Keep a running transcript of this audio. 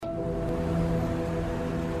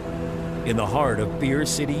in the heart of Beer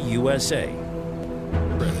City, USA.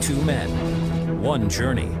 Two men, one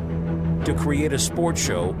journey to create a sports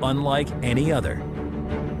show unlike any other.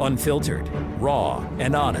 Unfiltered, raw,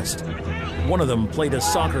 and honest. One of them played a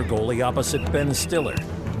soccer goalie opposite Ben Stiller.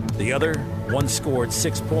 The other once scored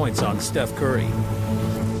 6 points on Steph Curry.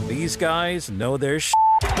 These guys know their shit.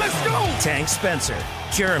 Let's go! Tank Spencer,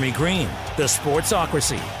 Jeremy Green, the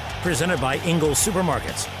Sportsocracy. Presented by Ingles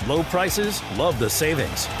Supermarkets. Low prices, love the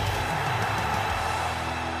savings.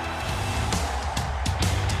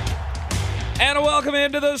 And welcome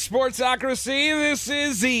into the Sportsocracy. This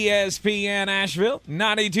is ESPN Asheville,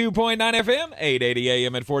 92.9 FM, 880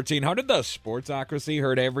 AM at 1400. The Sportsocracy,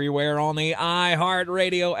 heard everywhere on the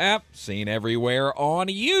iHeartRadio app, seen everywhere on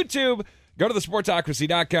YouTube. Go to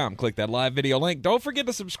thesportsocracy.com, click that live video link. Don't forget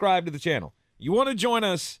to subscribe to the channel. You want to join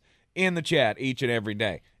us in the chat each and every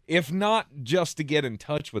day. If not just to get in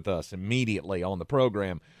touch with us immediately on the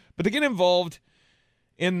program, but to get involved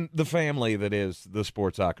in the family that is the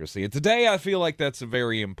Sportsocracy. And today I feel like that's a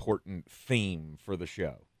very important theme for the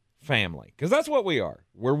show. Family. Because that's what we are.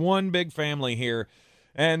 We're one big family here.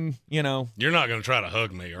 And, you know. You're not going to try to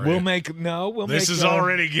hug me, are we'll you? Make, no, we'll this make. This is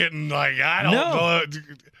already getting like, I don't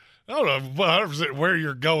know 100% where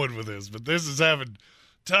you're going with this, but this is having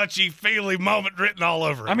touchy-feely moment written all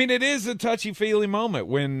over it. I mean, it is a touchy-feely moment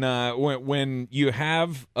when you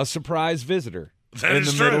have a surprise visitor in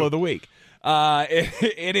the middle of the week.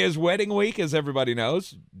 It is wedding week, as everybody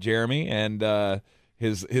knows. Jeremy and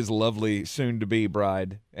his lovely soon-to-be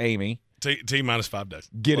bride, Amy. T minus 5 days.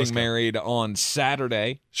 Getting married on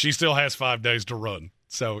Saturday. She still has 5 days to run.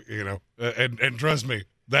 So, you know, and trust me,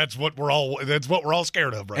 that's what we're all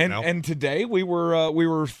scared of right now. And today we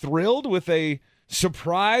were thrilled with a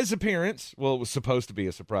surprise appearance. Well, it was supposed to be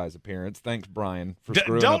a surprise appearance. Thanks, Brian, for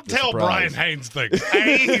screwing up the surprise. Don't tell Brian Haynes things.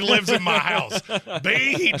 A, he lives in my house.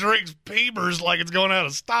 B, he drinks Peebers like it's going out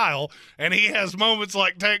of style. And he has moments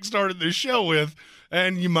like Tank started this show with,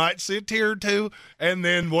 and you might see a tear or two. And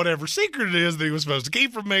then whatever secret it is that he was supposed to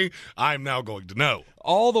keep from me, I'm now going to know.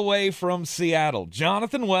 All the way from Seattle,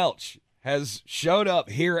 Jonathan Welch has showed up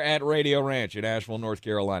here at Radio Ranch in Asheville, North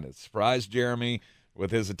Carolina. Surprised Jeremy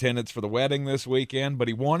with his attendance for the wedding this weekend, but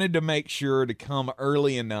he wanted to make sure to come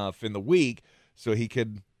early enough in the week so he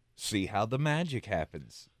could see how the magic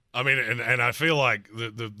happens. I mean, and I feel like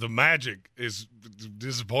the magic is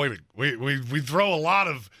disappointing. We throw a lot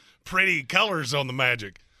of pretty colors on the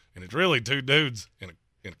magic, and it's really two dudes in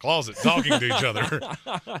a closet talking to each other.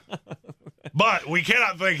 But we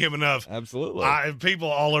cannot thank him enough. Absolutely. People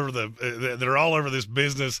all over that are all over this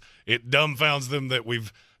business, it dumbfounds them that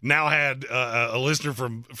we've now had a listener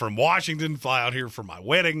from Washington fly out here for my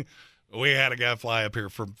wedding. We had a guy fly up here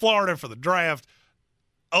from Florida for the draft.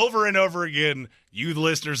 Over and over again, you, the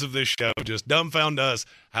listeners of this show, just dumbfound us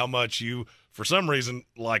how much you, for some reason,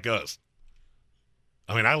 like us.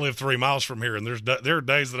 I mean, I live 3 miles from here, and there are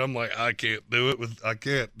days that I'm like, I can't do it with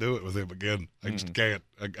him again. I just can't.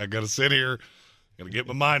 I got to sit here, got to get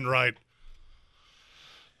my mind right.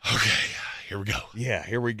 Okay. Here we go. Yeah,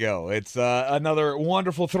 here we go. It's another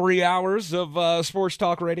wonderful 3 hours of sports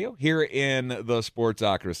talk radio here in the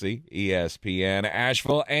Sportsocracy, ESPN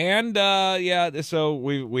Asheville. And, so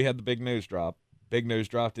we had the big news drop. Big news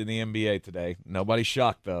dropped in the NBA today. Nobody's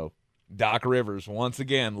shocked, though. Doc Rivers, once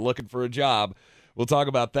again, looking for a job. We'll talk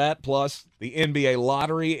about that. Plus, the NBA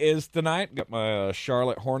lottery is tonight. Got my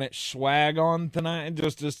Charlotte Hornets swag on tonight.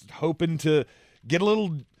 Just hoping to get a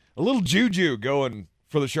little juju going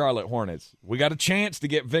for the Charlotte Hornets. We got a chance to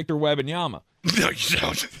get Victor Wembanyama. No, you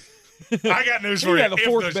don't. I got news for you. Yeah,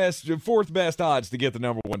 the fourth best odds to get the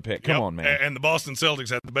number one pick. Come on, man. And the Boston Celtics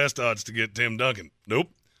had the best odds to get Tim Duncan. Nope.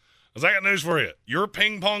 Because I got news for you. Your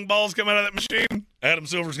ping pong balls come out of that machine, Adam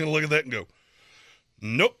Silver's going to look at that and go,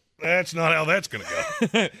 nope, that's not how that's going to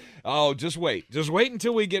go. Oh, just wait. Just wait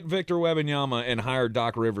until we get Victor Wembanyama and hire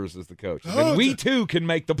Doc Rivers as the coach. And we, too, can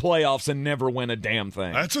make the playoffs and never win a damn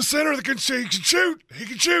thing. That's a center that can shoot. He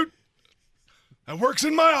can shoot. That works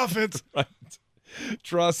in my offense. Right.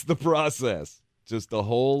 Trust the process. Just a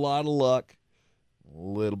whole lot of luck, a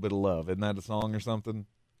little bit of love. Isn't that a song or something?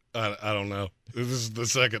 I don't know. This is the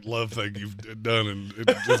second love thing you've done in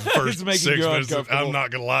just the first 6 minutes. I'm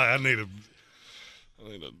not going to lie. I need a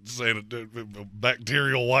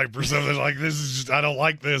bacterial wipe or something like this. Is just, I don't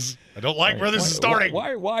like this. I don't like where this is starting.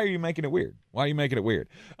 Why are you making it weird? Why are you making it weird?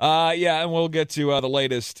 Yeah, and we'll get to the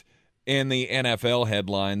latest in the NFL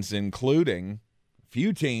headlines, including a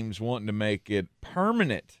few teams wanting to make it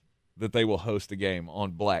permanent that they will host a game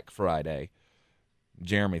on Black Friday.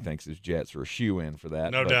 Jeremy thinks his Jets are a shoe-in for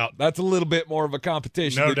that. No doubt. That's a little bit more of a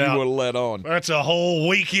competition No than doubt. you would have let on. That's a whole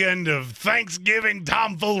weekend of Thanksgiving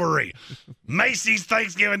tomfoolery. Macy's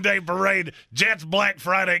Thanksgiving Day Parade, Jets Black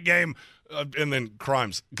Friday game, and then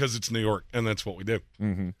crimes because it's New York, and that's what we do.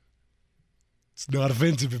 Mm-hmm. It's not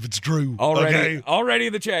offensive if it's true. Already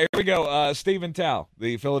in the chat. Here we go. Stephen Tao,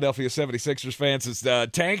 the Philadelphia 76ers fan, says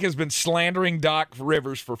Tank has been slandering Doc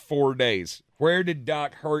Rivers for 4 days. Where did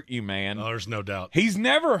Doc hurt you, man? Oh, there's no doubt. He's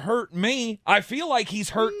never hurt me. I feel like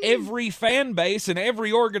he's hurt every fan base and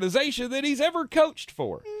every organization that he's ever coached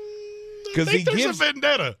for. Because there's a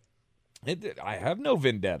vendetta. I have no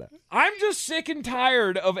vendetta. I'm just sick and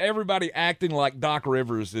tired of everybody acting like Doc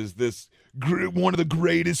Rivers is this one of the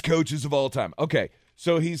greatest coaches of all time. Okay,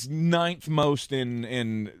 so he's 9th most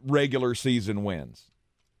in regular season wins.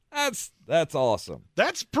 That's awesome.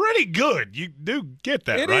 That's pretty good. You do get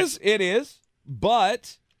that, right? It is.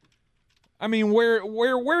 But I mean,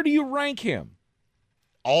 where do you rank him?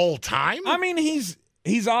 All time? I mean,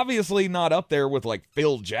 he's obviously not up there with like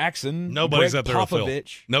Phil Jackson. Nobody's Greg up there with Phil.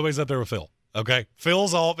 Popovich. Nobody's up there with Phil. Okay,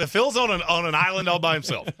 Phil's on an island all by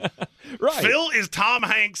himself. Right. Phil is Tom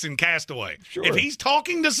Hanks in Castaway. Sure. If he's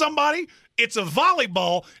talking to somebody, it's a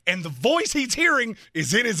volleyball, and the voice he's hearing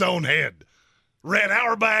is in his own head. Red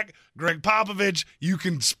Auerbach, Greg Popovich, you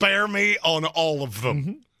can spare me on all of them.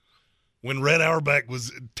 Mm-hmm. When Red Auerbach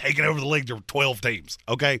was taking over the league, there were 12 teams.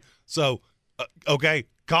 Okay, so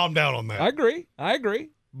calm down on that. I agree.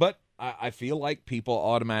 But I feel like people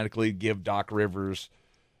automatically give Doc Rivers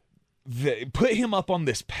put him up on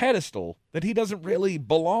this pedestal that he doesn't really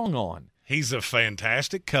belong on. He's a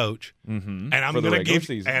fantastic coach, mm-hmm. and I'm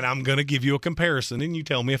going to give you a comparison, and you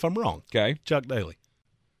tell me if I'm wrong. Okay, Chuck Daly.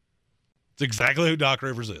 It's exactly who Doc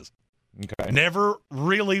Rivers is. Okay, never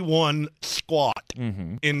really won squat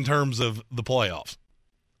mm-hmm. in terms of the playoffs.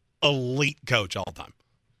 Elite coach all time,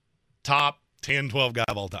 top 10, 12 guy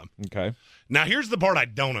of all time. Okay. Now here's the part I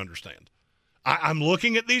don't understand. I'm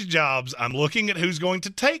looking at these jobs. I'm looking at who's going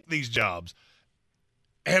to take these jobs.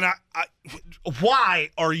 And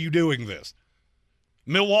why are you doing this?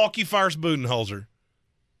 Milwaukee fires Budenholzer.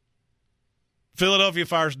 Philadelphia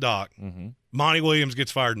fires Doc. Mm-hmm. Monty Williams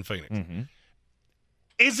gets fired in Phoenix. Mm-hmm.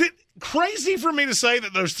 Is it crazy for me to say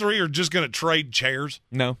that those three are just going to trade chairs?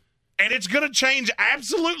 No. And it's going to change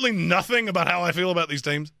absolutely nothing about how I feel about these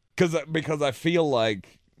teams? Because I feel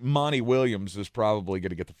like Monty Williams is probably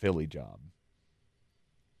going to get the Philly job.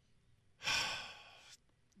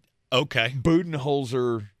 Okay.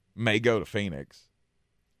 Budenholzer may go to Phoenix.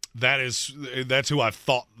 That's who I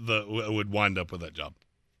thought would wind up with that job.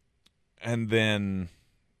 And then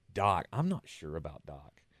Doc. I'm not sure about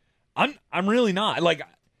Doc. I'm really not. Like,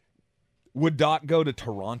 would Doc go to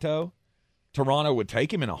Toronto? Toronto would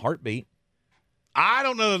take him in a heartbeat. I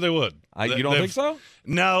don't know that they would. You don't think so?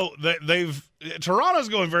 No, Toronto's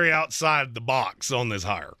going very outside the box on this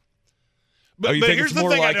hire. But, you think here's it's the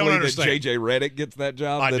more thing I likely don't understand. that J.J. Redick gets that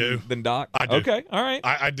job than Doc? I do. Okay, all right.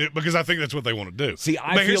 I do, because I think that's what they want to do. See,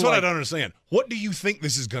 but here's what I don't understand. What do you think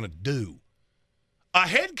this is going to do? A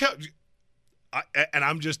head coach, and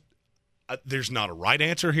I'm just, there's not a right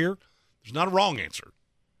answer here. There's not a wrong answer.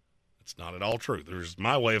 It's not at all true. There's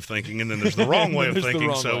my way of thinking, and then there's the wrong way of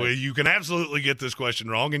thinking. So you can absolutely get this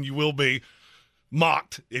question wrong, and you will be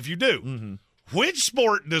mocked if you do. Mm-hmm. Which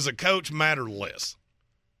sport does a coach matter less?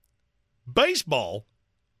 Baseball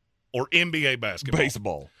or NBA basketball?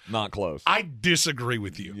 Baseball. Not close. I disagree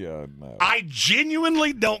with you. Yeah, no. I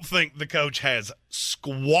genuinely don't think the coach has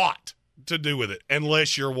squat to do with it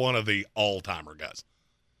unless you're one of the all-timer guys.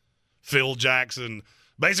 Phil Jackson,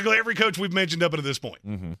 basically every coach we've mentioned up until this point.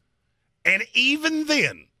 Mm-hmm. And even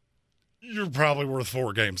then, you're probably worth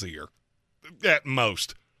 4 games a year at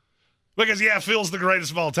most. Because, yeah, Phil's the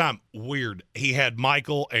greatest of all time. Weird. He had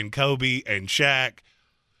Michael and Kobe and Shaq.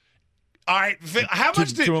 All right, how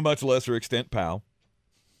much to a much lesser extent, Powell.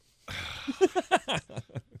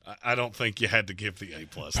 I don't think you had to give the A+.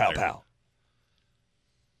 Pow.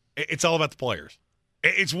 It's all about the players.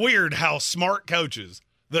 It's weird how smart coaches,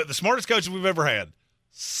 the smartest coaches we've ever had,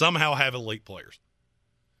 somehow have elite players.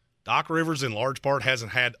 Doc Rivers, in large part,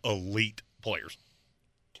 hasn't had elite players.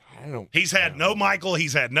 He's had no Michael.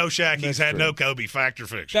 He's had no Shaq. He's had no Kobe. Fact or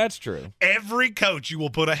fiction? That's true. Every coach you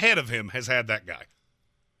will put ahead of him has had that guy.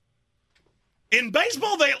 In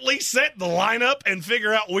baseball, they at least set the lineup and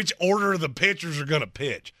figure out which order the pitchers are going to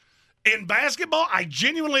pitch. In basketball, I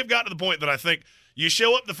genuinely have gotten to the point that I think you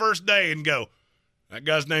show up the first day and go, that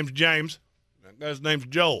guy's name's James. That guy's name's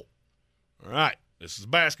Joel. All right, this is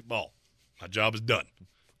basketball. My job is done.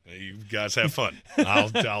 You guys have fun.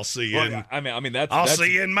 I'll see you. Well, that's I'll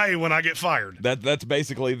see you in May when I get fired. That's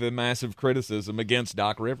basically the massive criticism against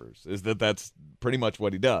Doc Rivers, is that's pretty much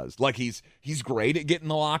what he does. Like he's great at getting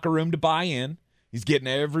the locker room to buy in. He's getting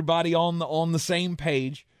everybody on the same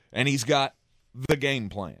page, and he's got the game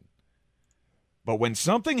plan. But when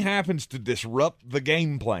something happens to disrupt the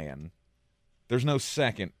game plan, there's no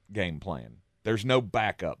second game plan. There's no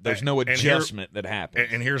backup. There's no adjustment that happens.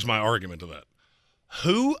 And here's my argument to that.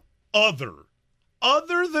 Who other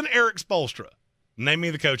than Eric Spoelstra, name me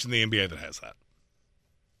the coach in the NBA that has that?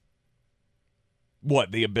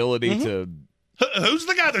 What, the ability to Who's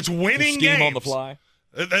the guy that's winning scheme games? on the fly?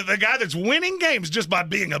 The guy that's winning games just by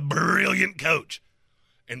being a brilliant coach.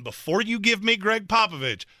 And before you give me Greg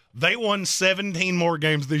Popovich, they won 17 more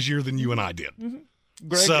games this year than you and I did.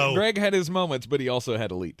 Mm-hmm. Greg had his moments, but he also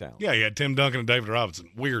had elite talent. Yeah, he had Tim Duncan and David Robinson.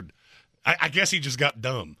 Weird. I guess he just got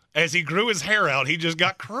dumb. As he grew his hair out, he just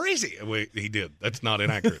got crazy. Wait, he did. That's not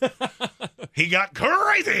inaccurate. He got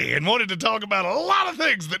crazy and wanted to talk about a lot of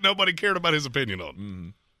things that nobody cared about his opinion on. Mm-hmm.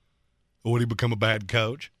 Would he become a bad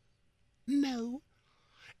coach? No.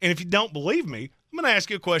 And if you don't believe me, I'm going to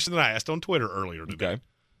ask you a question that I asked on Twitter earlier today. Okay.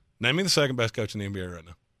 Name me the second best coach in the NBA right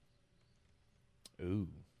now. Ooh.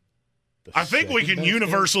 I think we can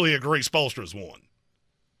universally agree Spoelstra's one.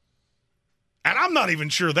 And I'm not even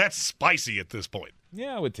sure that's spicy at this point.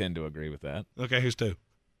 Yeah, I would tend to agree with that. Okay, who's two?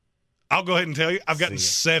 I'll go ahead and tell you. I've gotten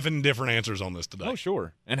 7 different answers on this today. Oh,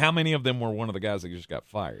 sure. And how many of them were one of the guys that just got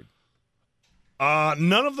fired?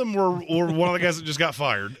 None of them were one of the guys that just got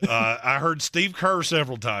fired. I heard Steve Kerr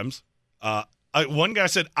several times. One guy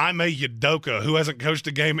said, I'm a Udoka who hasn't coached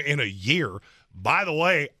a game in a year. By the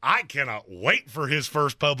way, I cannot wait for his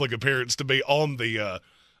first public appearance to be on the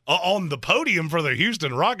podium for the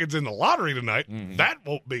Houston Rockets in the lottery tonight. Mm-hmm. That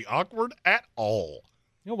won't be awkward at all.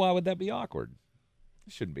 You know, why would that be awkward?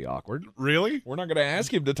 It shouldn't be awkward. Really? We're not going to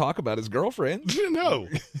ask him to talk about his girlfriend. No.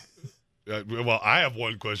 Well, I have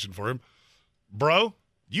one question for him. Bro,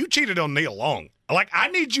 you cheated on Nia Long. Like, I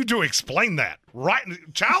need you to explain that. Right?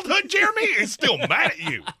 Childhood Jeremy is still mad at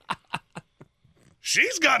you.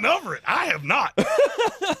 She's gotten over it. I have not.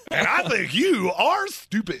 And I think you are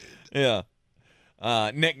stupid. Yeah.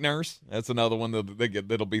 Nick Nurse, that's another one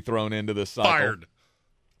that'll be thrown into this cycle. Fired.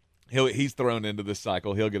 He's thrown into this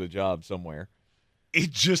cycle. He'll get a job somewhere.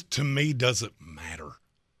 It just, to me, doesn't matter.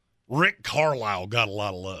 Rick Carlisle got a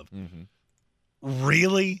lot of love. Mm-hmm.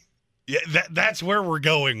 Really? Yeah, that's where we're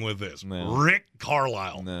going with this. No. Rick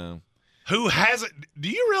Carlisle. No. Who hasn't – do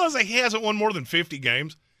you realize that he hasn't won more than 50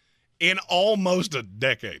 games in almost a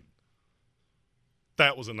decade?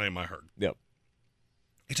 That was a name I heard. Yep.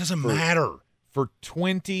 It doesn't matter. For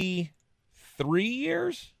 23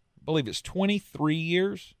 years, I believe it's 23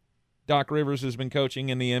 years, Doc Rivers has been coaching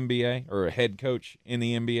in the NBA, or a head coach in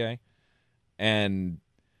the NBA. And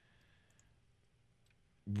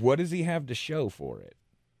what does he have to show for it?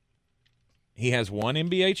 He has one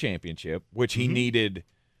NBA championship, which he needed,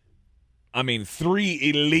 3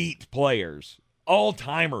 elite players,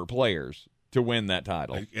 all-timer players, to win that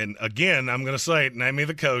title. And again, I'm going to say, name me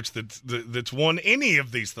the coach that's won any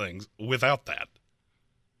of these things without that.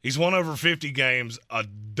 He's won over 50 games a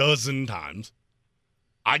dozen times.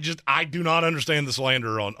 I do not understand the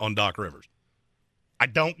slander on Doc Rivers. I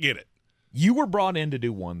don't get it. You were brought in to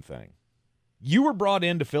do one thing. You were brought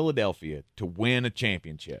into Philadelphia to win a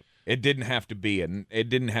championship. It didn't have to be an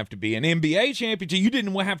NBA championship. You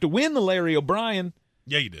didn't have to win the Larry O'Brien.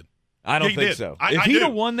 Yeah, you did. I don't think so. If he'd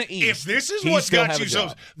have won the East, if this is what's got you,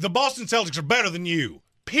 so the Boston Celtics are better than you.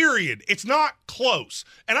 Period. It's not close.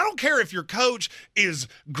 And I don't care if your coach is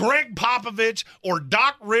Greg Popovich or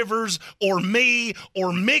Doc Rivers or me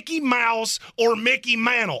or Mickey Mouse or Mickey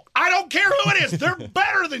Mantle. I don't care who it is. They're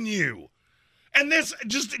better than you. And this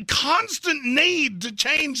just constant need to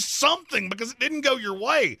change something because it didn't go your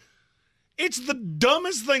way. It's the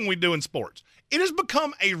dumbest thing we do in sports. It has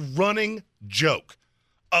become a running joke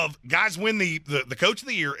of guys win the coach of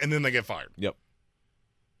the year and then they get fired. Yep.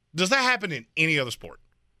 Does that happen in any other sport?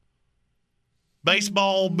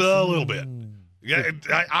 Baseball, a little bit.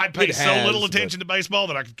 I pay so little attention to baseball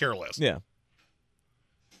that I could care less. Yeah.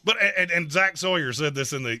 But and Zach Sawyer said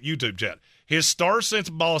this in the YouTube chat. His stars since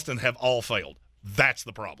Boston have all failed. That's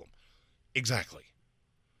the problem. Exactly.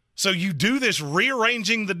 So you do this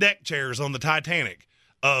rearranging the deck chairs on the Titanic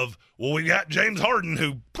of, well, we got James Harden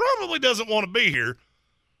who probably doesn't want to be here.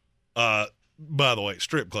 By the way,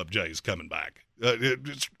 Strip Club J is coming back.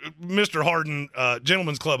 Mr. Harden,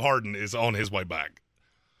 Gentleman's Club Harden is on his way back.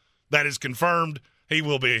 That is confirmed. He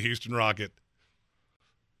will be a Houston Rocket.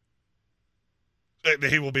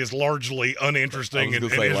 He will be as largely uninteresting and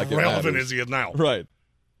as relevant as he is now. Right.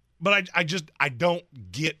 but I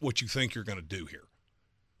don't get what you think you're going to do here.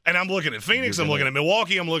 And I'm looking at Phoenix. I'm looking at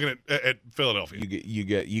Milwaukee. I'm looking at Philadelphia.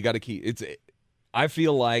 You got to keep it's. I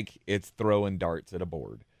feel like it's throwing darts at a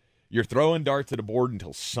board. You're throwing darts at a board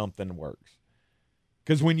until something works.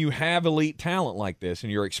 Because when you have elite talent like this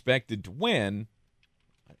and you're expected to win,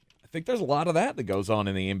 I think there's a lot of that goes on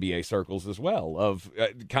in the NBA circles as well. Of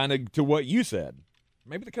kind of to what you said,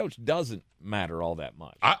 maybe the coach doesn't matter all that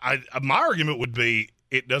much. My argument would be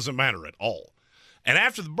it doesn't matter at all. And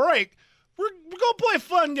after the break, we're going to play a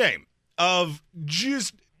fun game of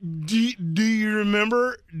just do you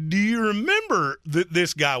remember that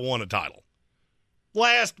this guy won a title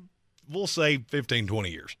last, we'll say 15, 20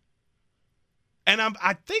 years. And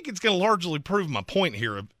I think it's going to largely prove my point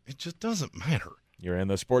here. It just doesn't matter. You're in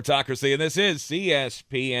the Sportsocracy, and this is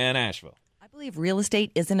ESPN Asheville. I believe real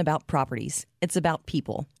estate isn't about properties. It's about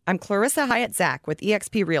people. I'm Clarissa Hyatt-Zach with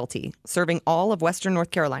eXp Realty, serving all of Western North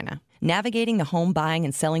Carolina. Navigating the home buying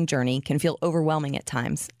and selling journey can feel overwhelming at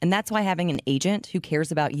times, and that's why having an agent who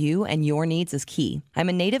cares about you and your needs is key. I'm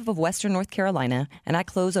a native of Western North Carolina, and I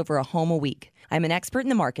close over a home a week. I'm an expert in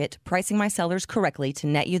the market, pricing my sellers correctly to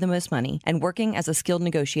net you the most money, and working as a skilled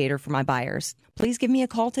negotiator for my buyers. Please give me a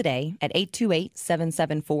call today at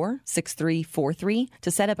 828-774-6343 to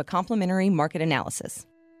set up a complimentary market analysis.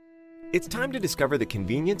 It's time to discover the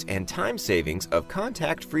convenience and time savings of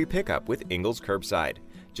contact-free pickup with Ingles Curbside.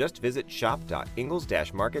 Just visit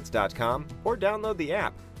shop.ingles-markets.com or download the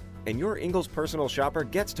app. And your Ingles personal shopper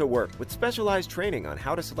gets to work with specialized training on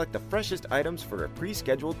how to select the freshest items for a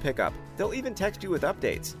pre-scheduled pickup. They'll even text you with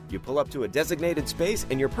updates. You pull up to a designated space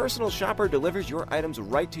and your personal shopper delivers your items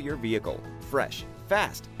right to your vehicle. Fresh,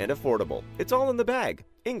 fast, and affordable. It's all in the bag.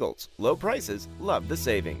 Ingles. Low prices. Love the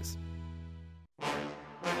savings.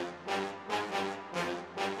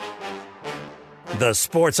 The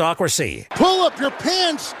Sportsocracy. Pull up your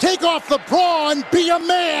pants, take off the bra, and be a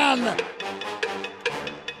man!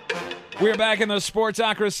 We're back in the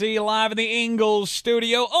Sportsocracy live in the Ingles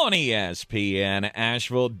studio on ESPN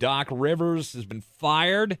Asheville. Doc Rivers has been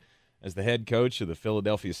fired as the head coach of the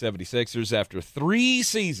Philadelphia 76ers after 3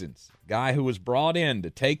 seasons. A guy who was brought in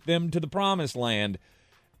to take them to the promised land,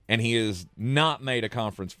 and he has not made a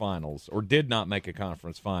conference finals, or did not make a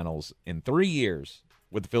conference finals in 3 years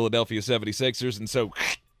with the Philadelphia 76ers, and so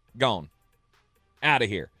gone. Out of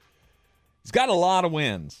here. He's got a lot of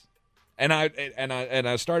wins. And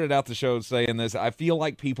I started out the show saying this. I feel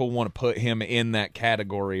like people want to put him in that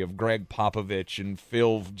category of Greg Popovich and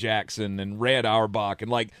Phil Jackson and Red Auerbach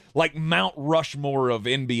and like Mount Rushmore of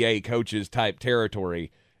NBA coaches type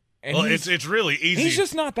territory. And well, it's really easy. He's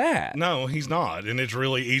just not that. No, he's not. And it's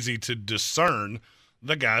really easy to discern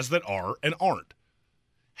the guys that are and aren't.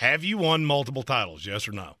 Have you won multiple titles, yes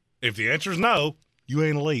or no? If the answer is no, you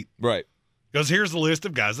ain't elite. Right. Because here's the list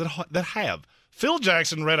of guys that have. Phil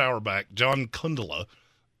Jackson, Red Auerbach, John Kundala,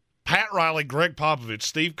 Pat Riley, Greg Popovich,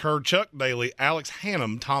 Steve Kerr, Chuck Daly, Alex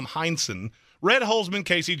Hannum, Tom Heinsohn, Red Holzman,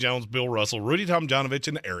 Casey Jones, Bill Russell, Rudy Tomjanovich,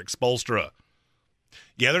 and Eric Spoelstra.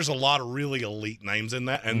 Yeah, there's a lot of really elite names in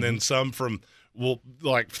that, and then some from,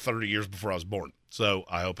 like 30 years before I was born. So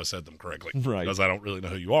I hope I said them correctly. Right. Because I don't really know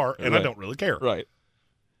who you are, and I don't really care. Right.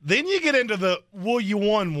 Then you get into the, you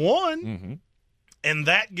won one, and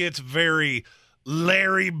that gets very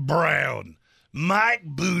Larry Brown, Mike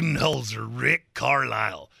Budenholzer, Rick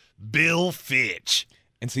Carlisle, Bill Fitch.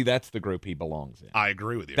 And see, that's the group he belongs in. I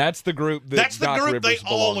agree with you. That's the group that Doc Rivers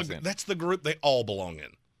belongs in. That's the group they all belong in.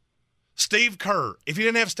 Steve Kerr. If you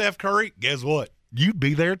didn't have Steph Curry, guess what? You'd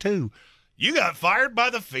be there too. You got fired by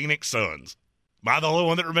the Phoenix Suns. Am I the only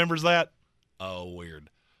one that remembers that? Oh, weird.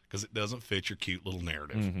 Because it doesn't fit your cute little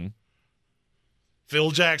narrative.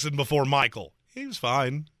 Phil Jackson before Michael. He was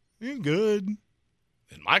fine. He was good.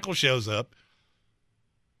 And Michael shows up.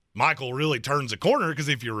 Michael really turns a corner because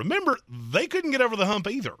if you remember, they couldn't get over the hump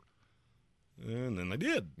either. And then they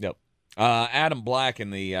did. Yep. Adam Black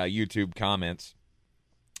in the YouTube comments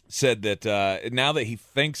said that now that he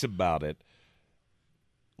thinks about it,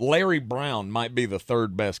 Larry Brown might be the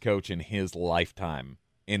third best coach in his lifetime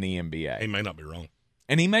in the NBA. He may not be wrong.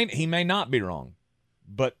 And he may not be wrong,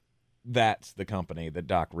 but that's the company that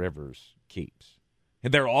Doc Rivers keeps.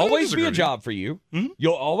 There'll always be a job for you.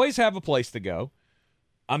 You'll always have a place to go.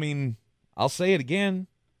 I mean, I'll say it again.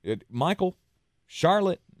 Michael,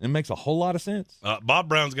 Charlotte, it makes a whole lot of sense. Bob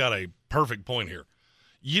Brown's got a perfect point here.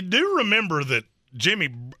 You do remember that Jimmy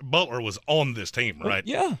Butler was on this team, right?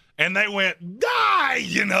 Yeah. And they went, I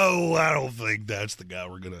don't think that's the guy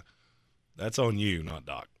we're going to. That's on you, not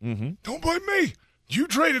Doc. Don't blame me. You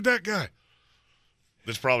traded that guy.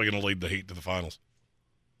 That's probably going to lead the Heat to the finals.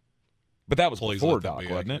 But that was Please before let that Doc, be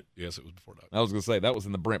wasn't accurate. it? Yes, it was before Doc. I was going to say, that was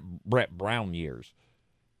in the Brett Brown years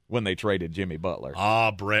when they traded Jimmy Butler.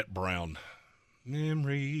 Ah, Brett Brown.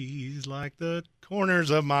 Memories like the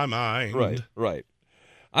corners of my mind. Right.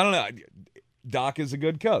 I don't know. Doc is a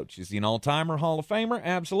good coach. Is he an all-timer, Hall of Famer?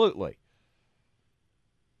 Absolutely.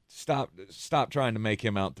 Stop trying to make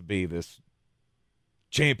him out to be this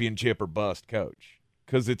championship or bust coach,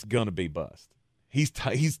 because it's going to be bust. He's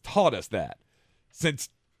taught us that since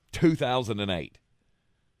 2008.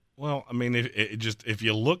 Well, I mean, if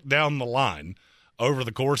you look down the line over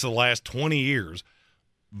the course of the last 20 years,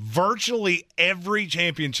 virtually every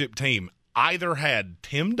championship team either had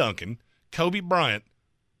Tim Duncan, Kobe Bryant,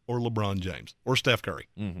 or LeBron James, or Steph Curry.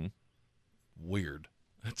 Mm-hmm. Weird.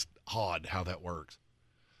 That's odd how that works.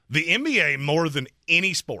 The NBA, more than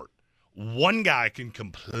any sport, one guy can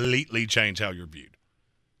completely change how you're viewed.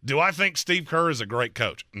 Do I think Steve Kerr is a great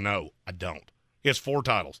coach? No, I don't. He has 4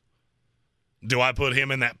 titles. Do I put him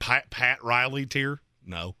in that Pat Riley tier?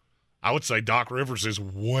 No. I would say Doc Rivers is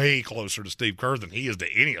way closer to Steve Kerr than he is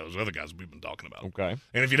to any of those other guys we've been talking about. Okay.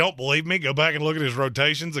 And if you don't believe me, go back and look at his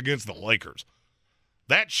rotations against the Lakers.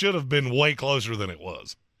 That should have been way closer than it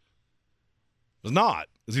was. It's not,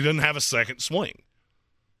 because he doesn't have a second swing.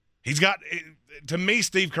 He's got, to me,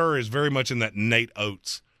 Steve Kerr is very much in that Nate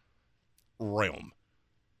Oates realm.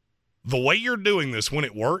 The way you're doing this, when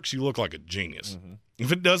it works, you look like a genius. Mm-hmm.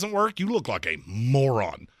 If it doesn't work, you look like a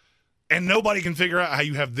moron. And nobody can figure out how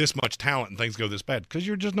you have this much talent and things go this bad, because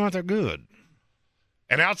you're just not that good.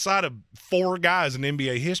 And outside of 4 guys in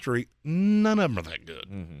NBA history, none of them are that good.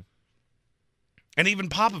 Mm-hmm. And even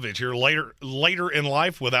Popovich here later in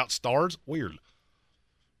life without stars, weird.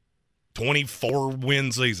 24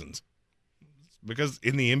 win seasons. Because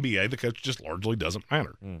in the NBA, the coach just largely doesn't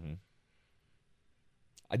matter. Mm-hmm.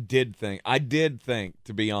 I did think,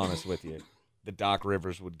 to be honest with you, that Doc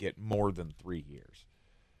Rivers would get more than 3 years.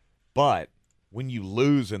 But when you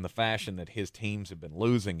lose in the fashion that his teams have been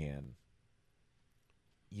losing in,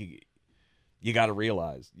 you got to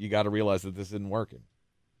realize that this isn't working.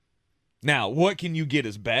 Now, what can you get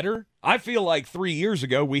as better? I feel like 3 years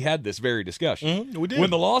ago we had this very discussion. Mm-hmm, we did. When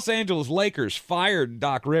the Los Angeles Lakers fired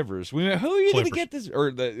Doc Rivers, we went, who are you going to get this? Or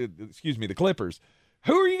the Clippers.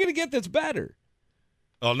 Who are you going to get that's better?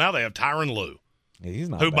 Well, now they have Tyronn Lue, He's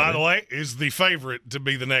not. who, better. by the way, is the favorite to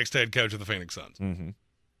be the next head coach of the Phoenix Suns.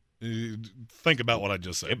 Mm-hmm. Think about what I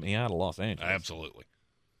just said. Get me out of Los Angeles. Absolutely.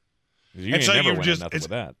 You ain't never winning nothing with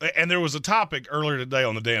that. And there was a topic earlier today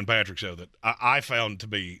on the Dan Patrick Show that I found to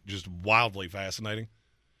be just wildly fascinating.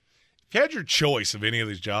 If you had your choice of any of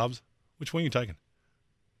these jobs, which one are you taking?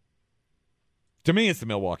 To me, it's the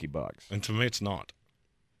Milwaukee Bucks. And to me, it's not.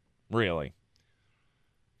 Really?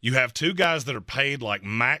 You have 2 guys that are paid like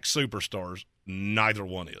max superstars. Neither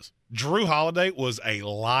one is. Drew Holiday was a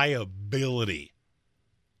liability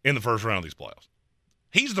in the first round of these playoffs.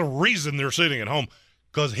 He's the reason they're sitting at home,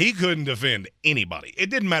 because he couldn't defend anybody. It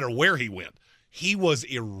didn't matter where he went. He was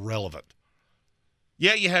irrelevant.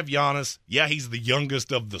 Yeah, you have Giannis. Yeah, he's the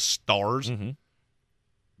youngest of the stars. Mm-hmm.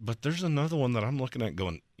 But there's another one that I'm looking at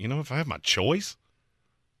going, if I have my choice,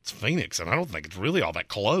 it's Phoenix, and I don't think it's really all that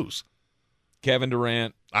close. Kevin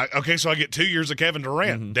Durant. Okay, so I get 2 years of Kevin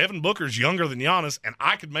Durant. Mm-hmm. Devin Booker's younger than Giannis, and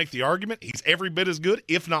I could make the argument he's every bit as good,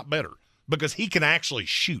 if not better, because he can actually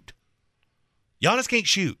shoot. Giannis can't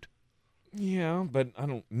shoot. Yeah, but I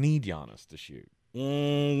don't need Giannis to shoot.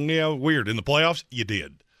 Yeah, weird. In the playoffs, you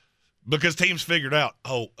did. Because teams figured out,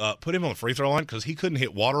 put him on the free throw line because he couldn't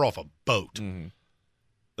hit water off a boat.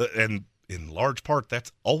 Mm-hmm. And in large part,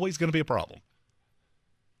 that's always going to be a problem.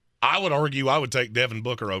 I would argue I would take Devin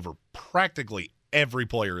Booker over practically every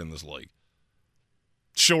player in this league,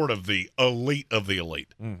 short of the elite of the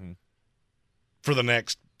elite, mm-hmm. for the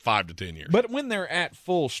next 5 to 10 years. But when they're at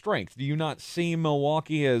full strength, do you not see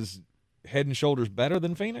Milwaukee as head and shoulders better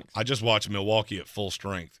than Phoenix? I just watched Milwaukee at full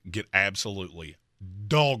strength get absolutely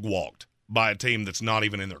dog-walked by a team that's not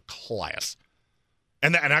even in their class.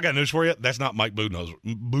 And I got news for you. That's not Mike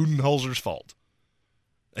Budenholzer's fault.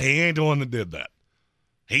 He ain't the one that did that.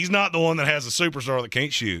 He's not the one that has a superstar that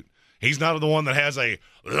can't shoot. He's not the one that has a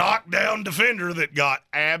lockdown defender that got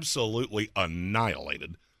absolutely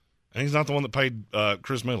annihilated. And he's not the one that paid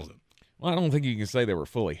Chris Middleton. Well, I don't think you can say they were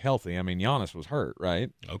fully healthy. I mean, Giannis was hurt, right?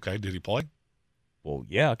 Okay, did he play? Well,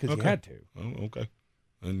 yeah, because he had to. Oh, okay.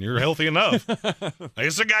 And you're healthy enough.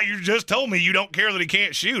 It's the guy you just told me you don't care that he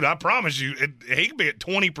can't shoot. I promise you, he can be at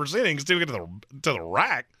 20%. He can still get to the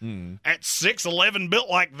rack. At 6'11", built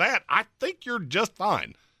like that, I think you're just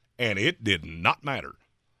fine. And it did not matter.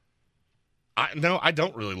 I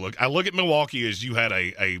don't really look. I look at Milwaukee as you had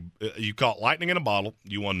you caught lightning in a bottle.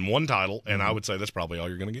 You won 1 title, and I would say that's probably all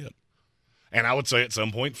you're going to get. And I would say at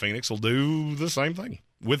some point Phoenix will do the same thing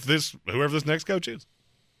with whoever this next coach is.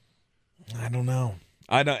 I don't know.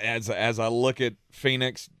 I don't. As I look at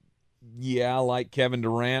Phoenix, I like Kevin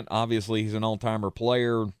Durant. Obviously, he's an all-timer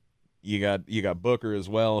player. You got Booker as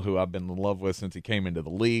well, who I've been in love with since he came into the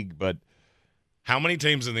league. But how many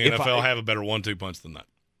teams in the NFL have a better 1-2 punch than that?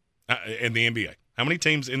 In the NBA, how many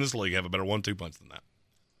teams in this league have a better 1-2 punch than that?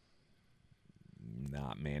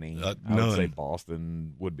 Not many. None. I would say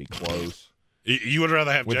Boston would be close. You would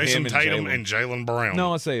rather have With Jason him and Tatum Jaylen. and Jaylen Brown.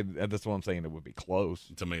 No, that's what I'm saying. It would be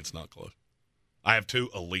close. To me, it's not close. I have 2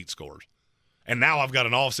 elite scorers. And now I've got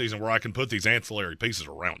an offseason where I can put these ancillary pieces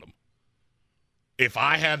around them. If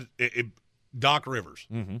I had Doc Rivers,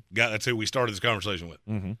 that's who we started this conversation with,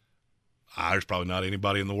 there's probably not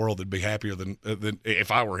anybody in the world that'd be happier than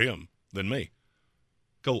if I were him than me.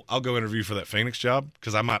 Cool, I'll go interview for that Phoenix job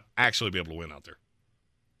because I might actually be able to win out there.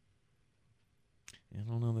 I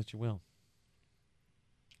don't know that you will.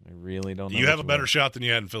 I really don't know. You have a better shot than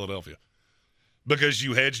you had in Philadelphia because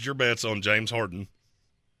you hedged your bets on James Harden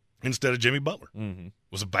instead of Jimmy Butler. It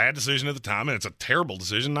was a bad decision at the time, and it's a terrible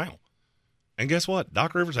decision now. And guess what?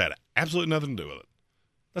 Doc Rivers had absolutely nothing to do with it.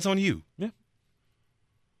 That's on you. Yeah.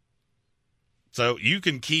 So you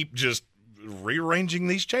can keep just rearranging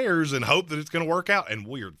these chairs and hope that it's going to work out. And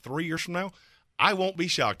 3 years from now, I won't be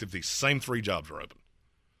shocked if these same 3 jobs are open.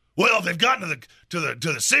 Well, they've gotten to the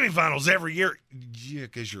semifinals every year. Yeah,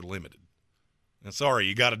 because you're limited. And sorry,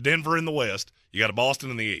 you got a Denver in the West, you got a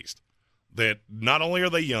Boston in the East. That not only are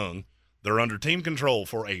they young, they're under team control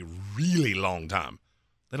for a really long time.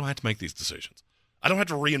 They don't have to make these decisions. I don't have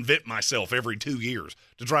to reinvent myself every 2 years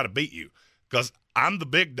to try to beat you because I'm the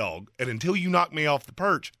big dog, and until you knock me off the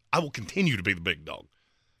perch, I will continue to be the big dog.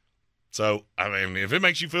 So, I mean, if it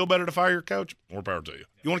makes you feel better to fire your coach, more power to you.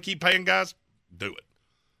 You want to keep paying guys? Do it.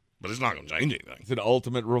 But it's not going to change anything. It's an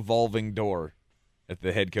ultimate revolving door at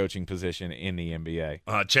the head coaching position in the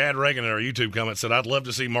NBA. Chad Reagan in our YouTube comment said, I'd love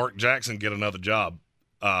to see Mark Jackson get another job.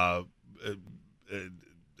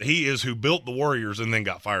 He is who built the Warriors and then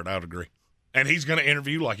got fired. I would agree. And he's going to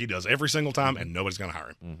interview like he does every single time, and nobody's going to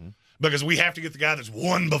hire him. Because we have to get the guy that's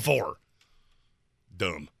won before.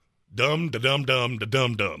 Dumb. Dumb, da-dum, dumb,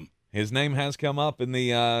 da-dum, dumb. His name has come up in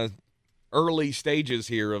the early stages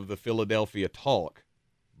here of the Philadelphia talk,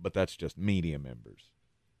 but that's just media members.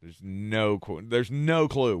 There's no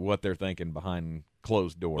clue what they're thinking behind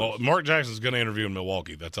closed doors. Well, Mark Jackson's going to interview in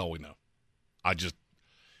Milwaukee. That's all we know. I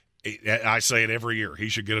say it every year. He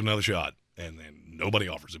should get another shot, and then nobody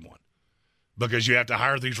offers him one. Because you have to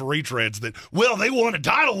hire these retreads that, well, they won a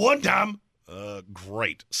title one time.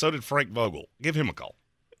 Great. So did Frank Vogel. Give him a call.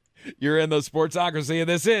 You're in the Sportsocracy, and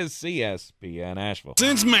this is CSPN Asheville.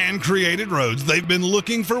 Since man created roads, they've been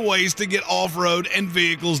looking for ways to get off-road and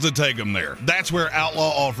vehicles to take them there. That's where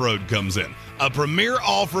Outlaw Off-Road comes in. A premier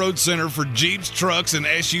off-road center for Jeeps, trucks, and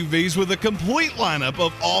SUVs with a complete lineup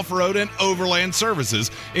of off-road and overland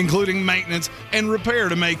services, including maintenance and repair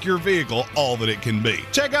to make your vehicle all that it can be.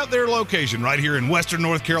 Check out their location right here in Western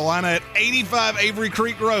North Carolina at 85 Avery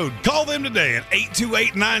Creek Road. Call them today at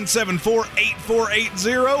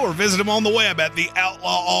 828-974-8480 or visit them on the web at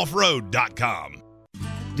theoutlawoffroad.com.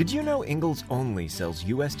 Did you know Ingalls only sells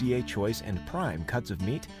USDA choice and prime cuts of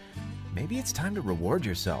meat? Maybe it's time to reward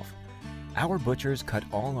yourself. Our butchers cut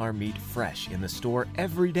all our meat fresh in the store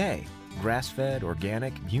every day. Grass-fed,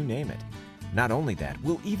 organic, you name it. Not only that,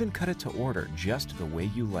 we'll even cut it to order just the way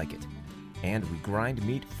you like it. And we grind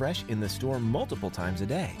meat fresh in the store multiple times a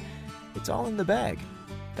day. It's all in the bag.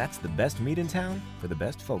 That's the best meat in town for the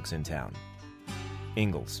best folks in town.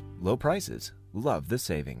 Ingalls. Low prices. Love the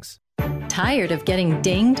savings. Tired of getting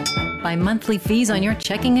dinged by monthly fees on your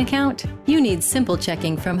checking account? You need Simple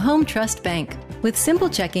Checking from Home Trust Bank. With Simple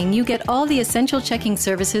Checking, you get all the essential checking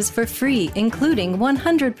services for free, including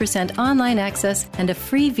 100% online access and a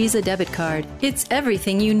free Visa debit card. It's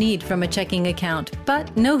everything you need from a checking account,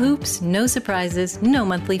 but no hoops, no surprises, no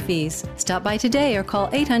monthly fees. Stop by today or call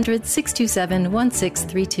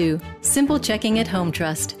 800-627-1632. Simple Checking at Home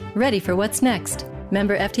Trust. Ready for what's next.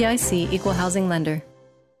 Member FDIC, Equal Housing Lender.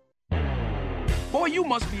 Boy, you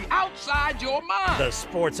must be outside your mind. The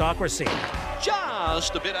Sportsocracy.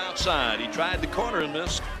 Just a bit outside. He tried the corner and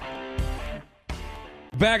missed.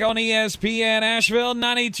 Back on ESPN Asheville,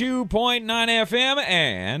 92.9 FM,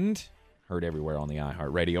 and heard everywhere on the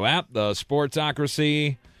iHeartRadio app, the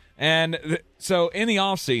Sportsocracy. And so in the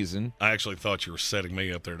offseason, I actually thought you were setting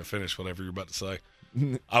me up there to finish whatever you're about to say.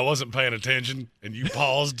 I wasn't paying attention, and you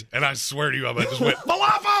paused, and I swear to you, I just went,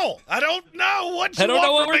 falafel! I don't know what you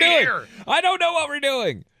want from me here. I don't know what we're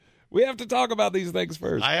doing. We have to talk about these things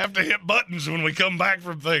first. I have to hit buttons when we come back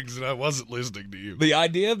from things, and I wasn't listening to you. The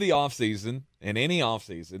idea of the offseason and any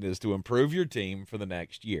offseason is to improve your team for the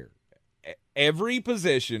next year. Every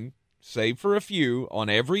position, save for a few, on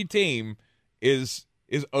every team is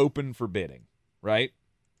open for bidding, right?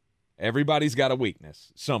 Everybody's got a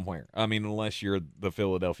weakness somewhere. I mean, unless you're the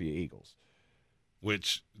Philadelphia Eagles.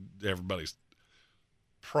 Which everybody's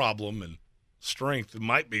problem and strength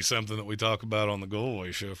might be something that we talk about on the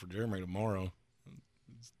Goalway Show for Jeremy tomorrow.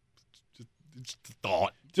 It's a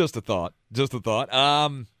thought. Just a thought.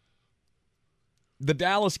 The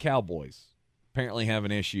Dallas Cowboys apparently have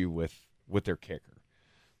an issue with their kicker.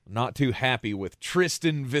 Not too happy with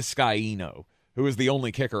Tristan Vizcaino, who is the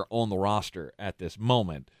only kicker on the roster at this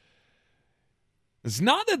moment. It's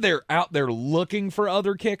not that they're out there looking for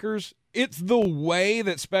other kickers. It's the way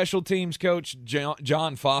that special teams coach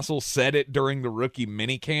John Fossil said it during the rookie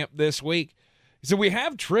minicamp this week. So we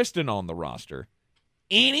have Tristan on the roster.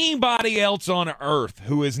 Anybody else on earth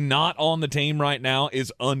who is not on the team right now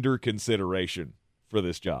is under consideration for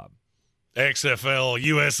this job. XFL,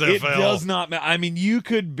 USFL. It does not matter. I mean, you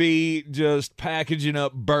could be just packaging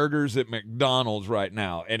up burgers at McDonald's right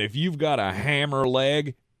now, and if you've got a hammer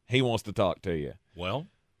leg, he wants to talk to you. Well,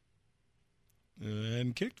 I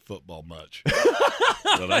hadn't kicked football much,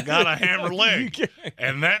 but I got a hammer leg,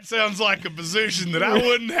 and that sounds like a position that I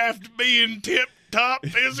wouldn't have to be in tip-top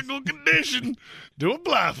physical condition to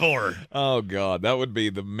apply for. Oh, God, that would be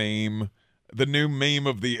the meme. The new meme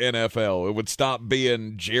of the NFL. It would stop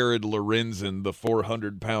being Jared Lorenzen, the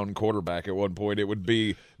 400-pound quarterback at one point. It would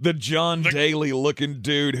be the John Daly-looking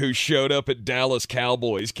dude who showed up at Dallas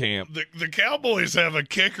Cowboys camp. The Cowboys have a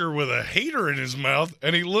kicker with a heater in his mouth,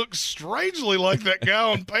 and he looks strangely like that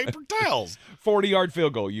guy on paper towels. 40-yard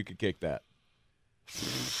field goal. You could kick that.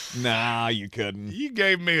 Nah, you couldn't. You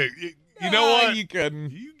gave me you know what? You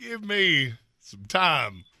couldn't. You give me some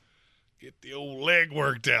time. Get the old leg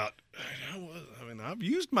worked out. I mean, I've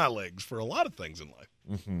used my legs for a lot of things in life.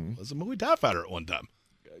 Mm-hmm. I was a Muay Thai fighter at one time.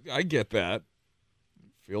 I get that.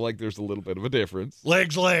 Feel like there's a little bit of a difference.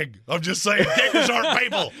 Leg. I'm just saying, kickers aren't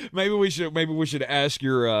people. Maybe we should ask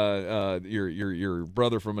your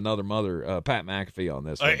brother from another mother, Pat McAfee, on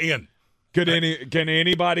this one. Ian, can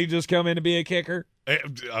anybody just come in and be a kicker?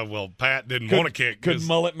 Well, Pat didn't want to kick. Could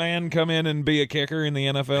Mullet Man come in and be a kicker in the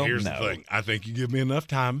NFL? Here's the thing. I think you give me enough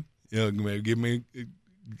time.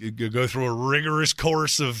 Go through a rigorous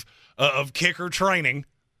course of kicker training.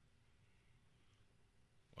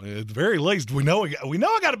 At the very least, we know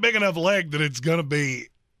I got a big enough leg that it's going to be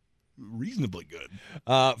reasonably good.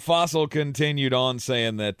 Fossil continued on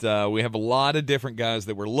saying that we have a lot of different guys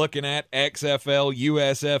that we're looking at: XFL,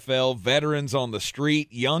 USFL, veterans on the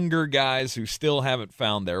street, younger guys who still haven't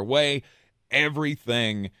found their way.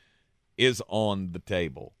 Everything is on the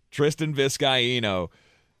table. Tristan Vizcaino,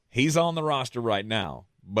 he's on the roster right now,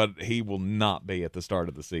 but he will not be at the start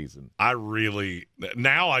of the season.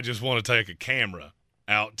 Now I just want to take a camera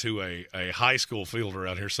out to a high school field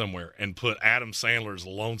around here somewhere and put Adam Sandler's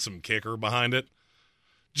Lonesome Kicker behind it.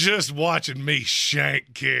 Just watching me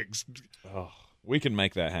shank kicks. Oh, we can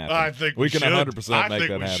make that happen. I think we can 100% make that happen. I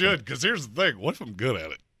think we should, because here's the thing. What if I'm good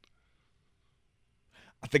at it?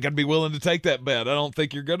 I think I'd be willing to take that bet. I don't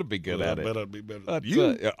think you're going to be good at it. I bet I'd be better than you.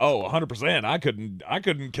 100%. I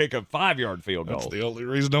couldn't kick a 5-yard field goal. That's the only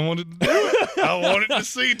reason I wanted to do it. I wanted to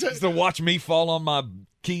see. To watch me fall on my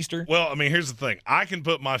keister. Well, I mean, here's the thing. I can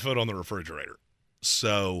put my foot on the refrigerator,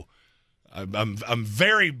 so I'm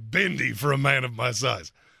very bendy for a man of my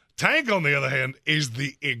size. Tank, on the other hand, is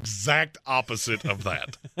the exact opposite of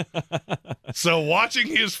that. So watching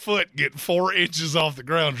his foot get 4 inches off the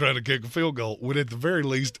ground trying to kick a field goal would at the very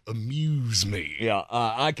least amuse me. Yeah,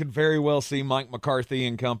 I could very well see Mike McCarthy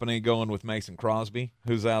and company going with Mason Crosby,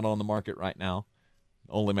 who's out on the market right now.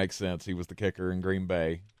 Only makes sense. He was the kicker in Green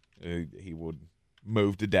Bay. He would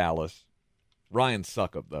move to Dallas. Ryan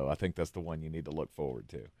Suckup, though, I think that's the one you need to look forward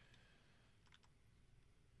to.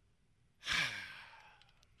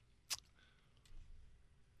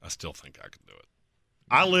 I still think I can do it.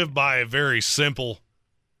 I live by a very simple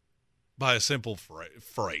phrase.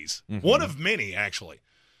 Mm-hmm. One of many, actually.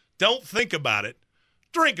 Don't think about it.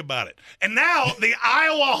 Drink about it. And now the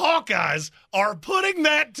Iowa Hawkeyes are putting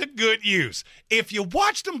that to good use. If you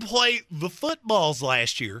watched them play the footballs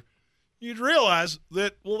last year, you'd realize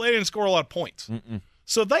that, well, they didn't score a lot of points. Mm-mm.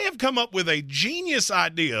 So they have come up with a genius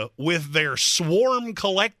idea with their Swarm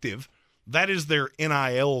Collective. That is their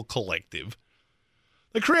NIL collective.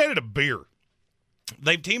 They created a beer.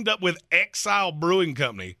 They've teamed up with Exile Brewing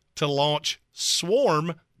Company to launch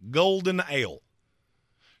Swarm Golden Ale.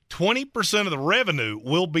 20% of the revenue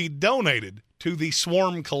will be donated to the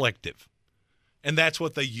Swarm Collective. And that's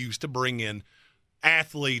what they use to bring in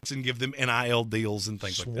athletes and give them NIL deals and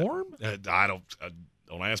things Swarm? like that.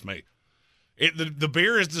 Don't ask me. The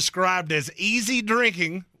beer is described as easy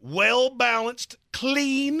drinking, well-balanced,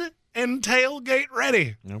 clean, and tailgate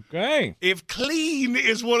ready. Okay. If clean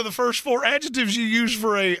is one of the first 4 adjectives you use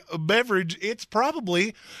for a beverage, it's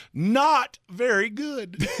probably not very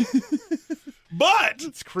good. But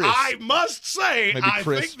I must say, I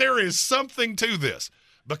think there is something to this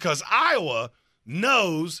because Iowa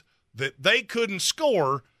knows that they couldn't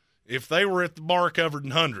score if they were at the bar covered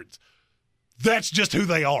in hundreds. That's just who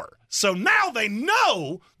they are. So now they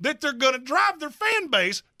know that they're going to drive their fan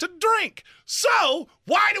base to drink. So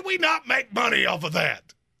why do we not make money off of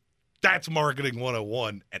that? That's marketing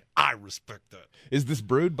 101, and I respect that. Is this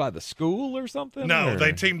brewed by the school or something? No,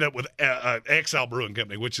 they teamed up with Exile Brewing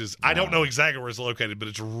Company, which is, I don't know exactly where it's located, but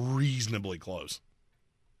it's reasonably close.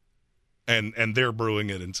 And they're brewing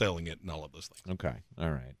it and selling it and all of those things. Okay. All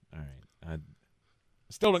right. I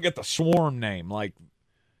still don't get the Swarm name, like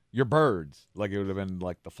your birds. Like it would have been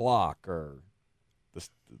like the flock, or the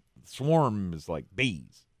swarm is like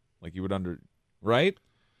bees. Like you would right?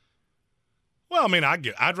 Well, I mean,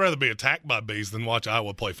 I'd rather be attacked by bees than watch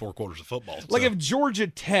Iowa play 4 quarters of football. Like if Georgia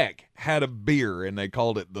Tech had a beer and they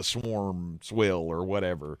called it the Swarm Swill or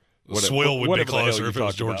whatever. Swill would be closer if it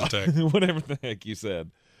was Georgia Tech. Whatever the heck you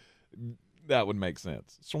said. That would make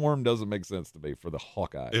sense. Swarm doesn't make sense to me for the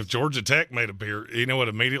Hawkeyes. If Georgia Tech made a beer, you know what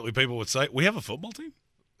immediately people would say? We have a football team?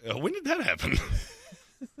 When did that happen?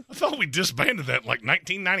 I thought we disbanded that in like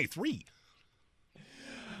 1993.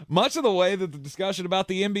 Much of the way that the discussion about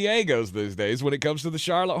the NBA goes these days when it comes to the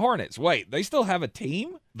Charlotte Hornets. Wait, they still have a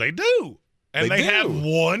team? They do. And they have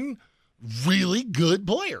one really good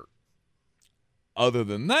player. Other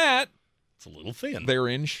than that, it's a little thin. They're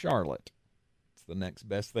in Charlotte. It's the next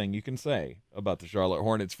best thing you can say about the Charlotte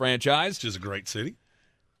Hornets franchise. Which is a great city.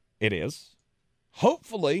 It is.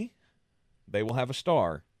 Hopefully, they will have a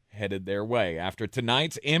star headed their way. After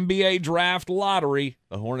tonight's NBA draft lottery,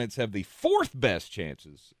 the Hornets have the 4th best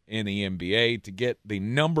chances in the NBA to get the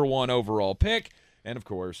number 1 overall pick. And, of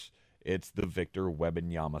course, it's the Victor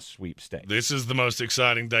Wembanyama sweepstakes. This is the most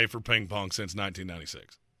exciting day for ping pong since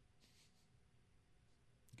 1996.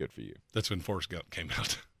 Good for you. That's when Forrest Gump came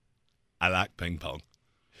out. I like ping pong.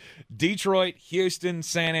 Detroit, Houston,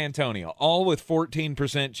 San Antonio, all with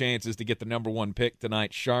 14% chances to get the number 1 pick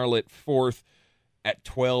tonight. Charlotte, 4th at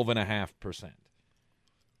 12.5%.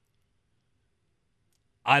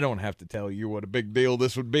 I don't have to tell you what a big deal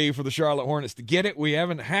this would be for the Charlotte Hornets to get it. We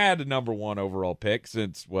haven't had a number 1 overall pick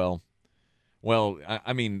since,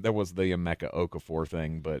 I mean, there was the Emeka Okafor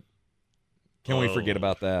thing, but can we forget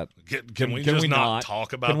about that? Can we not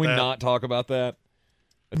talk about that? Can we not talk about that?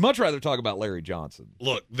 I'd much rather talk about Larry Johnson.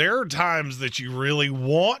 Look, there are times that you really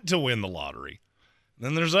want to win the lottery. And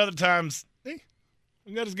then there's other times,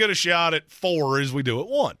 we got as good a shot at 4 as we do at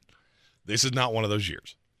 1. This is not one of those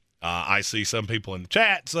years. I see some people in the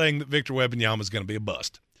chat saying that Victor Wembanyama is going to be a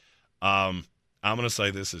bust. I'm going to say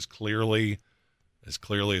this as clearly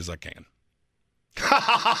as I can.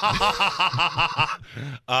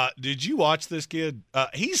 Did you watch this kid?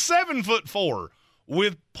 He's 7'4"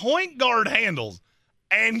 with point guard handles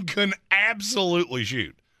and can absolutely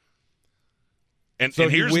shoot. And so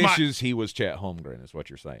here's he wishes he was Chet Holmgren, is what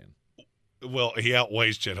you're saying. Well, he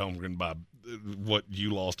outweighs Chet Holmgren by what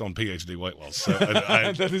you lost on PhD weight loss. So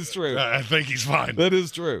that is true. I think he's fine. That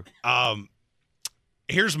is true.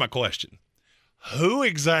 Here's my question. Who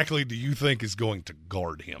exactly do you think is going to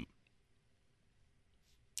guard him?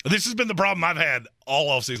 This has been the problem I've had all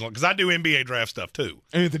offseason long because I do NBA draft stuff too.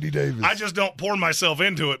 Anthony Davis. I just don't pour myself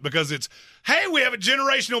into it because it's, hey, we have a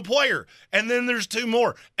generational player, and then there's 2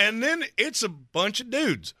 more. And then it's a bunch of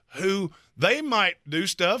dudes who they might do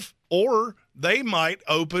stuff or they might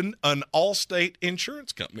open an all-state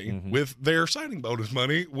insurance company with their signing bonus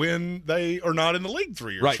money when they are not in the league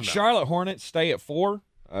 3 years from now. Charlotte Hornets stay at 4.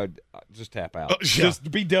 Just tap out. Just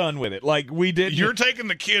be done with it. Like we did. You're taking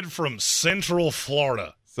the kid from Central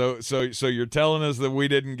Florida. So you're telling us that we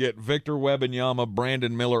didn't get Victor Wembanyama,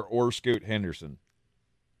 Brandon Miller, or Scoot Henderson.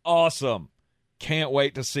 Awesome. Can't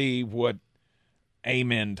wait to see what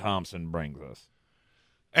Amen Thompson brings us.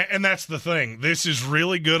 And that's the thing. This is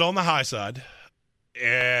really good on the high side,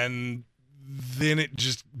 and then it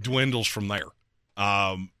just dwindles from there.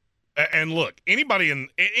 And look, anybody in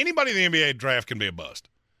the NBA draft can be a bust.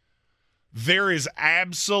 There is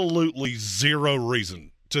absolutely zero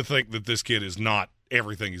reason to think that this kid is not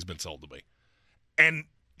everything he's been sold to be. And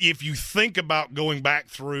if you think about going back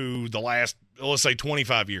through the last, let's say,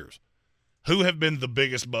 25 years, Who have been the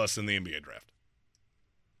biggest busts in the NBA draft?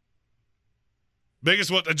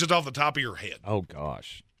 Biggest what? Just off the top of your head. Oh,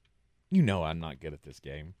 gosh. You know I'm not good at this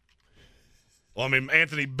game. Well, I mean,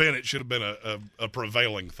 Anthony Bennett should have been a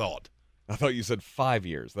prevailing thought. I thought you said 5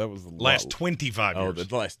 years. That was the last 25 years. Oh,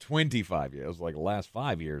 the last 25 years. It was like the last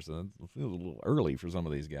 5 years. It feels a little early for some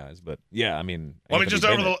of these guys. But, yeah, I mean,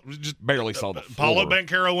 just barely saw the floor. Paulo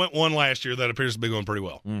Banchero went one last year. That appears to be going pretty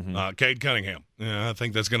well. Mm-hmm. Cade Cunningham. Yeah, I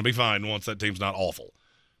think that's going to be fine once that team's not awful.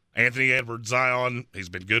 Anthony Edwards, Zion, he's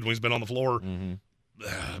been good when he's been on the floor. Mm-hmm.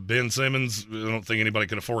 Ben Simmons, I don't think anybody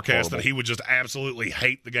could have forecast that he would just absolutely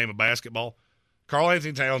hate the game of basketball. Karl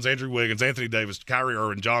Anthony Towns, Andrew Wiggins, Anthony Davis, Kyrie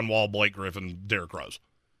Irving, John Wall, Blake Griffin, Derrick Rose.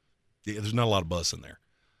 Yeah, there's not a lot of busts in there.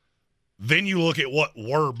 Then you look at what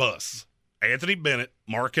were busts. Anthony Bennett,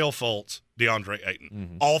 Markelle Fultz, DeAndre Ayton.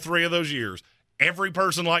 Mm-hmm. All 3 of those years, every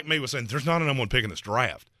person like me was saying, there's not a number one pick in this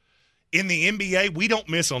draft. In the NBA, we don't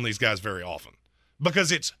miss on these guys very often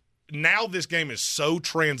because now this game is so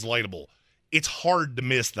translatable, it's hard to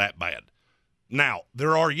miss that bad. Now,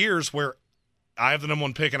 there are years where I have the number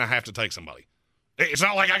one pick and I have to take somebody. It's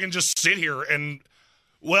not like I can just sit here and,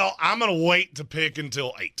 I'm going to wait to pick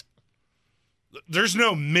until 8. There's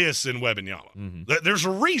no miss in Wembanyama. Mm-hmm. There's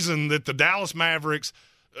a reason that the Dallas Mavericks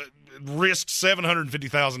risked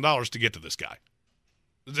 $750,000 to get to this guy.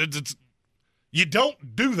 You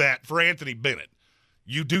don't do that for Anthony Bennett.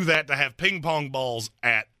 You do that to have ping pong balls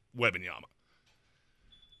at Wembanyama.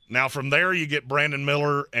 Now, from there, you get Brandon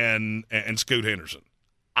Miller and Scoot Henderson.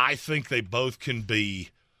 I think they both can be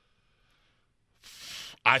 –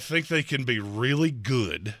 I think they can be really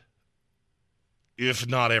good, if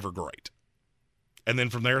not ever great. And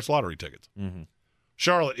then from there, it's lottery tickets. Mm-hmm.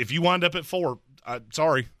 Charlotte, if you wind up at 4,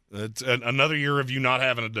 sorry, it's another year of you not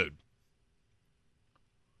having a dude.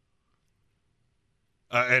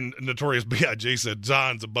 And Notorious B.I.G. said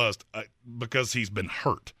Zion's a bust because he's been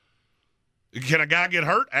hurt. Can a guy get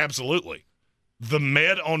hurt? Absolutely. The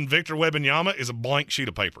med on Victor Wembanyama is a blank sheet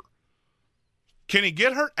of paper. Can he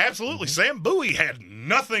get hurt? Absolutely. Mm-hmm. Sam Bowie had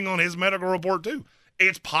nothing on his medical report, too.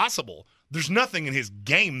 It's possible. There's nothing in his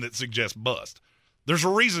game that suggests bust. There's a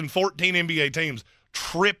reason 14 NBA teams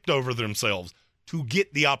tripped over themselves to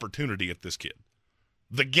get the opportunity at this kid.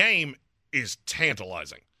 The game is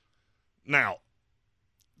tantalizing. Now,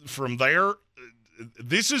 from there,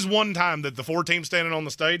 this is one time that the 4 teams standing on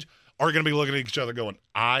the stage are going to be looking at each other going,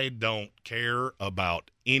 I don't care about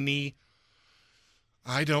anything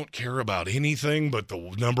but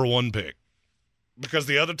the number 1 pick. Because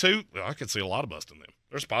the other 2, I could see a lot of bust in them.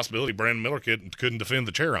 There's a possibility Brandon Miller couldn't defend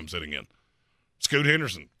the chair I'm sitting in. Scoot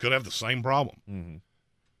Henderson could have the same problem. Mm-hmm.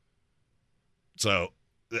 So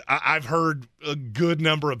I've heard a good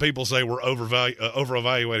number of people say we're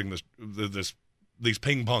over-evaluating these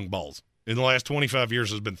ping pong balls. In the last 25 years,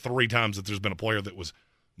 there's been 3 times that there's been a player that was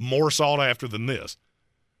more sought after than this.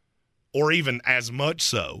 Or even as much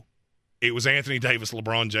so, it was Anthony Davis,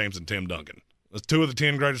 LeBron James, and Tim Duncan. That's 2 of the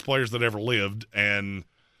 10 greatest players that ever lived, and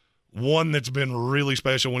one that's been really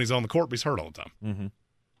special when he's on the court, but he's hurt all the time. Mm-hmm.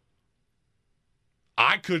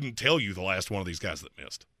 I couldn't tell you the last one of these guys that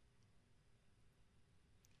missed.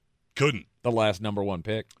 Couldn't. The last number 1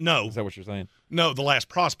 pick? No. Is that what you're saying? No, the last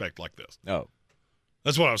prospect like this. Oh.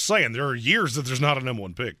 That's what I was saying. There are years that there's not a number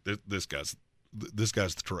 1 pick. This guy's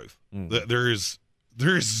the truth. Mm. There is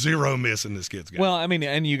zero miss in this kid's game. Well, I mean,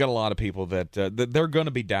 and you got a lot of people that they're going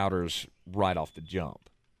to be doubters right off the jump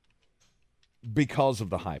because of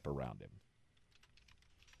the hype around him.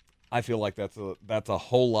 I feel like that's a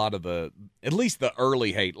whole lot of at least the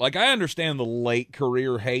early hate. Like, I understand the late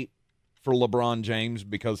career hate for LeBron James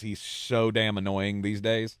because he's so damn annoying these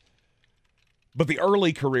days. But the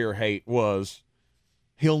early career hate was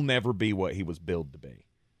he'll never be what he was billed to be.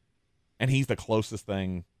 And he's the closest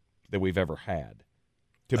thing that we've ever had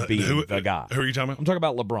to being the guy. Who are you talking about? I'm talking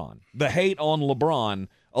about LeBron. The hate on LeBron,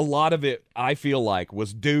 a lot of it, I feel like,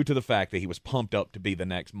 was due to the fact that he was pumped up to be the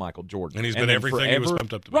next Michael Jordan. And he's been everything he was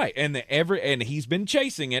pumped up to be. Right, and he's been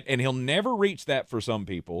chasing it, and he'll never reach that for some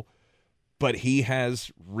people, but he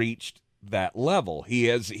has reached that level. He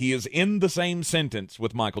is in the same sentence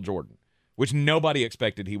with Michael Jordan, which nobody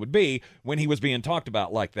expected he would be when he was being talked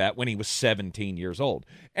about like that when he was 17 years old.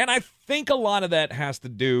 And I think a lot of that has to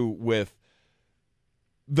do with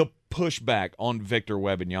the pushback on Victor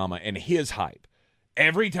Wembanyama and his hype.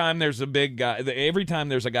 Every time there's a big guy, every time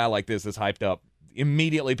there's a guy like this that's hyped up,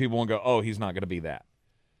 immediately people will go, oh, he's not going to be that.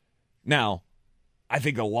 Now, I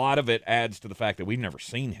think a lot of it adds to the fact that we've never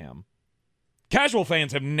seen him. Casual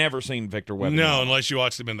fans have never seen Victor Wembanyama. No, unless you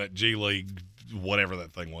watched him in that G League, whatever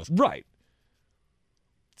that thing was. Right.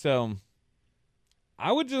 So,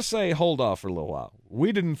 I would just say hold off for a little while.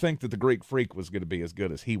 We didn't think that the Greek Freak was going to be as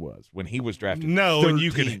good as he was when he was drafted. No, 13th. and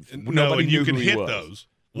you can hit those.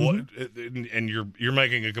 Mm-hmm. And you're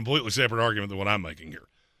making a completely separate argument than what I'm making here.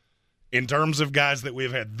 In terms of guys that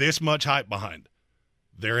we've had this much hype behind,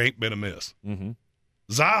 there ain't been a miss. Mm-hmm.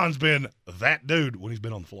 Zion's been that dude when he's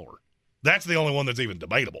been on the floor. That's the only one that's even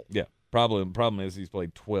debatable. Yeah, problem is he's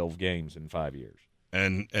played 12 games in 5 years.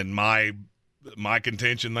 And my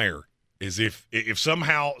contention there is if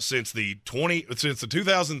somehow since the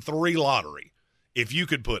 2003 lottery, if you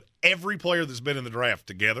could put every player that's been in the draft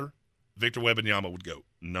together, Victor Wembanyama would go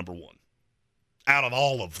number one out of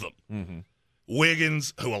all of them. Mm-hmm.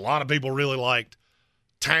 Wiggins, who a lot of people really liked,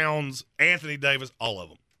 Towns, Anthony Davis, all of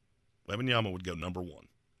them. Wembanyama would go number one.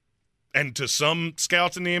 And to some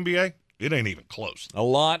scouts in the NBA, it ain't even close. A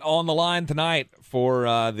lot on the line tonight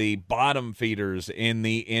for the bottom feeders in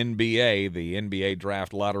the NBA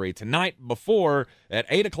draft lottery tonight at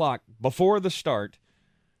 8 o'clock, before the start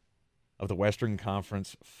of the Western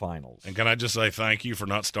Conference Finals. And can I just say thank you for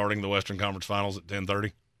not starting the Western Conference Finals at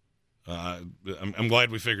 10:30? I'm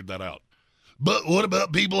glad we figured that out. But what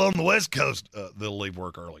about people on the West Coast? They'll leave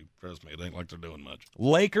work early. Trust me, it ain't like they're doing much.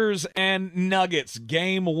 Lakers and Nuggets.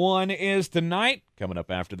 Game 1 is tonight. Coming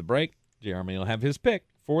up after the break, Jeremy will have his pick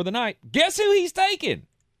for the night. Guess who he's taking?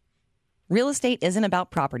 Real estate isn't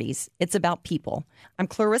about properties. It's about people. I'm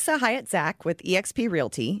Clarissa Hyatt-Zack with eXp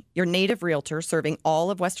Realty, your native realtor serving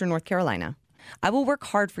all of Western North Carolina. I will work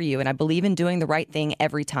hard for you, and I believe in doing the right thing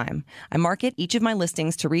every time. I market each of my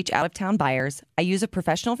listings to reach out-of-town buyers. I use a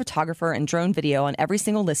professional photographer and drone video on every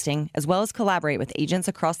single listing, as well as collaborate with agents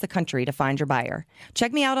across the country to find your buyer.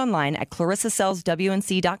 Check me out online at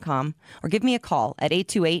clarissasellswnc.com or give me a call at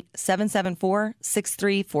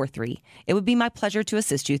 828-774-6343. It would be my pleasure to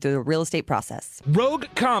assist you through the real estate process. Rogue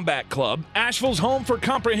Combat Club, Asheville's home for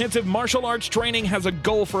comprehensive martial arts training, has a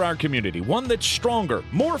goal for our community, one that's stronger,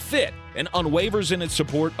 more fit, and unwavers in its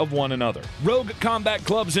support of one another. Rogue Combat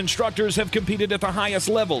Club's instructors have competed at the highest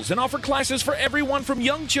levels and offer classes for everyone from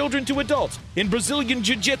young children to adults in Brazilian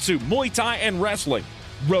Jiu-Jitsu, Muay Thai, and wrestling.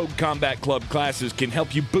 Rogue Combat Club classes can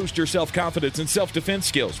help you boost your self-confidence and self-defense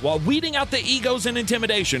skills while weeding out the egos and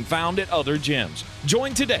intimidation found at other gyms.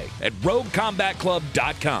 Join today at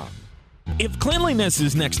roguecombatclub.com. If cleanliness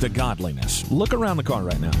is next to godliness, look around the car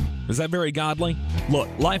right now. Is that very godly? Look,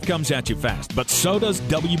 life comes at you fast, but so does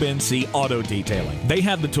WNC Auto Detailing. They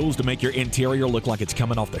have the tools to make your interior look like it's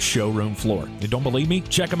coming off the showroom floor. You don't believe me?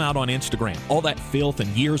 Check them out on Instagram. All that filth and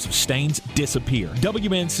years of stains disappear.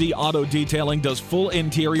 WNC Auto Detailing does full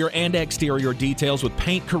interior and exterior details with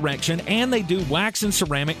paint correction, and they do wax and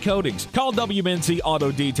ceramic coatings. Call WNC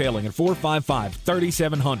Auto Detailing at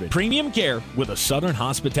 455-3700. Premium care with a Southern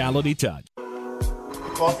hospitality touch.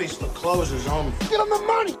 Coffee's for closers only. Get them the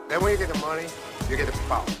money. Then when you get the money, you get the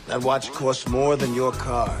power. That watch costs more than your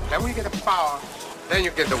car. Then when you get the power, then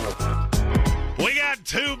you get the woman. We got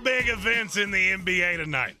two big events in the NBA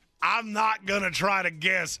tonight. I'm not going to try to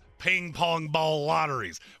guess ping pong ball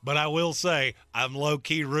lotteries, but I will say I'm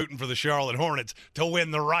low-key rooting for the Charlotte Hornets to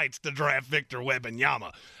win the rights to draft Victor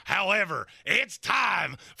Wembanyama. However, it's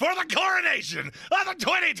time for the coronation of the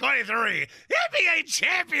 2023 NBA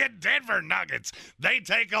champion Denver Nuggets. They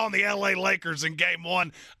take on the LA Lakers in Game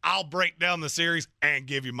 1. I'll break down the series and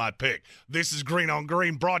give you my pick. This is Green on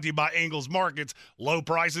Green, brought to you by Ingles Markets. Low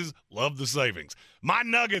prices, love the savings. My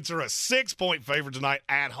Nuggets are a 6-point favorite tonight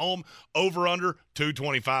at home, over-under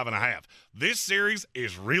 225.5. This series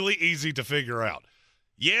is really easy to figure out.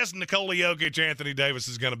 Yes, Nikola Jokic, Anthony Davis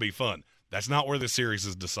is going to be fun. That's not where this series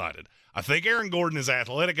is decided. I think Aaron Gordon is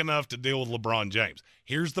athletic enough to deal with LeBron James.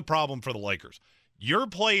 Here's the problem for the Lakers. You're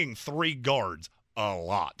playing three guards a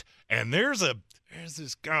lot. And there's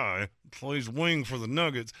this guy who plays wing for the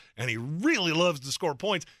Nuggets, and he really loves to score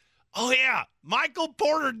points. Oh, yeah, Michael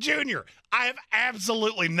Porter Jr. I have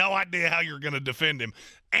absolutely no idea how you're going to defend him.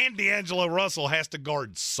 And D'Angelo Russell has to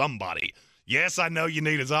guard somebody. Yes, I know you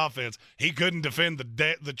need his offense. He couldn't defend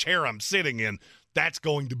the chair I'm sitting in. That's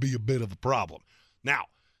going to be a bit of a problem. Now,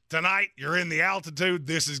 tonight, you're in the altitude.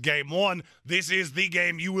 This is Game 1. This is the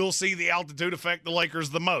game you will see the altitude affect the Lakers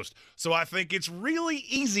the most. So I think it's really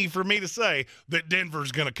easy for me to say that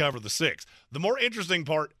Denver's going to cover the 6. The more interesting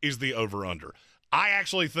part is the over-under. I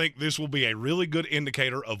actually think this will be a really good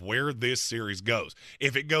indicator of where this series goes.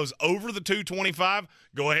 If it goes over the 225,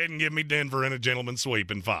 go ahead and give me Denver in a gentleman's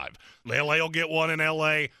sweep in 5. LA will get one in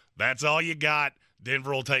LA. That's all you got.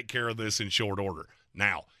 Denver will take care of this in short order.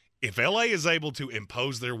 Now, if LA is able to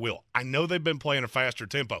impose their will, I know they've been playing a faster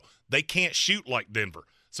tempo. They can't shoot like Denver.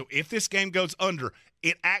 So if this game goes under,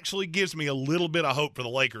 it actually gives me a little bit of hope for the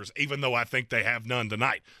Lakers, even though I think they have none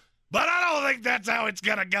tonight. But I don't think that's how it's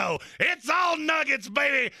going to go. It's all Nuggets,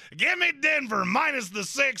 baby. Give me Denver minus the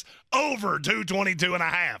 6 over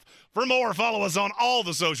 222.5. For more, follow us on all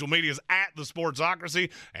the social medias at The Sportsocracy.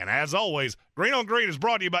 And as always, Green on Green is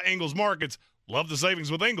brought to you by Ingles Markets. Love the savings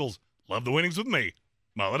with Ingles. Love the winnings with me.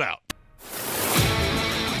 Mull it out.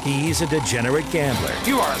 He's a degenerate gambler.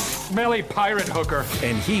 You are a smelly pirate hooker.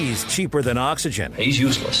 And he's cheaper than oxygen. He's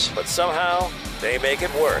useless. But somehow, they make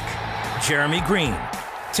it work. Jeremy Green,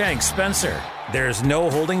 Tank Spencer. There's no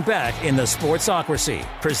holding back in the Sportsocracy.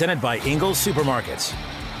 Presented by Ingles Supermarkets.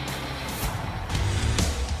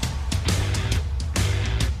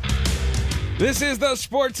 This is the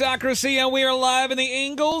Sportsocracy, and we are live in the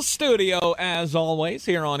Ingles studio, as always,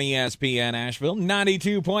 here on ESPN Asheville,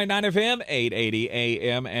 92.9 FM, 880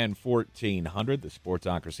 AM, and 1400. The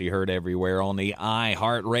Sportsocracy heard everywhere on the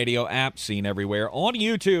iHeartRadio app, seen everywhere on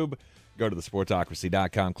YouTube. Go to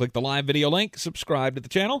thesportsocracy.com, click the live video link, subscribe to the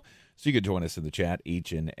channel, so you can join us in the chat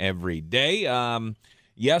each and every day.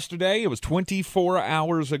 Yesterday, it was 24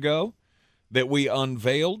 hours ago that we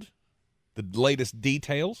unveiled the latest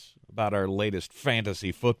details about our latest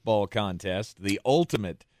fantasy football contest, the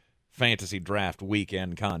ultimate fantasy draft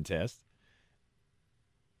weekend contest.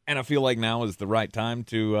 And I feel like now is the right time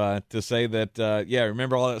to say that,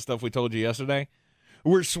 remember all that stuff we told you yesterday?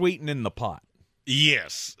 We're sweetening the pot.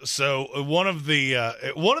 Yes. So one of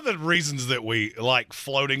the reasons that we like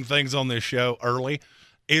floating things on this show early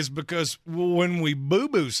is because when we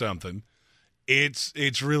boo-boo something,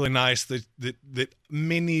 it's really nice that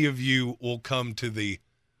many of you will come to the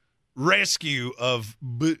rescue of,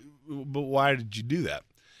 but why did you do that?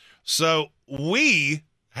 So we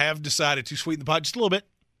have decided to sweeten the pot just a little bit,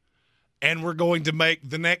 and we're going to make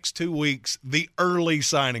the next 2 weeks the early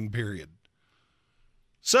signing period.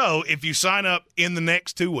 So if you sign up in the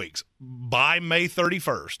next 2 weeks, by May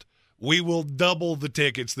 31st, we will double the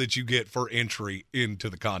tickets that you get for entry into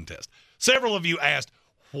the contest. Several of you asked,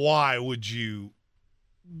 why would you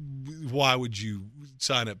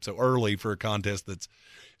sign up so early for a contest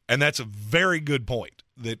and that's a very good point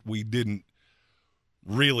that we didn't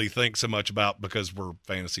really think so much about because we're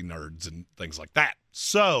fantasy nerds and things like that.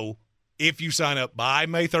 So if you sign up by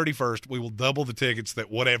May 31st, we will double the tickets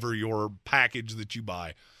that whatever your package that you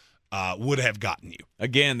buy would have gotten you.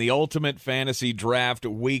 Again, the ultimate fantasy draft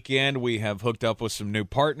weekend. We have hooked up with some new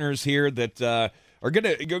partners here that are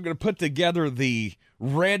going to put together the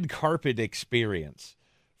red carpet experience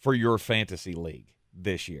for your fantasy league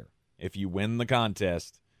this year. If you win the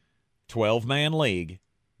contest, 12-man league,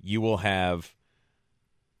 you will have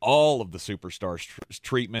all of the superstars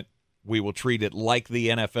treatment. We will treat it like the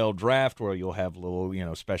NFL draft, where you'll have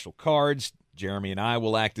little, special cards. Jeremy and I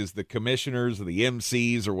will act as the commissioners or the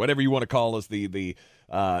MCs or whatever you want to call us, the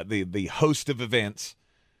host of events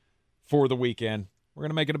for the weekend. We're going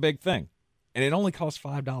to make it a big thing, and it only costs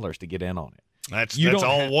 $5 to get in on it. That's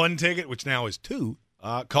all one ticket, which now is two.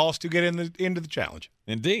 Cost to get into the challenge.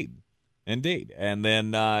 Indeed. And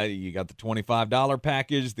then you got the $25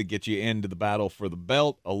 package that gets you into the battle for the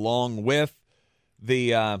belt, along with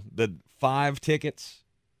the 5 tickets,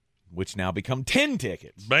 which now become 10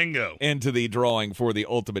 tickets. Bingo. Into the drawing for the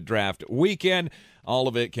ultimate draft weekend. All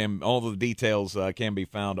of the details can be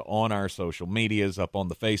found on our social medias, up on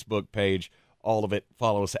the Facebook page. All of it.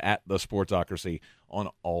 Follow us at The Sportsocracy on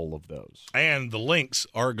all of those. And the links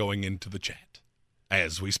are going into the chat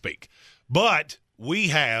as we speak. But we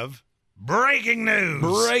have breaking news.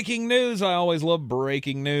 Breaking news. I always love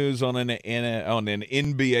breaking news on an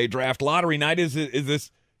NBA draft lottery night. Is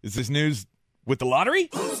this news with the lottery?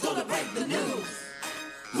 Who's gonna break the news?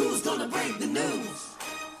 Who's gonna break the news?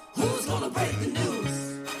 Who's gonna break the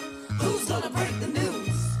news? Who's gonna break the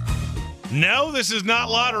news? No, this is not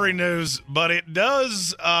lottery news, but it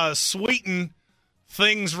does sweeten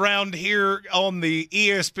things round here on the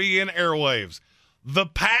ESPN airwaves. The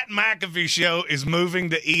Pat McAfee show is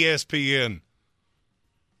moving to ESPN.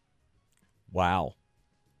 Wow.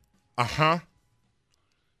 Uh-huh.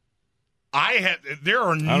 There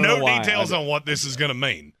are no details on what this is going to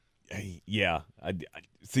mean. Yeah.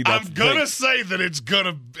 See, I'm going to say that it's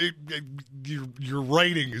going to your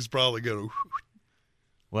rating is probably going to.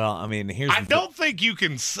 Well, I mean, I don't think you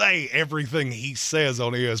can say everything he says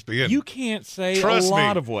on ESPN. You can't say a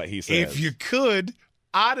lot of what he says. If you could,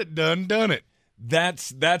 I'd have done it.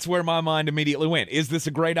 That's where my mind immediately went. Is this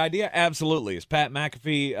a great idea? Absolutely. Is Pat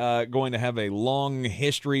McAfee going to have a long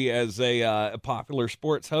history as a popular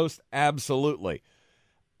sports host? Absolutely.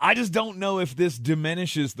 I just don't know if this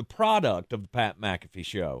diminishes the product of the Pat McAfee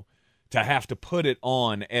show to have to put it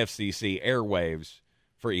on FCC airwaves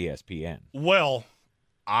for ESPN. Well,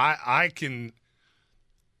 I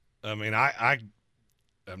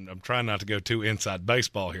I'm trying not to go too inside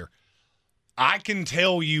baseball here. I can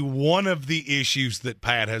tell you one of the issues that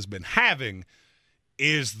Pat has been having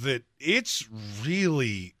is that it's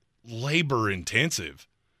really labor intensive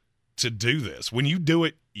to do this when you do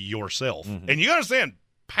it yourself. Mm-hmm. And you understand,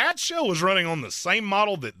 Pat's show is running on the same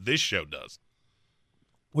model that this show does.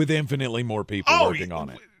 With infinitely more people working on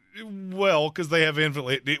it. Well, because they have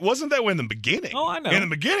infinitely. It wasn't that way in the beginning. Oh, I know. In the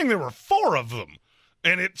beginning, there were 4 of them.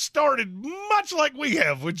 And it started much like we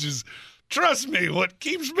have, which is, trust me, what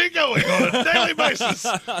keeps me going on a daily basis.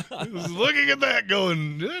 Is looking at that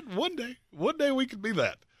going, one day we could be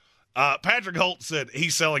that. Patrick Holt said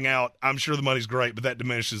he's selling out. I'm sure the money's great, but that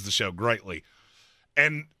diminishes the show greatly.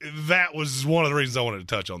 And that was one of the reasons I wanted to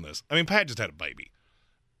touch on this. I mean, Pat just had a baby.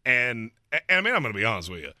 And I mean, I'm going to be honest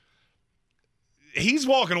with you. He's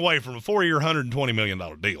walking away from a 4-year, $120 million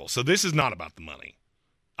deal. So this is not about the money.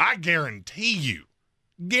 I guarantee you,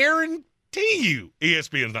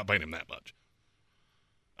 ESPN's not paying him that much.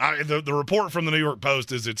 The report from the New York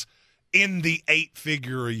Post is it's in the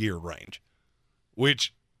 8-figure-a-year range,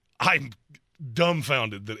 which I'm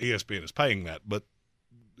dumbfounded that ESPN is paying that, but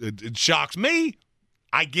it shocks me.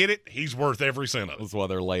 I get it. He's worth every cent of it. That's why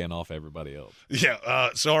they're laying off everybody else. Yeah,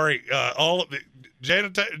 sorry. All of the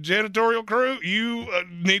janitorial crew, you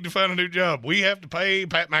need to find a new job. We have to pay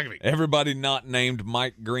Pat McAfee. Everybody not named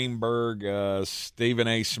Mike Greenberg, Stephen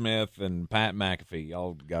A. Smith, and Pat McAfee.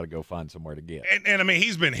 Y'all got to go find somewhere to get. And I mean,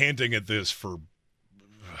 he's been hinting at this for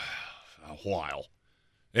a while.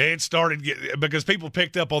 It started because people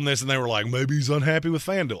picked up on this and they were like, maybe he's unhappy with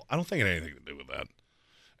FanDuel. I don't think it had anything to do with that.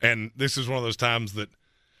 And this is one of those times that,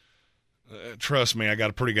 trust me, I got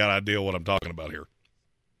a pretty good idea what I'm talking about here.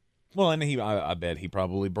 Well, and I bet he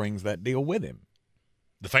probably brings that deal with him.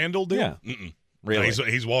 The FanDuel deal? Yeah. Mm-mm. Really? No,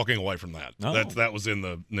 he's walking away from that. Oh. That was in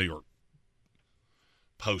the New York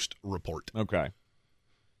Post report. Okay.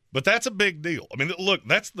 But that's a big deal. I mean, look,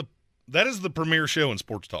 that is the premier show in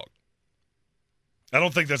sports talk. I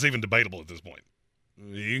don't think that's even debatable at this point.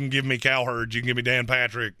 You can give me Cowherd, you can give me Dan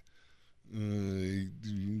Patrick. You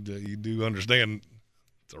do understand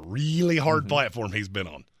it's a really hard platform he's been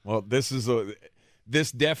on. Well, this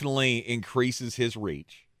definitely increases his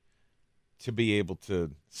reach to be able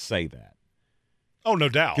to say that. Oh, no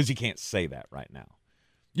doubt. Because you can't say that right now.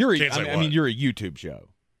 You're a YouTube show.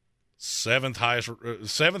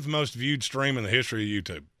 Seventh most viewed stream in the history of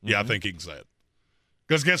YouTube. Yeah, I think he can say it.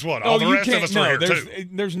 Because guess what? All the rest of us are here too.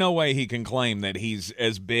 There's no way he can claim that he's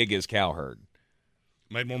as big as Cowherd.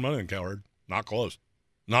 Made more money than Cowherd. Not close.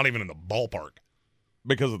 Not even in the ballpark.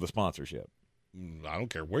 Because of the sponsorship. I don't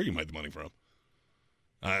care where you made the money from.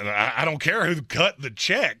 I don't care who cut the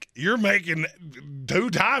check. You're making 2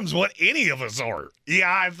 times what any of us are.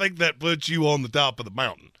 Yeah, I think that puts you on the top of the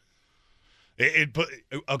mountain.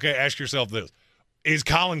 Okay, ask yourself this. Is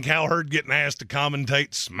Colin Cowherd getting asked to commentate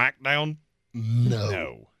SmackDown?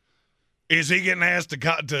 No. Is he getting asked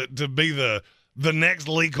to be the next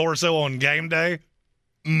Lee Corso on game day?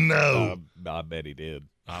 No. I bet he did.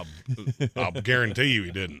 I'll guarantee you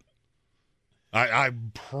he didn't. I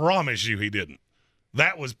promise you he didn't.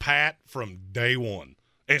 That was Pat from day one.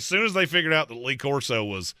 As soon as they figured out that Lee Corso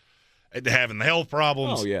was having the health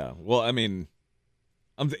problems. Oh, yeah. Well, I mean,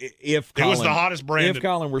 if Colin, it was the hottest brand. If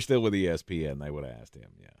Colin were still with ESPN, they would have asked him,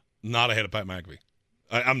 yeah. Not ahead of Pat McAfee.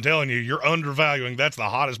 I'm telling you, you're undervaluing. That's the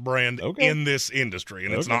hottest brand in this industry,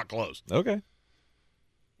 and it's not close. Okay.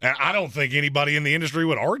 And I don't think anybody in the industry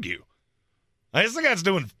would argue. This guy's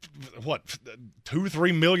doing,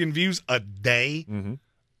 2-3 million views a day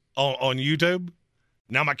on YouTube?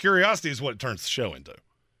 Now, my curiosity is what it turns the show into.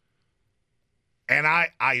 And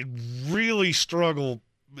I really struggle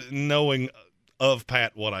knowing of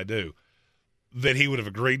Pat what I do, that he would have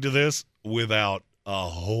agreed to this without a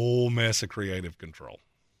whole mess of creative control.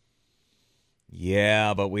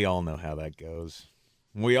 Yeah, but we all know how that goes.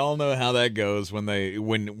 We all know how that goes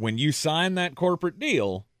when you sign that corporate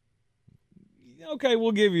deal. Okay,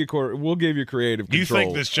 we'll give you creative control. You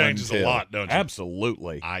think this changes a lot, don't you?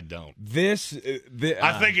 Absolutely. I don't.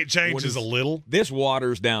 I think it changes a little. This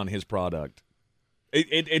waters down his product.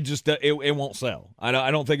 It just won't sell.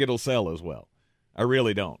 I don't think it'll sell as well. I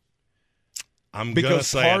really don't.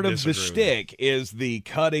 Because part of the shtick is the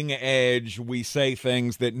cutting edge. We say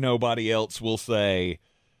things that nobody else will say.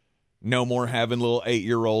 No more having little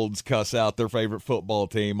 8-year-olds cuss out their favorite football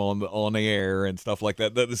team on the air and stuff like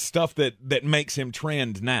that. The stuff that makes him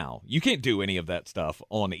trend now. You can't do any of that stuff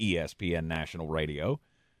on ESPN National Radio.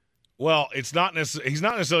 Well, he's not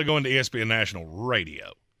necessarily going to ESPN National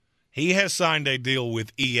Radio. He has signed a deal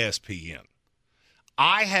with ESPN.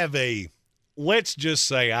 Let's just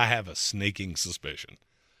say I have a sneaking suspicion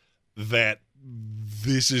that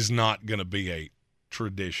this is not going to be a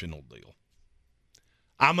traditional deal.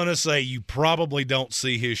 I'm going to say you probably don't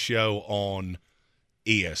see his show on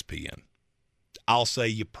ESPN. I'll say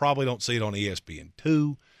you probably don't see it on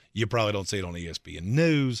ESPN2. You probably don't see it on ESPN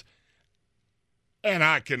News. And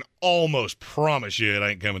I can almost promise you it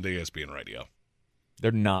ain't coming to ESPN Radio.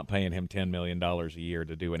 They're not paying him $10 million a year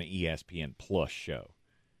to do an ESPN Plus show.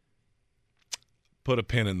 Put a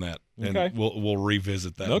pin in that, and Okay. we'll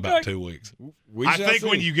revisit that in Okay. about 2 weeks. I shall think see.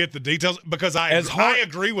 when you get the details, because I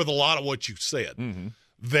agree with a lot of what you said,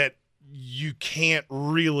 that you can't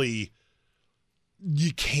really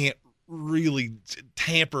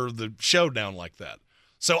tamper the show down like that.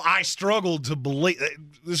 So I struggled to believe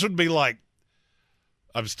this would be like,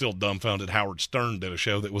 I'm still dumbfounded. Howard Stern did a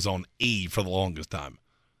show that was on E for the longest time,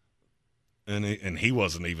 and he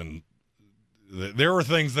wasn't even. There were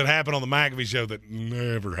things that happened on the McAfee show that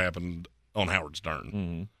never happened on Howard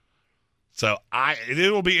Stern. So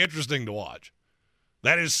it'll be interesting to watch.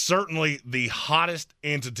 That is certainly the hottest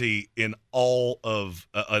entity in all of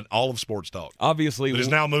sports talk. Obviously, it is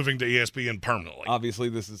now moving to ESPN permanently. Obviously,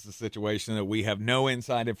 this is the situation that we have no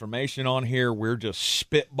inside information on here. We're just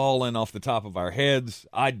spitballing off the top of our heads.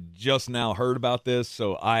 I just now heard about this,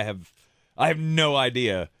 so I have no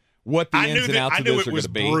idea what the ins and outs of this are going to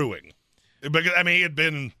be. I knew it was brewing. Because, I mean, he had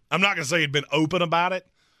been, I'm not going to say he'd been open about it,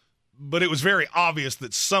 but it was very obvious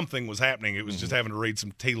that something was happening. It was just having to read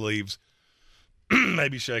some tea leaves,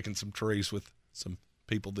 maybe shaking some trees with some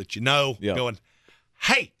people that you know, going,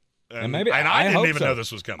 hey. And I didn't even know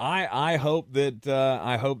this was coming. I hope that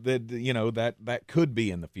that could be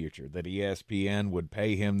in the future, that ESPN would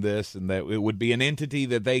pay him this and that it would be an entity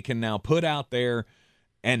that they can now put out there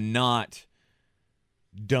and not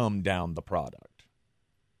dumb down the product.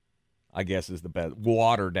 I guess is the best.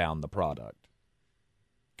 Water down the product.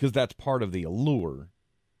 Because that's part of the allure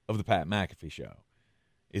of the Pat McAfee show,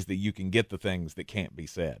 is that you can get the things that can't be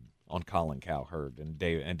said on Colin Cowherd and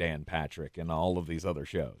Dan Patrick and all of these other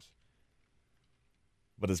shows.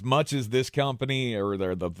 But as much as this company, or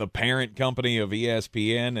the parent company of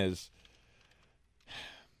ESPN, is,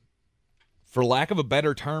 for lack of a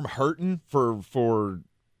better term, hurting for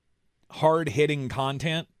hard-hitting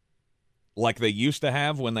content, like they used to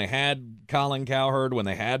have when they had Colin Cowherd, when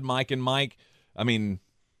they had Mike and Mike. I mean,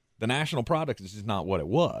 the national product is just not what it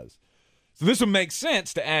was. So this would make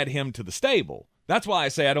sense to add him to the stable. That's why I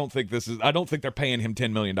say I don't think they're paying him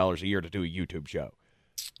 $10 million a year to do a YouTube show.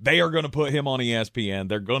 They are going to put him on ESPN.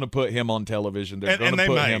 They're going to put him on television. They're going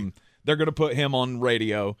to put him on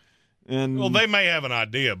radio. And well, they may have an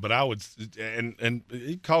idea, but I would, and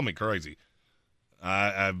he called me crazy.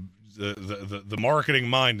 The marketing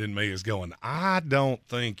mind in me is going, I don't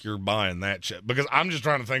think you're buying that shit, because I'm just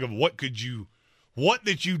trying to think of what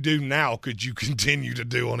that you do now could you continue to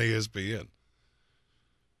do on ESPN?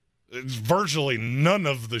 It's virtually none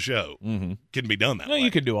of the show can be done that way. You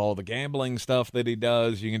could do all the gambling stuff that he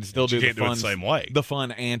does. You can still do the fun, the same way. The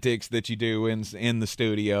fun antics that you do in the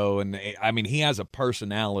studio. And I mean, he has a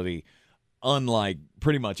personality unlike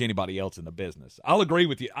pretty much anybody else in the business. I'll agree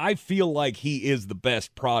with you. I feel like he is the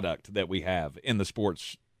best product that we have in the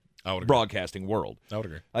sports broadcasting world. I would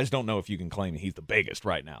agree. I just don't know if you can claim he's the biggest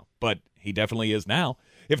right now, but he definitely is now.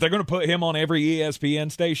 If they're going to put him on every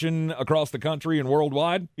ESPN station across the country and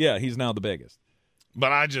worldwide, yeah, he's now the biggest.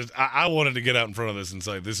 But I wanted to get out in front of this and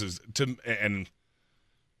say this is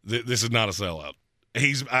not a sellout.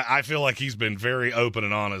 I feel like he's been very open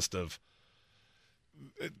and honest of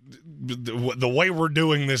the way we're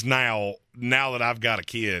doing this now that I've got a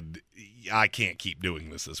kid, I can't keep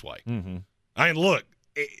doing this way. I mean, look,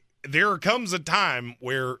 there comes a time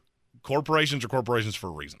where corporations are corporations for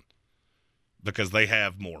a reason, because they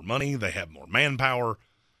have more money, they have more manpower,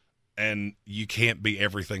 and you can't be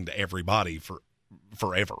everything to everybody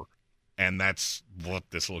forever. And that's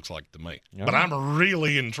what this looks like to me. Yeah. But I'm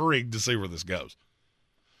really intrigued to see where this goes.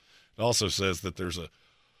 It also says that there's a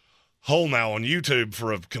hole now on YouTube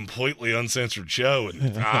for a completely uncensored show,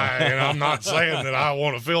 and I'm not saying that I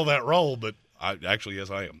want to fill that role, but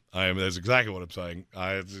yes, I am. That's exactly what I'm saying.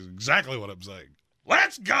 That's exactly what I'm saying.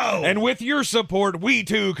 Let's go! And with your support, we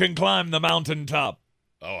too can climb the mountaintop.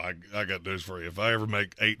 Oh, I got news for you. If I ever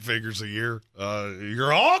make 8 figures a year,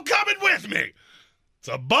 you're all coming with me. It's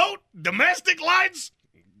a boat, domestic lights,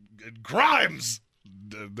 crimes.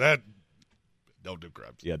 Don't do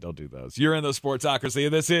crimes. Yeah, don't do those. You're in the Sportsocracy,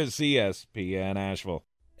 and this is CSPN Asheville.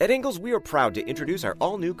 At Ingles, we are proud to introduce our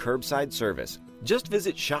all-new curbside service. Just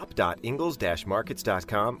visit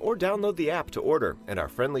shop.ingles-markets.com or download the app to order, and our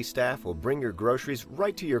friendly staff will bring your groceries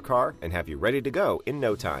right to your car and have you ready to go in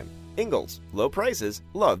no time. Ingles, low prices,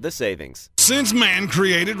 love the savings. Since man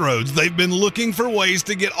created roads, they've been looking for ways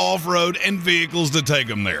to get off-road and vehicles to take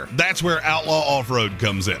them there. That's where Outlaw Off-Road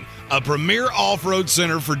comes in. A premier off-road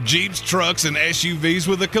center for Jeeps, trucks, and SUVs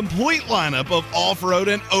with a complete lineup of off-road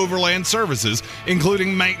and overland services,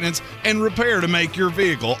 including maintenance and repair to make your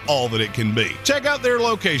vehicle all that it can be. Check out their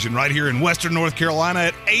location right here in Western North Carolina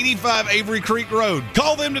at 85 Avery Creek Road.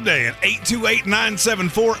 Call them today at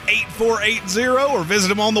 828-974-8480 or visit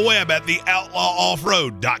them on the web at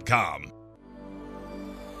theoutlawoffroad.com.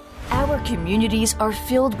 Our communities are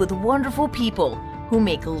filled with wonderful people who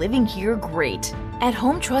make living here great. At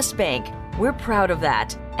Home Trust Bank, we're proud of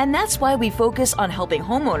that. And that's why we focus on helping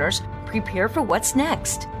homeowners prepare for what's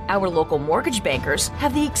next. Our local mortgage bankers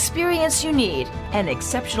have the experience you need and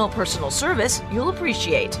exceptional personal service you'll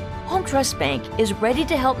appreciate. Home Trust Bank is ready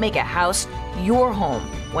to help make a house your home.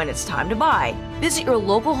 When it's time to buy, visit your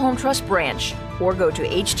local Home Trust branch or go to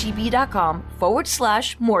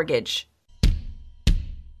htb.com/mortgage.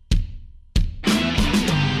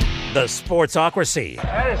 The Sportsocracy.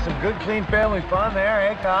 That is some good, clean family fun there,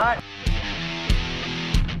 eh, Cot?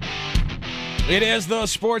 It is the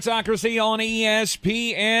Sportsocracy on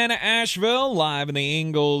ESPN Asheville, live in the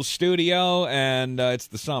Ingles studio, and it's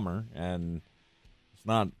the summer, and it's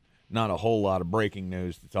not a whole lot of breaking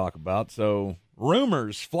news to talk about, so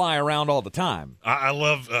rumors fly around all the time. I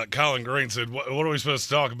love Colin Green said, what are we supposed to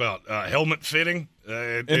talk about? Helmet fitting?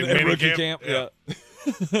 In rookie camp? Yeah.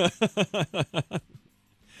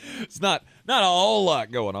 It's not a whole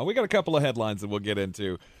lot going on. We got a couple of headlines that we'll get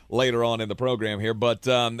into later on in the program here, but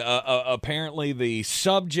apparently the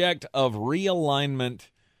subject of realignment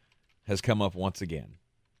has come up once again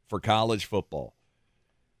for college football,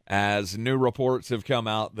 as new reports have come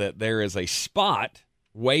out that there is a spot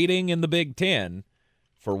waiting in the Big Ten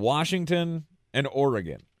for Washington and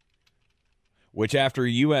Oregon, which after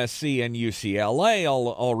USC and UCLA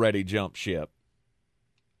already jumped ship,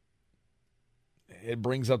 it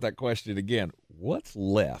brings up that question again. What's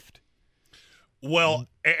left? Well,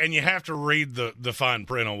 and you have to read the fine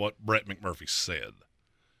print on what Brett McMurphy said.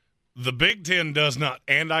 The Big Ten does not,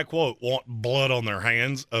 and I quote, want blood on their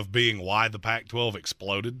hands of being why the Pac-12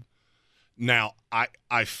 exploded. Now, I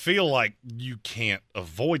feel like you can't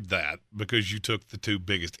avoid that because you took the two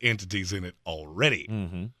biggest entities in it already.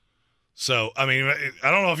 Mm-hmm. So, I mean,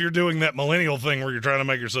 I don't know if you're doing that millennial thing where you're trying to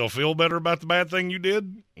make yourself feel better about the bad thing you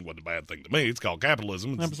did. It wasn't a bad thing to me. It's called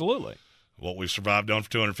capitalism. It's absolutely what we've survived on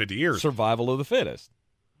for 250 years. Survival of the fittest.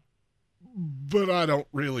 But I don't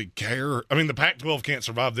really care. I mean, the Pac-12 can't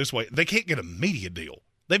survive this way. They can't get a media deal.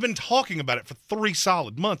 They've been talking about it for 3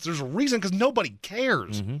 solid months. There's a reason, because nobody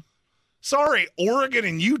cares. Mm-hmm. Sorry, Oregon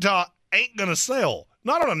and Utah ain't going to sell.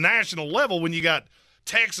 Not on a national level when you got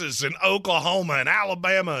Texas and Oklahoma and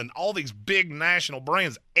Alabama and all these big national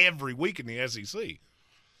brands every week in the SEC.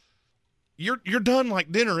 You're done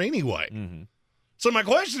like dinner anyway. Mm-hmm. So my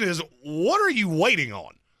question is, what are you waiting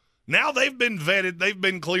on? Now they've been vetted, they've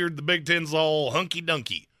been cleared, the Big Ten's all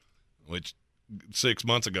hunky-dunky, which 6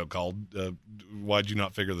 months ago called, why'd you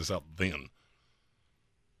not figure this out then?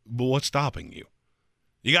 But what's stopping you?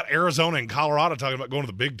 You got Arizona and Colorado talking about going to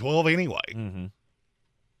the Big 12 anyway. Mm-hmm.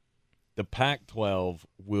 The Pac-12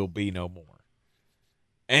 will be no more.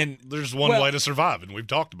 And there's one way to survive, and we've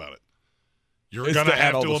talked about it. You're going to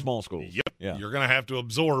have all the small schools. Yep. Yeah. You're going to have to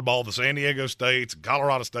absorb all the San Diego States,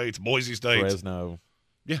 Colorado States, Boise States. Fresno.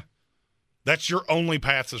 Yeah. That's your only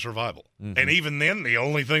path to survival. Mm-hmm. And even then, the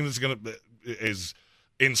only thing that's going to is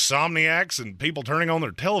insomniacs and people turning on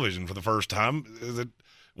their television for the first time is at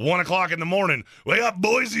 1 o'clock in the morning. We got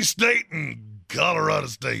Boise State and Colorado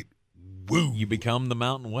State. Woo. You become the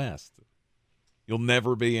Mountain West. You'll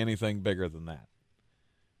never be anything bigger than that.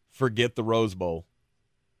 Forget the Rose Bowl.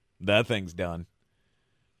 That thing's done.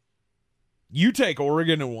 You take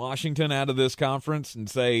Oregon and Washington out of this conference and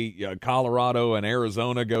say Colorado and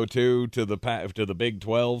Arizona go to the Big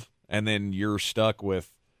 12, and then you're stuck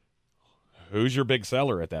with who's your big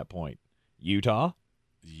seller at that point? Utah?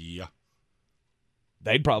 Yeah.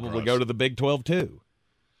 They'd probably go to the Big 12 too.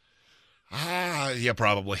 Yeah,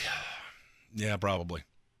 probably. Yeah, probably.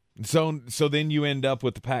 So then you end up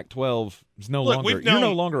with the Pac-12. It's no longer you're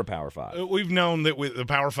no longer a Power 5. We've known that the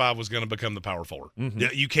Power 5 was going to become the Power 4. Mm-hmm.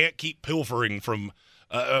 You can't keep pilfering from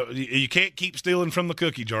you can't keep stealing from the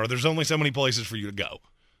cookie jar. There's only so many places for you to go.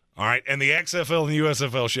 All right? And the XFL and the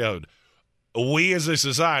USFL showed we as a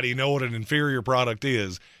society know what an inferior product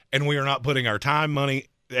is, and we are not putting our time, money,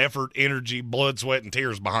 effort, energy, blood, sweat, and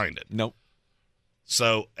tears behind it. Nope.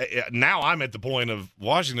 So now I'm at the point of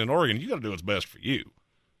Washington, Oregon, you got to do what's best for you.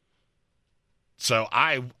 So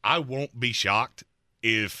I won't be shocked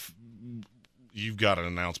if you've got an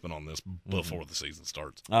announcement on this before the season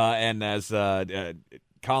starts. And as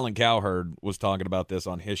Colin Cowherd was talking about this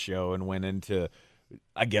on his show and went into,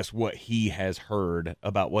 I guess, what he has heard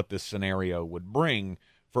about what this scenario would bring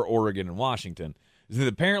for Oregon and Washington, is that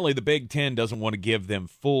apparently the Big Ten doesn't want to give them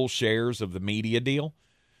full shares of the media deal.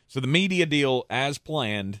 So the media deal, as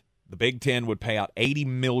planned, the Big Ten would pay out $80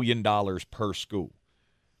 million per school.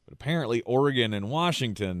 But apparently Oregon and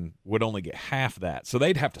Washington would only get half that. So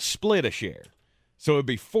they'd have to split a share. So it would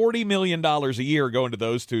be $40 million a year going to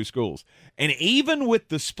those two schools. And even with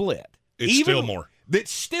the split, it's still more.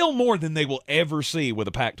 It's still more than they will ever see with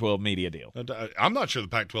a Pac-12 media deal. I'm not sure the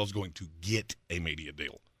Pac-12 is going to get a media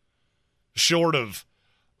deal. Short of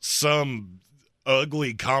some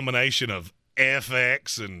ugly combination of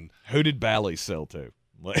FX and... Who did Bally's sell to?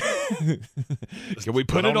 Can we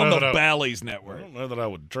put it on the Bally's network? I don't know that I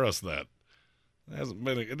would trust that.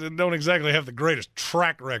 It don't exactly have the greatest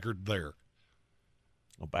track record there.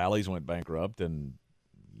 Well, Bally's went bankrupt, and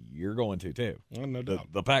you're going to too. Well, no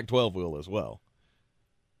doubt. The Pac-12 will as well.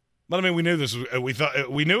 But I mean, we knew this. We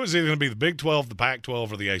knew it was either going to be the Big 12, the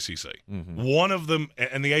Pac-12, or the ACC. Mm-hmm. One of them,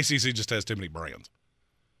 and the ACC just has too many brands.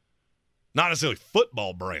 Not necessarily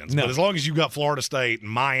football brands, but as long as you've got Florida State and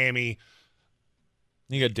Miami.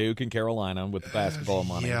 You got Duke and Carolina with the basketball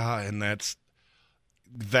money. Yeah, and that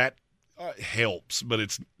helps, but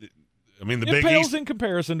it's. I mean, the It Big pales East in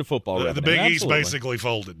comparison to football. The revenue. Big East Absolutely. basically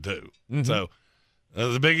folded too. Mm-hmm. So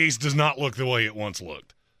the Big East does not look the way it once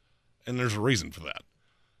looked, and there's a reason for that.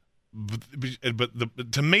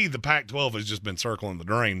 But to me, the Pac-12 has just been circling the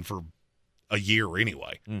drain for a year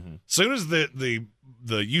anyway. Mm-hmm. Soon as the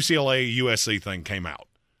UCLA USC thing came out,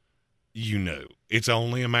 you knew it's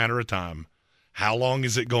only a matter of time. How long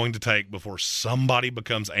is it going to take before somebody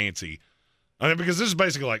becomes antsy? I mean, because this is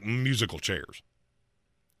basically like musical chairs.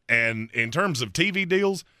 And in terms of TV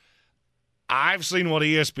deals, I've seen what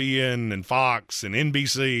ESPN and Fox and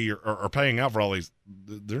NBC are paying out for all these.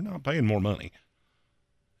 They're not paying more money.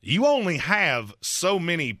 You only have so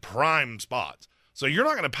many prime spots. So you're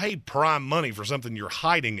not going to pay prime money for something you're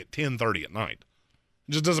hiding at 10:30 at night.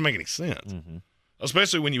 It just doesn't make any sense. Mm-hmm.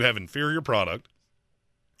 Especially when you have inferior product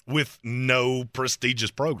with no prestigious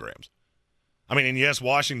programs. I mean, and yes,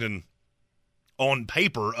 Washington on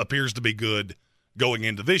paper appears to be good going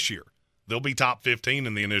into this year. They'll be top 15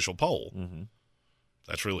 in the initial poll. Mm-hmm.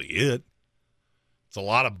 That's really it. It's a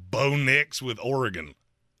lot of Bo Nix with Oregon.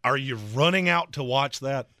 Are you running out to watch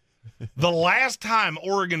that? The last time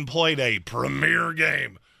Oregon played a premier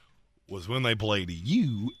game was when they played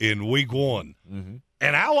you in week 1. Mm-hmm.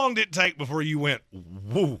 And how long did it take before you went,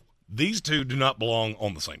 whoa, these two do not belong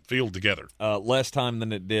on the same field together? Less time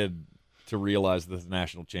than it did to realize that the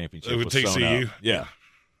national championship with was sewn TCU? up. Yeah.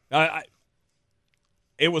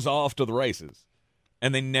 It was off to the races,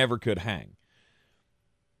 and they never could hang.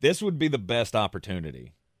 This would be the best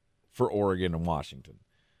opportunity for Oregon and Washington.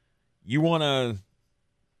 You don't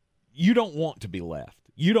want to be left.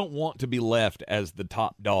 You don't want to be left as the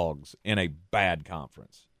top dogs in a bad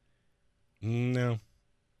conference. No.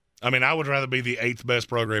 I mean, I would rather be the 8th best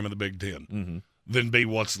program in the Big Ten than be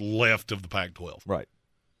what's left of the Pac-12. Right.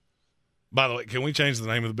 By the way, can we change the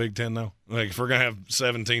name of the Big Ten, though? Like, if we're going to have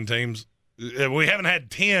 17 teams, we haven't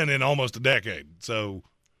had 10 in almost a decade, so...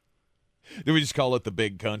 Do we just call it the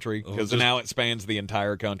Big Country? Because now it spans the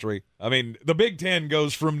entire country. I mean, the Big Ten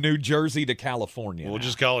goes from New Jersey to California. We'll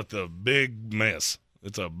just call it the Big Mess.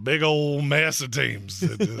 It's a big old mess of teams.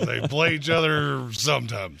 They play each other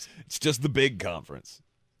sometimes. It's just the big conference.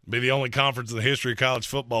 Be the only conference in the history of college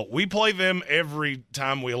football. We play them every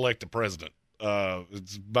time we elect a president.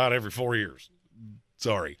 It's about every 4 years.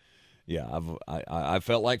 Sorry. Yeah, I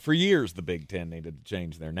felt like for years the Big Ten needed to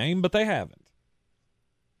change their name, but they haven't.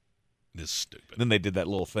 This is stupid. Then they did that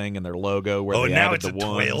little thing in their logo where they now added it's the a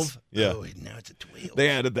ones. 12? Yeah. Oh, now it's a 12. They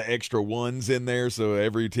added the extra ones in there, so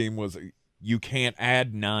every team was. You can't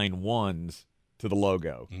add 9 ones to the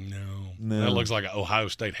logo. No. That looks like an Ohio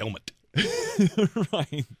State helmet.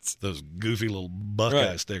 Right. Those goofy little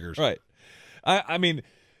Buckeye stickers. Right. I mean,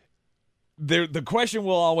 the question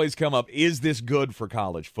will always come up: is this good for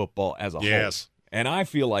college football as a whole? Yes. And I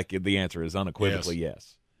feel like the answer is unequivocally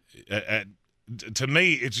yes. To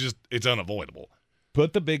me, it's unavoidable.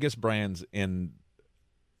 Put the biggest brands in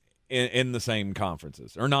the same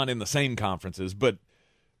conferences, or not in the same conferences, but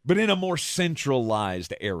in a more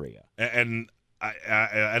centralized area. And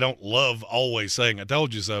I don't love always saying "I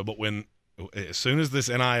told you so," but as soon as this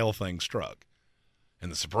NIL thing struck, and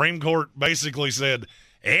the Supreme Court basically said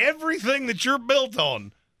Everything that you're built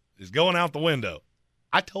on is going out the window.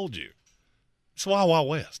 I told you. It's Wild Wild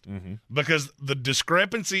West. Because the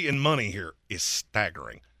discrepancy in money here is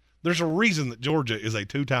staggering. There's a reason that Georgia is a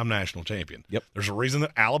 2-time national champion. Yep. There's a reason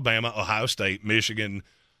that Alabama, Ohio State, Michigan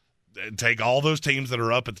take all those teams that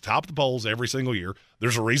are up at the top of the polls every single year.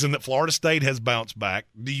 There's a reason that Florida State has bounced back.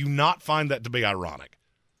 Do you not find that to be ironic?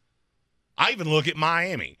 I even look at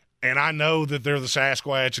Miami, and I know that they're the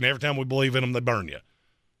Sasquatch, and every time we believe in them, they burn you.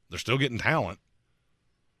 They're still getting talent.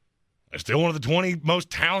 They're still one of the 20 most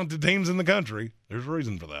talented teams in the country. There's a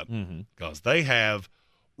reason for that. Because they have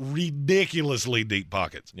ridiculously deep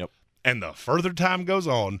pockets. Yep. And the further time goes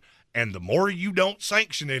on, and the more you don't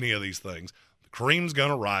sanction any of these things, the cream's going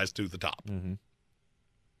to rise to the top.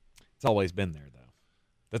 It's always been there, though.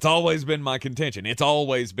 That's always been my contention. It's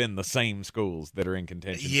always been the same schools that are in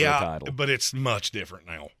contention for the title. Yeah, but it's much different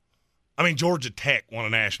now. I mean, Georgia Tech won a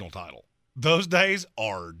national title. Those days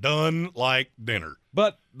are done like dinner.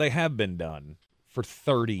 But they have been done for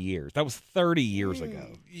 30 years. That was 30 years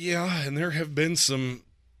ago. Yeah, and there have been some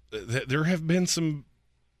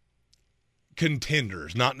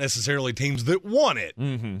contenders, not necessarily teams that won it.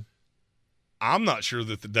 I'm not sure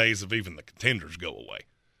that the days of even the contenders go away.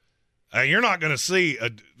 You're not going to see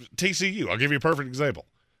a TCU. I'll give you a perfect example.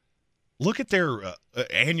 Look at their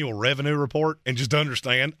annual revenue report and just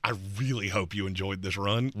understand, I really hope you enjoyed this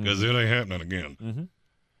run because it ain't happening again.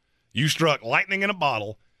 You struck lightning in a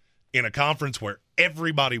bottle in a conference where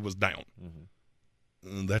everybody was down.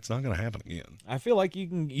 That's not going to happen again. I feel like you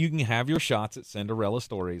can have your shots at Cinderella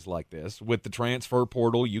stories like this. With the transfer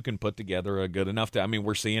portal, you can put together a good enough I mean,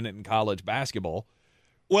 we're seeing it in college basketball.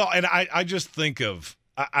 Well, and I just think of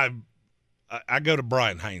I go to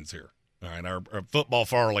Brian Haynes here. All right, our football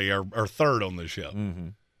Farley, our third on this show.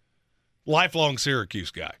 Lifelong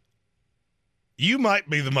Syracuse guy. You might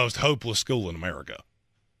be the most hopeless school in America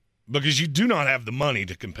because you do not have the money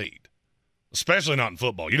to compete, especially not in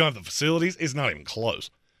football. You don't have the facilities. It's not even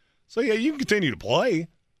close. So, yeah, you can continue to play,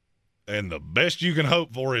 and the best you can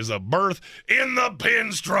hope for is a berth in the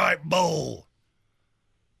Pinstripe Bowl.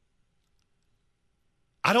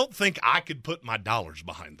 I don't think I could put my dollars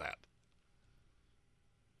behind that.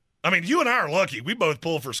 I mean, you and I are lucky. We both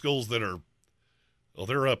pull for schools that are, well,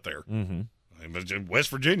 they're up there. West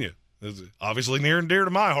Virginia is obviously near and dear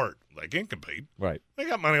to my heart. They can compete. Right. They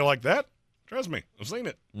got money like that. Trust me. I've seen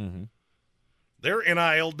it. Their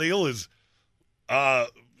NIL deal is, well,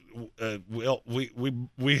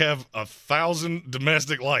 we have 1,000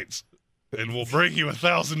 domestic lights, and we'll bring you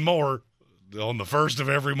 1,000 more on the first of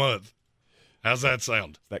every month. How's that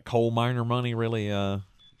sound? Is that coal miner money really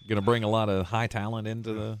going to bring a lot of high talent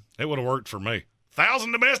into the... It would have worked for me.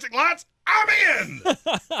 1,000 domestic lights? I'm in!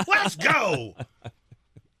 Let's go!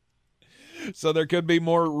 So there could be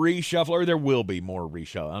more reshuffle, or there will be more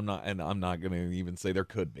reshuffle. I'm not going to even say there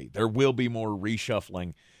could be. There will be more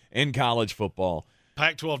reshuffling in college football.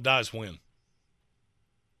 Pac-12 dies when?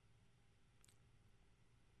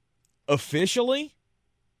 Officially,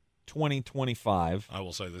 2025. I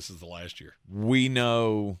will say this is the last year. We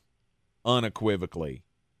know unequivocally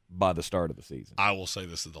by the start of the season. I will say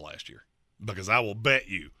this is the last year because I will bet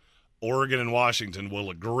you Oregon and Washington will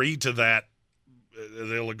agree to that.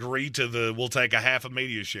 They'll agree to we'll take a half a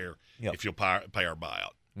media share if you'll pay our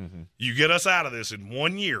buyout. You get us out of this in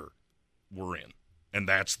 1 year, we're in. And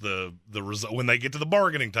that's the result. When they get to the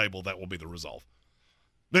bargaining table, that will be the resolve.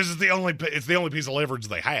 This is the only piece of leverage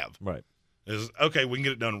they have. Right. Is, okay, we can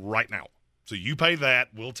get it done right now. So you pay that,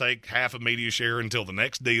 we'll take half a media share until the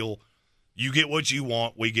next deal. You get what you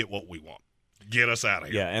want, we get what we want. Get us out of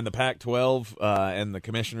here. Yeah, and the Pac-12 and the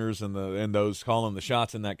commissioners and those calling the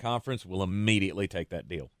shots in that conference will immediately take that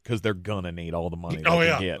deal because they're going to need all the money they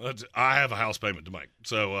can get. I have a house payment to make.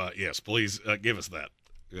 So, yes, please give us that.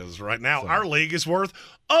 Because right now our league is worth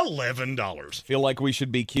 $11. Feel like we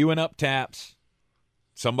should be queuing up taps.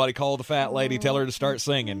 Somebody call the fat lady, tell her to start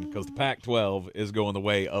singing because the Pac-12 is going the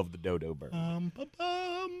way of the dodo bird.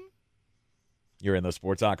 You're in the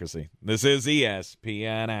Sportsocracy. This is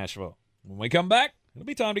ESPN Asheville. When we come back, it'll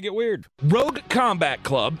be time to get weird. Rogue Combat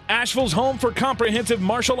Club, Asheville's home for comprehensive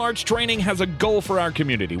martial arts training, has a goal for our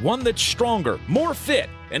community, one that's stronger, more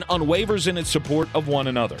fit, and unwavers in its support of one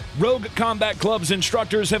another. Rogue Combat Club's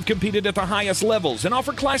instructors have competed at the highest levels and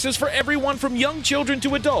offer classes for everyone from young children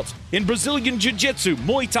to adults in Brazilian Jiu-Jitsu,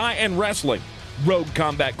 Muay Thai, and wrestling. Rogue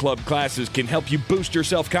Combat Club classes can help you boost your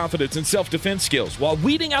self-confidence and self-defense skills while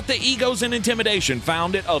weeding out the egos and intimidation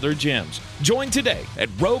found at other gyms. Join today at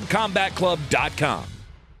roguecombatclub.com.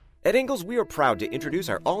 At Ingles, we are proud to introduce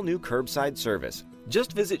our all-new curbside service.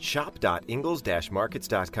 Just visit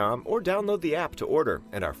shop.ingles-markets.com or download the app to order,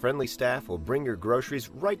 and our friendly staff will bring your groceries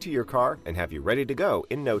right to your car and have you ready to go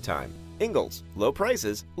in no time. Ingles, low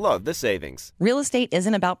prices, love the savings. Real estate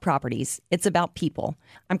isn't about properties, it's about people.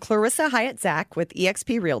 I'm Clarissa Hyatt Zach with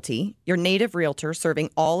eXp Realty, your native realtor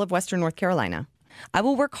serving all of Western North Carolina. I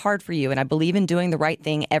will work hard for you, and I believe in doing the right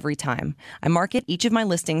thing every time. I market each of my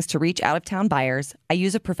listings to reach out-of-town buyers. I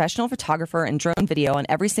use a professional photographer and drone video on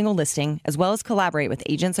every single listing, as well as collaborate with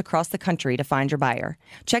agents across the country to find your buyer.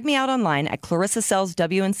 Check me out online at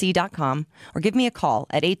clarissasellswnc.com or give me a call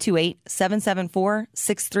at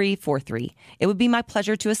 828-774-6343. It would be my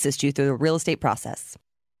pleasure to assist you through the real estate process.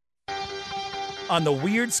 On the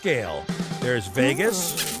weird scale, there's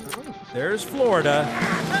Vegas, there's Florida,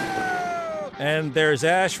 and there's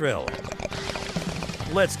Asheville.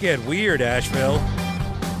 Let's get weird, Asheville.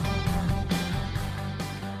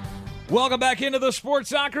 Welcome back into the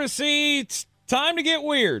Sportsocracy. It's time to get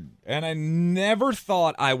weird. And I never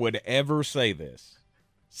thought I would ever say this.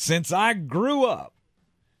 Since I grew up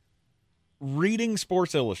reading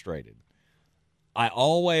Sports Illustrated, I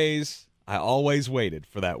always waited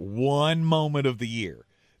for that one moment of the year.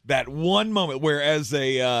 That one moment where as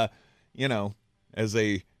a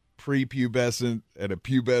prepubescent and a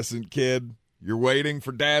pubescent kid, you're waiting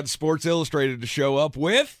for Dad's Sports Illustrated to show up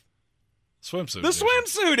with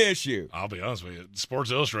swimsuit issue. I'll be honest with you,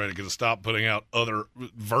 Sports Illustrated could have stopped putting out other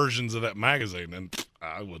versions of that magazine, and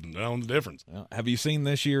I wouldn't know the difference. Have you seen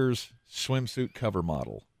this year's swimsuit cover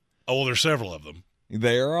model? Oh, there's several of them.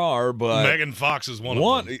 There are, but Megan Fox is one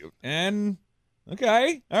of them. And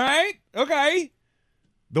okay, all right, okay.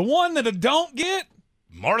 The one that I don't get.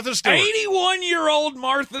 Martha Stewart. 81-year-old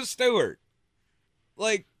Martha Stewart.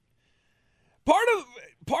 Like, part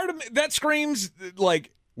of me, that screams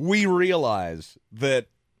like we realize that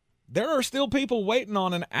there are still people waiting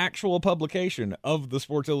on an actual publication of the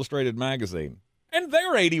Sports Illustrated magazine. And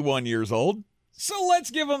they're 81 years old. So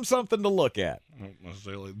let's give them something to look at. I don't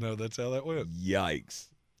necessarily know that's how that went. Yikes.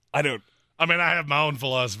 I have my own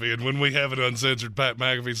philosophy, and when we have an uncensored Pat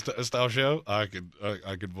McAfee style show, I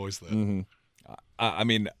could voice that. Mm-hmm. I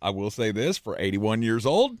will say this, for 81 years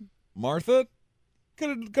old, Martha could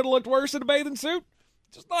have looked worse in a bathing suit.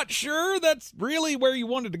 Just not sure that's really where you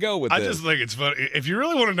wanted to go with this. I just think it's funny. If you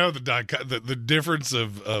really want to know the difference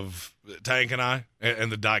of Tank and I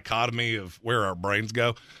and the dichotomy of where our brains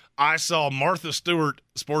go, I saw Martha Stewart,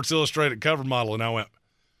 Sports Illustrated cover model, and I went,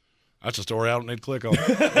 that's a story I don't need to click on.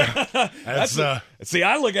 See,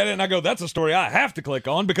 I look at it and I go, that's a story I have to click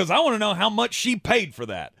on because I want to know how much she paid for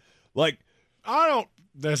that. Like, I don't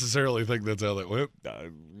necessarily think that's how that went.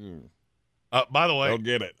 By the way, don't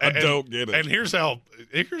get it. I don't get it. And here's how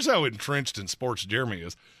entrenched in sports Jeremy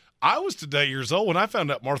is. I was today years old when I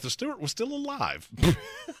found out Martha Stewart was still alive.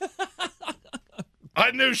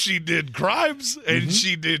 I knew she did crimes and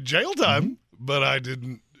she did jail time, but I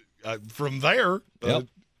didn't. From there, Yep.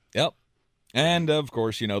 And of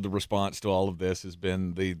course, the response to all of this has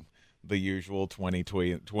been the usual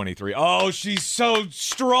 2023. Oh, she's so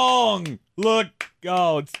strong. Look.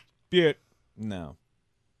 Oh, it's beautiful. No.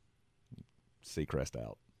 Seacrest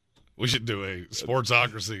out. We should do a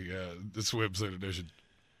Sportsocracy swimsuit edition.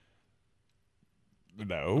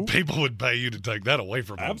 No. People would pay you to take that away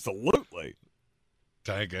from them. Absolutely.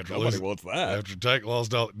 Tank after Nobody wants that. After Tank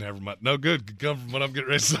lost all, never mind. No good could come from what I'm getting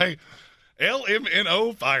ready to say.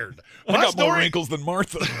 LMNO fired. I got more wrinkles than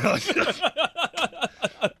Martha.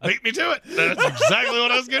 Beat me to it. That's exactly what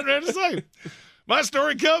I was getting ready to say. My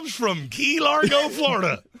story comes from Key Largo,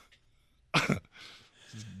 Florida.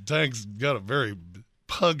 Tank's got a very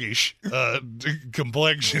puggish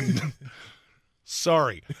complexion.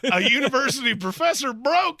 Sorry. A university professor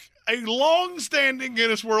broke a long-standing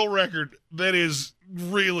Guinness World Record that is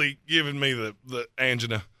really giving me the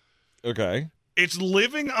angina. Okay. It's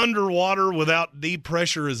living underwater without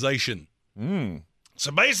depressurization.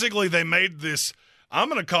 So basically they made this, I'm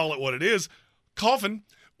going to call it what it is, coffin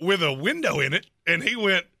with a window in it, and he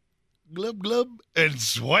went glub, glub, and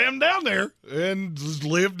swam down there and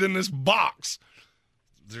lived in this box.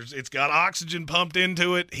 It's got oxygen pumped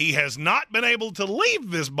into it. He has not been able to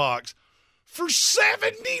leave this box for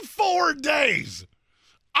 74 days.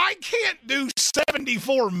 I can't do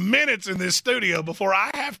 74 minutes in this studio before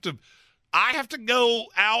I have to go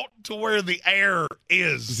out to where the air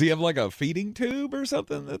is. Does he have like a feeding tube or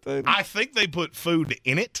something? I think they put food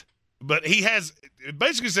in it, but it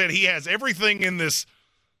basically said he has everything in this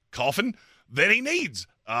coffin that he needs.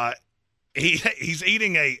 He's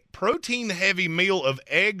eating a protein-heavy meal of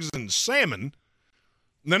eggs and salmon.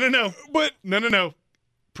 No.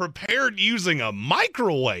 prepared using a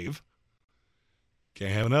microwave.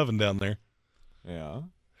 Can't have an oven down there. Yeah.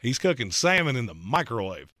 He's cooking salmon in the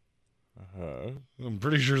microwave. I'm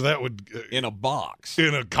pretty sure that would in a box,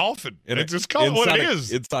 in a coffin. It's just called what it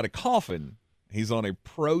is. Inside a coffin. He's on a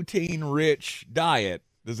protein-rich diet.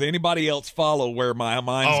 Does anybody else follow where my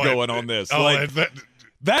mind's going on this?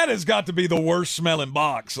 That has got to be the worst smelling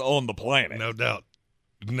box on the planet. No doubt.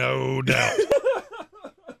 No doubt.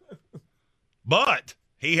 But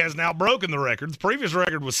he has now broken the record. The previous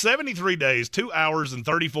record was 73 days, 2 hours, and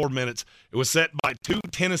 34 minutes. It was set by two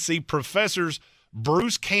Tennessee professors,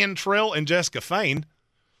 Bruce Cantrell and Jessica Fain.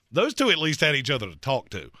 Those two at least had each other to talk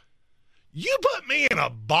to. You put me in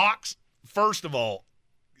a box. First of all,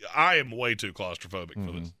 I am way too claustrophobic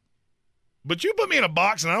for this. But you put me in a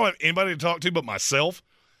box and I don't have anybody to talk to but myself.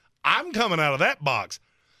 I'm coming out of that box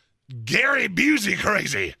Gary Busey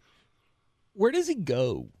crazy. Where does he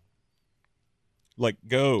go? Like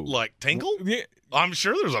Tinkle? Yeah. I'm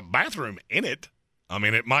sure there's a bathroom in it. I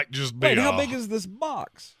mean, it might just be. Wait, how big is this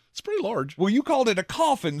box? It's pretty large. Well, you called it a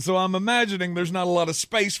coffin, so I'm imagining there's not a lot of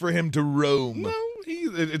space for him to roam. No,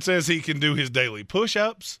 it says he can do his daily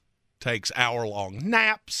push-ups, takes hour-long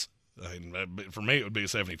naps. For me, it would be a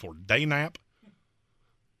 74-day nap.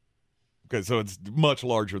 Okay, so it's much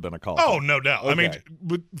larger than a coffin. Oh, no doubt. Okay. I mean,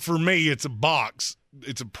 but for me, it's a box.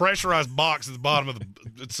 It's a pressurized box at the bottom of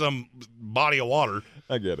some body of water.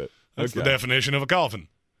 I get it. That's the definition of a coffin.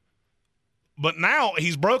 But now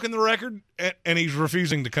he's broken the record, and he's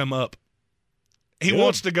refusing to come up. He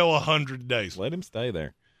wants to go 100 days. Let him stay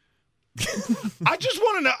there. I just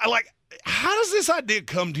want to know, how does this idea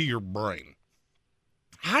come to your brain?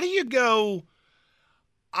 How do you go,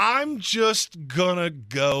 I'm just going to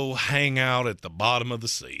go hang out at the bottom of the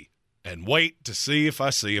sea and wait to see if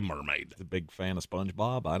I see a mermaid? He's a big fan of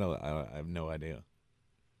SpongeBob? I have no idea.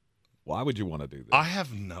 Why would you want to do this? I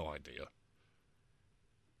have no idea.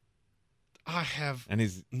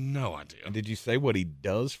 No idea. And did you say what he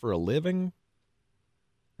does for a living?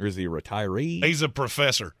 Or is he a retiree? He's a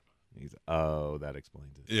professor. That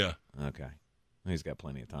explains it. Yeah. Okay. He's got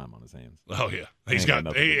plenty of time on his hands. Oh yeah, he's got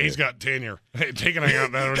tenure. He can hang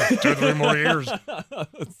out there 2 or 3 more years.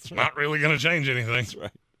 It's not really going to change anything. That's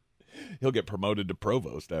right. He'll get promoted to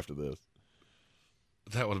provost after this.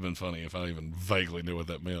 That would have been funny if I even vaguely knew what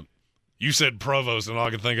that meant. You said provost, and all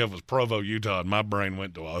I could think of was Provo, Utah, and my brain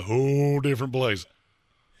went to a whole different place.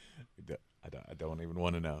 I don't even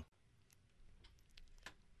want to know.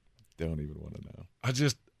 Don't even want to know.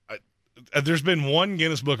 There's been one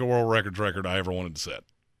Guinness Book of World Records record I ever wanted to set.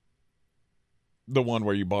 The one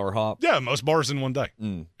where you bar hop? Yeah, most bars in one day.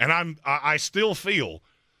 And I still feel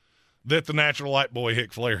that the natural light boy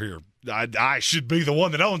Hick Flair here, I should be the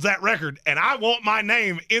one that owns that record, and I want my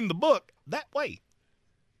name in the book that way.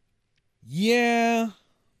 Yeah.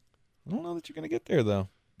 I don't know that you're going to get there, though.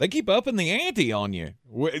 They keep upping the ante on you.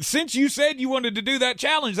 Since you said you wanted to do that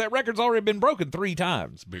challenge, that record's already been broken 3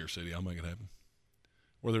 times. It's Beer City. I'll make it happen.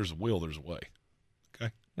 Where there's a will, there's a way.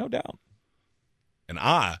 Okay? No doubt. And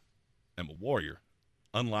I am a warrior,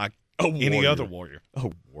 unlike any other warrior.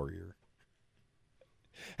 A warrior.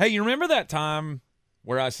 Hey, you remember that time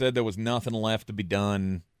where I said there was nothing left to be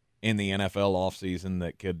done in the NFL offseason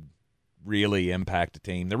that could really impact a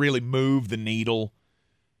team, that really move the needle?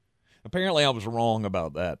 Apparently I was wrong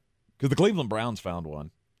about that because the Cleveland Browns found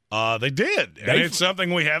one. They did, and it's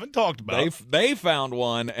something we haven't talked about. They found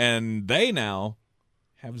one, and they now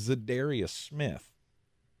have Zadarius Smith.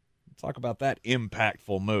 Let's talk about that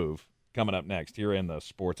impactful move coming up next here in the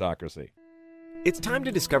Sportsocracy. It's time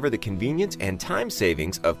to discover the convenience and time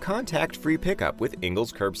savings of contact-free pickup with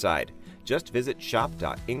Ingles Curbside. Just visit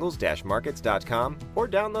shop.ingles-markets.com or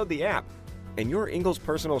download the app. And your Ingles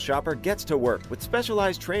personal shopper gets to work with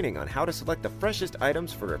specialized training on how to select the freshest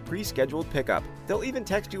items for a pre-scheduled pickup. They'll even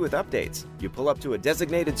text you with updates. You pull up to a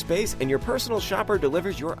designated space and your personal shopper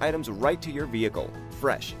delivers your items right to your vehicle.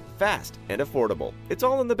 Fresh, fast, and affordable. It's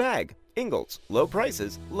all in the bag. Ingles. Low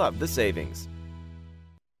prices. Love the savings.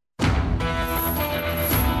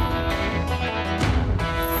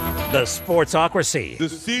 The Sportsocracy. The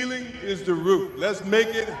ceiling is the roof. Let's make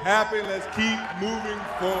it happen. Let's keep moving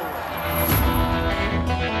forward.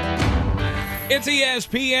 It's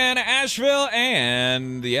ESPN Asheville,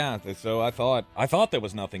 and so I thought there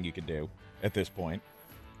was nothing you could do at this point.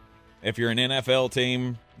 If you're an NFL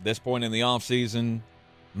team, this point in the offseason,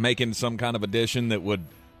 making some kind of addition that would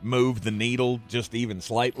move the needle just even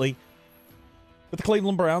slightly. But the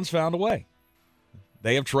Cleveland Browns found a way.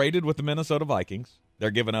 They have traded with the Minnesota Vikings.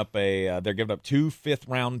 They're giving up 2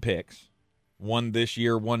 fifth-round picks, one this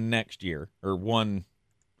year, one next year, or one,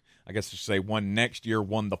 I guess I should say one next year,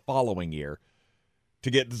 one the following year.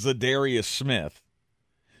 to get Zadarius Smith,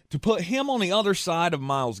 to put him on the other side of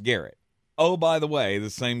Myles Garrett. Oh, by the way, the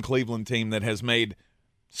same Cleveland team that has made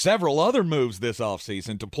several other moves this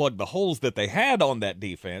offseason to plug the holes that they had on that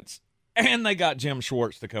defense, and they got Jim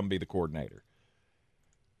Schwartz to come be the coordinator.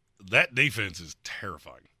 That defense is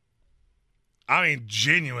terrifying. I mean,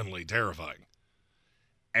 genuinely terrifying.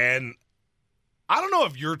 And I don't know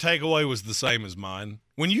if your takeaway was the same as mine.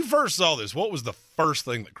 When you first saw this, what was the first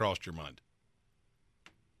thing that crossed your mind?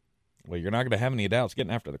 Well, you're not going to have any doubts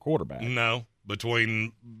getting after the quarterback. No.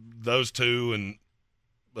 Between those two and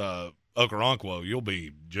Okoronkwo, you'll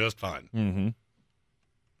be just fine. Mm-hmm. Does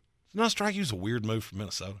it not strike you as a weird move from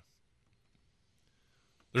Minnesota?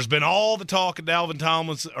 There's been all the talk of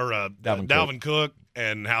Dalvin Cook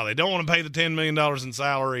and how they don't want to pay the $10 million in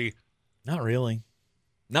salary. Not really.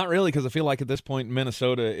 Not really, because I feel like at this point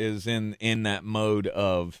Minnesota is in that mode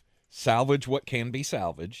of salvage what can be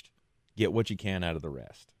salvaged, get what you can out of the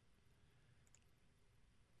rest.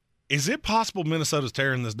 Is it possible Minnesota's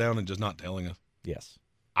tearing this down and just not telling us? Yes.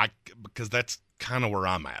 Because that's kind of where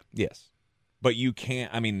I'm at. Yes. But you can't,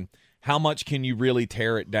 I mean, how much can you really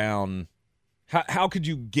tear it down? How could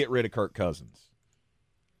you get rid of Kirk Cousins?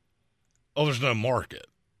 Oh, there's no market.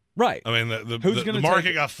 Right. I mean, the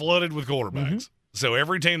market got flooded with quarterbacks. Mm-hmm. So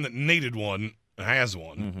every team that needed one has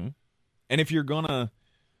one. Mm-hmm. And if you're gonna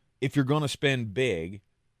spend big,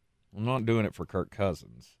 I'm not doing it for Kirk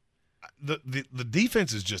Cousins. The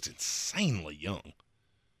defense is just insanely young.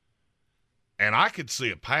 And I could see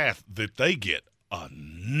a path that they get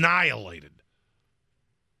annihilated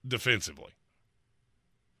defensively.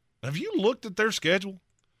 Have you looked at their schedule?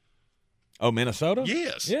 Oh, Minnesota?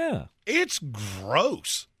 Yes. Yeah. It's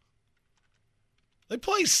gross. They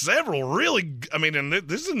play several really – I mean, and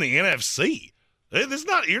this is in the NFC.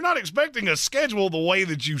 You're not expecting a schedule the way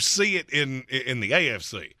that you see it in the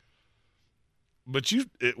AFC. But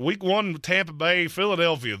week 1, Tampa Bay,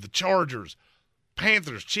 Philadelphia, the Chargers,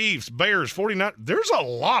 Panthers, Chiefs, Bears, 49. There's a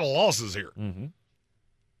lot of losses here. Mm-hmm.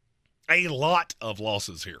 A lot of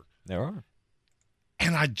losses here. There are.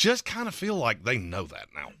 And I just kind of feel like they know that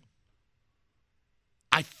now.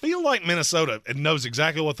 I feel like Minnesota knows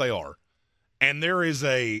exactly what they are. And there is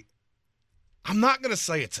I'm not going to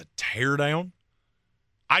say it's a teardown.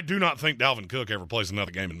 I do not think Dalvin Cook ever plays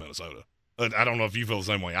another game in Minnesota. I don't know if you feel the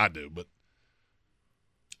same way I do, but.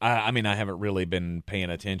 I mean, I haven't really been paying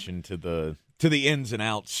attention to the ins and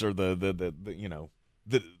outs or the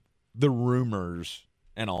rumors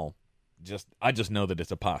and all. I just know that it's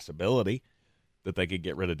a possibility that they could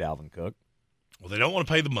get rid of Dalvin Cook. Well, they don't want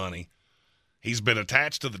to pay the money. He's been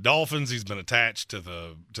attached to the Dolphins. He's been attached to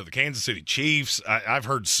the Kansas City Chiefs. I've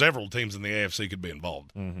heard several teams in the AFC could be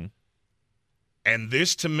involved. Mm-hmm. And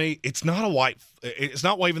this, to me, it's not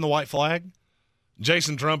waving the white flag.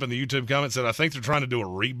 Jason Trump in the YouTube comments said, I think they're trying to do a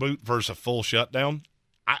reboot versus a full shutdown.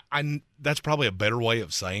 That's probably a better way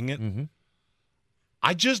of saying it. Mm-hmm.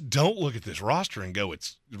 I just don't look at this roster and go,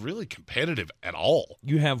 it's really competitive at all.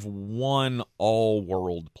 You have one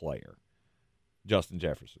all-world player, Justin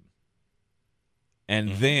Jefferson.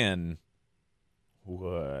 And then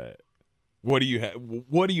what do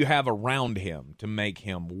you have around him to make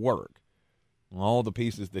him work? All the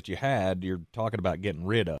pieces that you had, you're talking about getting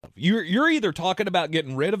rid of. You're either talking about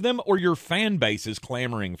getting rid of them or your fan base is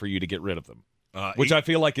clamoring for you to get rid of them, which I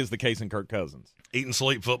feel like is the case in Kirk Cousins. Eat and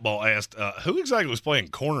Sleep Football asked, who exactly was playing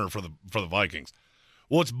corner for the Vikings?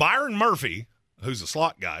 Well, it's Byron Murphy, who's a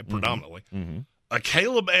slot guy predominantly,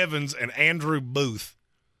 Caleb Evans, and Andrew Booth.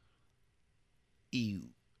 Ew.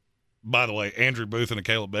 By the way, Andrew Booth and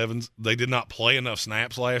Caleb Evans, they did not play enough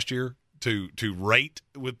snaps last year to rate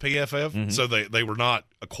with PFF, so they were not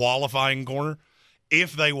a qualifying corner.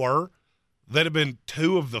 If they were, they'd have been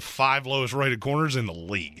 2 of the 5 lowest rated corners in the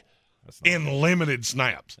league in limited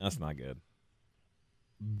snaps. That's not good.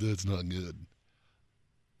 That's not good.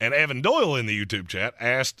 And Evan Doyle in the YouTube chat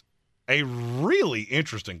asked a really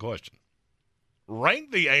interesting question.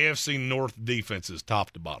 Rank the AFC North defenses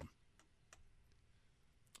top to bottom.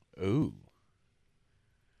 Ooh.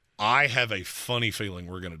 I have a funny feeling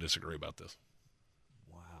we're going to disagree about this.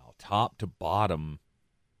 Wow. Top to bottom.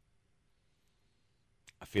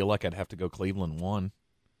 I feel like I'd have to go Cleveland 1.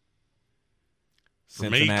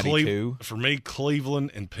 Cincinnati 2. For me,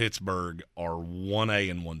 Cleveland and Pittsburgh are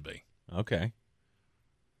 1A and 1B. Okay.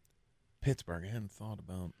 Pittsburgh, I hadn't thought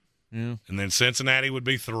about. Yeah. And then Cincinnati would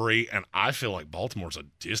be 3, and I feel like Baltimore's a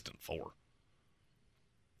distant 4.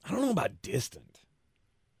 I don't know about distant.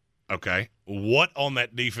 Okay. What on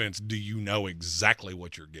that defense do you know exactly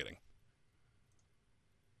what you're getting?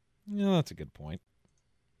 Yeah, that's a good point.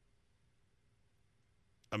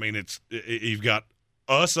 I mean, you've got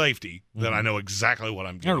a safety that I know exactly what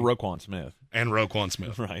I'm getting. And Roquan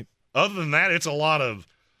Smith. Right. Other than that, it's a lot of,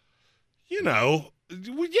 good. It's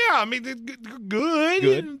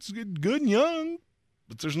good and young,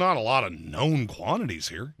 but there's not a lot of known quantities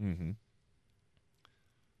here. Mm-hmm.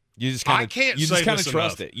 You just kind of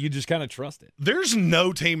trust it. You just kind of trust it. There's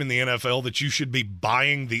no team in the NFL that you should be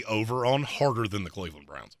buying the over on harder than the Cleveland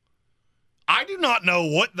Browns. I do not know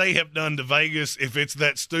what they have done to Vegas if it's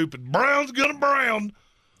that stupid Browns gonna Brown.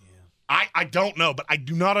 Yeah. I don't know, but I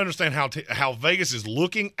do not understand how Vegas is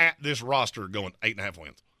looking at this roster going 8.5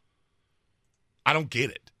 wins. I don't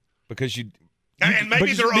get it. Because and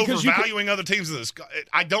maybe they're overvaluing other teams in this.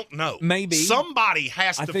 I don't know. Maybe. Somebody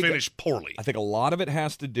has to finish poorly. I think a lot of it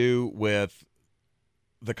has to do with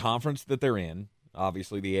the conference that they're in.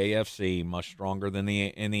 Obviously, the AFC, much stronger than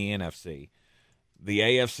the NFC. The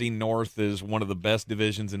AFC North is one of the best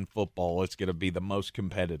divisions in football. It's going to be the most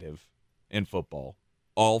competitive in football.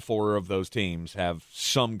 All 4 of those teams have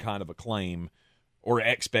some kind of a claim or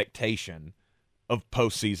expectation of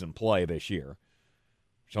postseason play this year.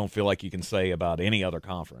 Which I don't feel like you can say about any other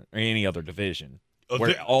conference or any other division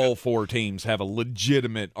where all 4 teams have a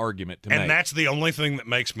legitimate argument to make. And that's the only thing that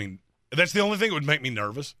makes me – that's the only thing that would make me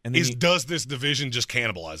nervous does this division just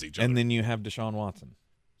cannibalize each other? And then you have Deshaun Watson.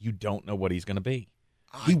 You don't know what he's going to be.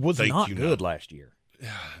 He was not good last year.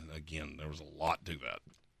 Again, there was a lot to that.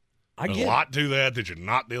 There's a lot to that you're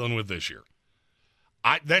not dealing with this year.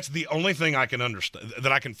 That's the only thing I can understand,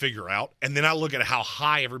 that I can figure out. And then I look at how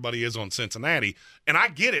high everybody is on Cincinnati, and I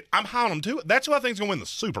get it. I'm high on them too. That's who I think is going to win the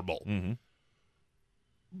Super Bowl. Mm-hmm.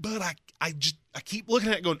 But I keep looking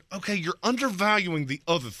at it going, okay, you're undervaluing the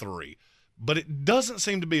other 3, but it doesn't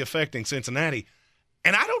seem to be affecting Cincinnati.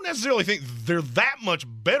 And I don't necessarily think they're that much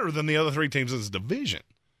better than the other 3 teams in this division.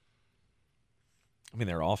 I mean,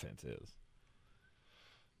 their offense is.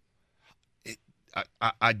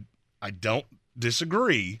 I don't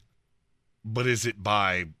disagree, but is it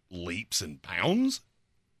by leaps and bounds?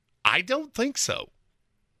 I don't think so.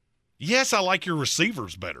 Yes, I like your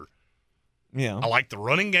receivers better. Yeah. I like the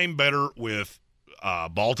running game better with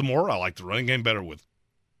Baltimore. I like the running game better with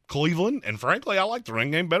Cleveland. And frankly, I like the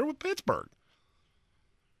running game better with Pittsburgh.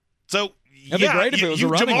 So, it'd be great if it was a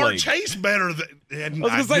running Jamar league. Chase better than. I was going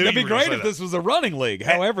to say, that'd be great if this was a running league.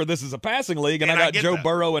 However, this is a passing league, and I got Joe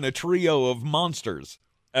Burrow and a trio of monsters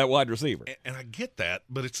at wide receiver. And I get that,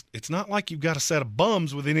 but it's not like you've got a set of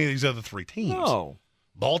bums with any of these other 3 teams. No.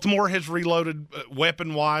 Baltimore has reloaded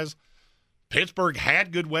weapon-wise. Pittsburgh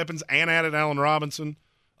had good weapons and added Allen Robinson.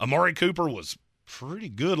 Amari Cooper was pretty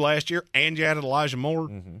good last year, and you added Elijah Moore.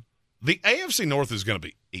 Mm-hmm. The AFC North is going to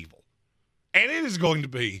be evil, and it is going to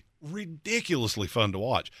be ridiculously fun to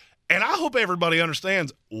watch. And I hope everybody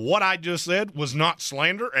understands what I just said was not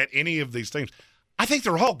slander at any of these teams. I think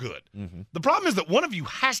they're all good. Mm-hmm. The problem is that one of you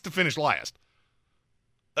has to finish last.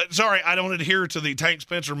 Sorry, I don't adhere to the Tank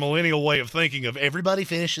Spencer millennial way of thinking of everybody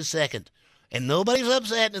finishes second. And nobody's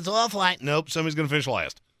upset and it's all fine. Nope, somebody's going to finish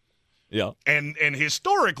last. Yeah. And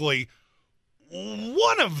historically,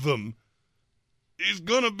 one of them is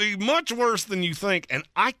going to be much worse than you think, and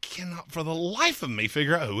I cannot for the life of me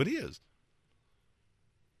figure out who it is.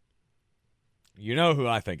 You know who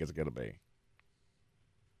I think it's going to be.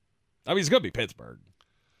 I mean, it's going to be Pittsburgh.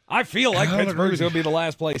 I feel like Pittsburgh's going to be the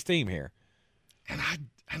last place team here. And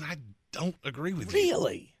I don't agree with you.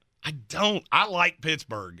 Really? I don't. I like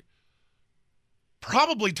Pittsburgh.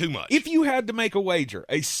 Probably too much. If you had to make a wager,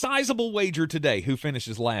 a sizable wager today, who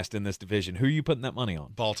finishes last in this division, who are you putting that money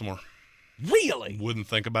on? Baltimore. Really? Wouldn't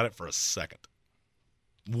think about it for a second.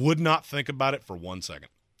 Would not think about it for 1 second.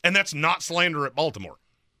 And that's not slander at Baltimore.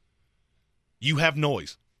 You have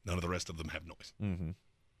noise. None of the rest of them have noise. Mm-hmm.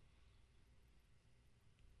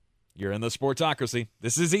 You're in the Sportsocracy.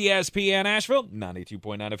 This is ESPN Asheville,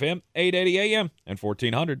 92.9 FM, 880 AM, and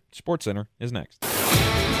 1400. SportsCenter is next.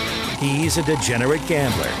 He's a degenerate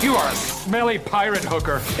gambler. You are a smelly pirate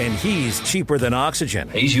hooker. And he's cheaper than oxygen.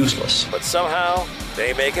 He's useless. But somehow,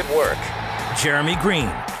 they make it work. Jeremy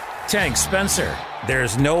Green, Tank Spencer.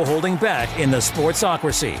 There's no holding back in the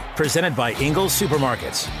Sportsocracy. Presented by Ingles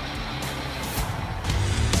Supermarkets.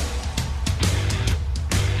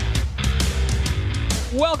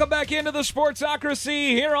 Welcome back into the Sportsocracy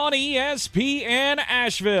here on ESPN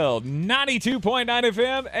Asheville. 92.9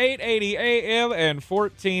 FM, 880 AM, and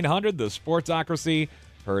 1400. The Sportsocracy,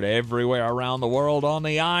 heard everywhere around the world on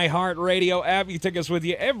the iHeartRadio app. You take us with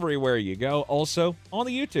you everywhere you go. Also on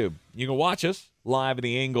the YouTube. You can watch us live in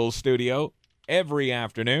the Ingles studio every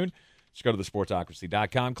afternoon. Just go to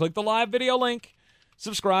thesportsocracy.com, click the live video link,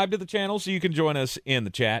 subscribe to the channel so you can join us in the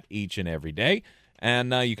chat each and every day.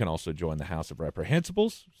 And you can also join the House of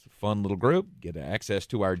Reprehensibles. It's a fun little group. Get access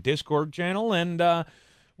to our Discord channel. And,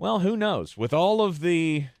 well, who knows? With all of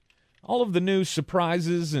the new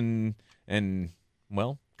surprises and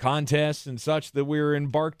well, contests and such that we're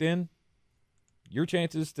embarked in, your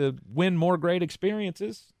chances to win more great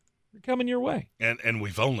experiences are coming your way. And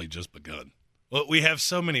we've only just begun. Well, we have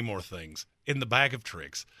so many more things in the bag of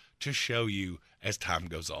tricks to show you as time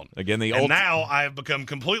goes on. Again, now I have become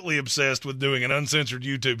completely obsessed with doing an uncensored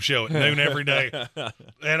YouTube show at noon every day.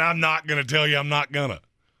 And I'm not going to tell you I'm not going to.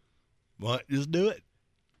 But just do it.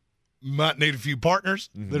 Might need a few partners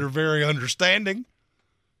that are very understanding.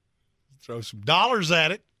 Throw some dollars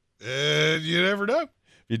at it. You never know.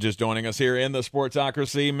 You're just joining us here in the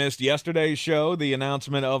Sportsocracy. Missed yesterday's show, the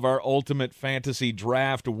announcement of our Ultimate Fantasy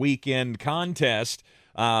Draft Weekend Contest.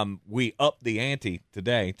 We upped the ante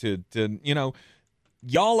today to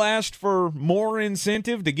y'all asked for more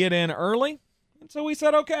incentive to get in early, and so we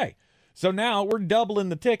said okay. So now we're doubling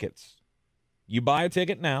the tickets. You buy a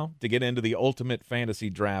ticket now to get into the Ultimate Fantasy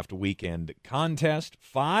Draft Weekend Contest,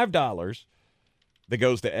 $5 that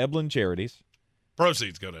goes to Eblin Charities.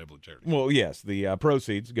 Proceeds go to Eblin Charities. Well, yes, the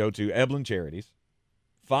proceeds go to Eblin Charities.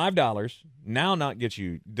 $5 now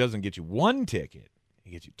doesn't get you one ticket.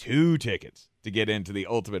 It gets you 2 tickets to get into the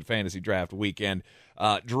Ultimate Fantasy Draft Weekend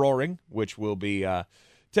drawing, which will be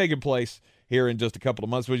taking place here in just a couple of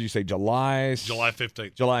months. What did you say, July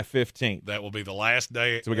 15th. July 15th. That will be the last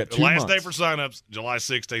day. So we got the 2 last months. day for signups. July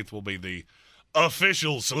 16th will be the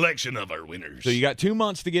official selection of our winners. So you got 2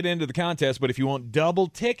 months to get into the contest, but if you want double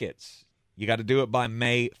tickets, you got to do it by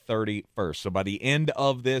May 31st. So by the end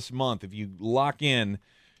of this month, if you lock in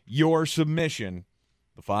your submission,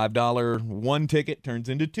 the $5 one ticket turns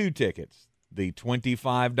into 2 tickets. The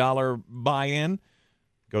 $25 buy-in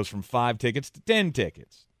goes from 5 tickets to 10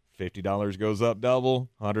 tickets. $50 goes up double,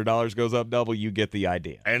 $100 goes up double. You get the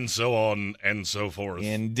idea. And so on and so forth.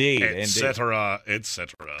 Indeed. Et cetera, et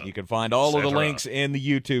cetera. You can find all of the links in the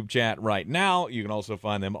YouTube chat right now. You can also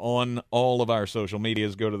find them on all of our social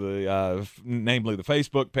medias. Go to the, namely the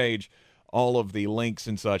Facebook page. All of the links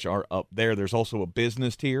and such are up there. There's also a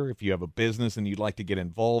business tier. If you have a business and you'd like to get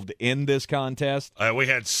involved in this contest. We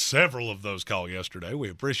had several of those call yesterday. We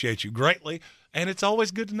appreciate you greatly. And it's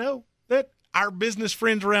always good to know that our business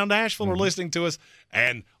friends around Asheville are listening to us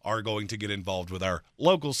and are going to get involved with our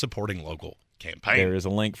local supporting local campaign. There is a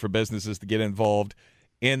link for businesses to get involved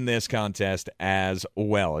in this contest as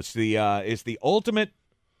well. It's the Ultimate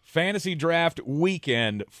Fantasy Draft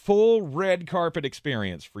Weekend, full red carpet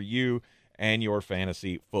experience for you and your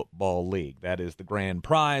fantasy football league. That is the grand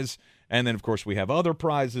prize. And then, of course, we have other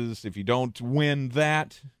prizes. If you don't win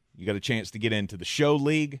that, you got a chance to get into the show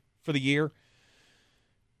league for the year.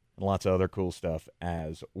 And lots of other cool stuff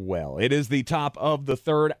as well. It is the top of the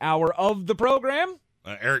third hour of the program.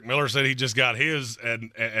 Eric Miller said he just got his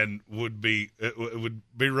and would be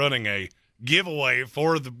running a giveaway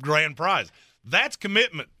for the grand prize. That's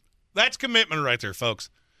commitment. That's commitment right there, folks.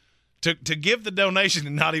 To give the donation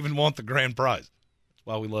and not even want the grand prize. That's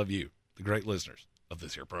why we love you, the great listeners of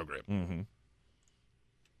this here program. Mm-hmm.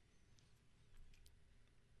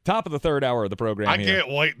 Top of the third hour of the program. I can't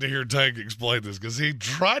wait to hear Tank explain this because he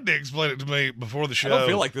tried to explain it to me before the show. I don't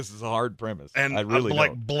feel like this is a hard premise. And I really like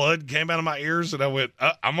don't. Blood came out of my ears, and I went,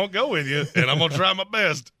 I'm going to go with you, and I'm going to try my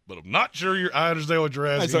best. But I'm not sure I understand what you're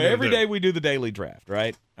asking. So every day we do the daily draft,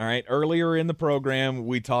 right? All right. Earlier in the program,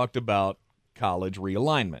 we talked about college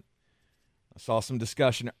realignment. I saw some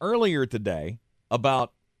discussion earlier today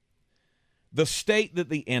about the state that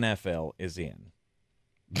the NFL is in.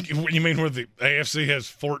 You mean where the AFC has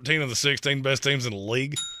 14 of the 16 best teams in the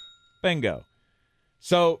league? Bingo.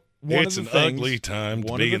 So it's an ugly time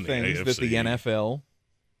to be in the AFC. One of the things that the NFL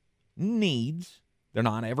needs, they're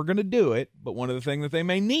not ever going to do it, but one of the things that they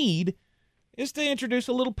may need is to introduce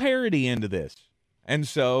a little parity into this. And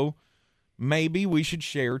so maybe we should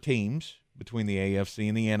share teams between the AFC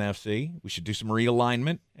and the NFC. We should do some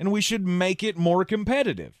realignment, and we should make it more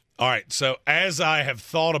competitive. All right, so as I have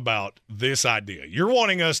thought about this idea, you're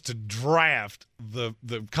wanting us to draft the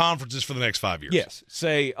conferences for the next 5 years. Yes.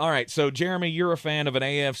 Say, all right, so Jeremy, you're a fan of an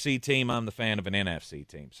AFC team. I'm the fan of an NFC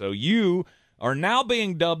team. So you are now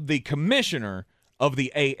being dubbed the commissioner of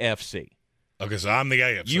the AFC. Okay, so I'm the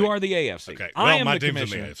AFC. You are the AFC. Okay, I am my the team's in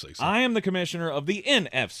commissioner. the AFC. So. I am the commissioner of the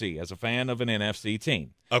NFC as a fan of an NFC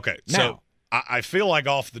team. Okay, now, so I feel like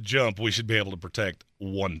off the jump we should be able to protect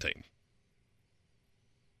one team.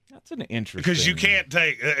 That's an interesting. Because you can't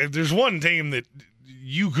take – there's one team that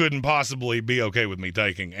you couldn't possibly be okay with me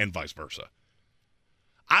taking and vice versa.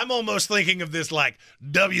 I'm almost thinking of this like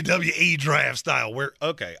WWE draft style where,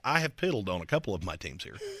 okay, I have piddled on a couple of my teams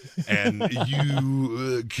here, and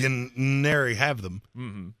you can nary have them.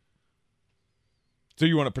 Mm-hmm. So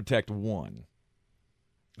you want to protect one?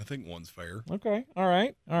 I think one's fair. Okay. All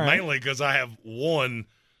right. Mainly because I have one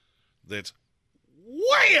that's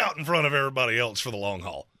way out in front of everybody else for the long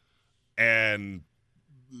haul. And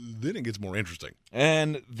then it gets more interesting.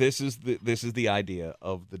 And this is the idea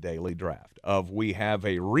of the daily draft. We have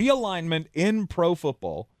a realignment in pro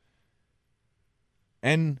football,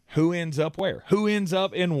 and who ends up where? Who ends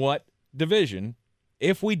up in what division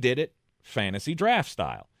if we did it fantasy draft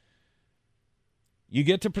style? You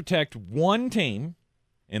get to protect one team.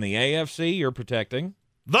 In the AFC, you're protecting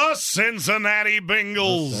the Cincinnati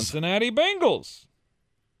Bengals.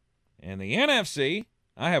 In the NFC,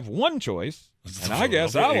 I have one choice, and I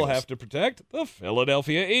guess I will have to protect the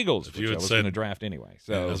Philadelphia Eagles, which I was going to draft anyway.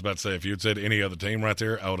 So I was about to say, if you had said any other team right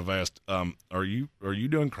there, I would have asked, are you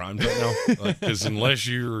doing crimes right now? Because unless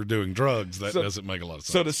you're doing drugs, that doesn't make a lot of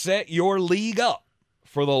sense. So to set your league up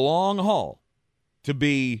for the long haul to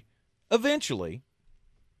be eventually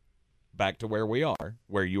back to where we are,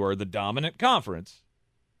 where you are the dominant conference,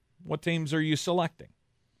 what teams are you selecting?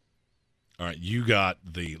 All right, you got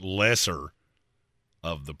the lesser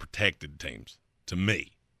of the protected teams to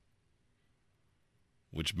me,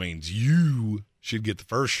 which means you should get the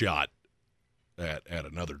first shot at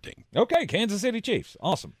another team. Okay, Kansas City Chiefs.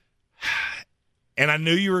 Awesome. And I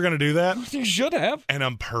knew you were going to do that. You should have. And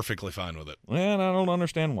I'm perfectly fine with it. And I don't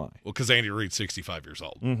understand why. Well, because Andy Reid's 65 years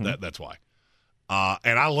old. Mm-hmm. That's why.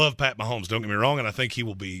 And I love Pat Mahomes. Don't get me wrong. And I think he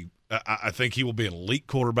will be. I think he will be an elite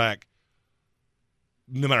quarterback,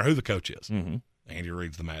 no matter who the coach is. Mm-hmm. Andy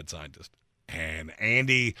Reid's the mad scientist. And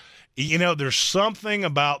Andy, there's something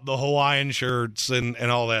about the Hawaiian shirts and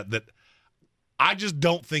all that I just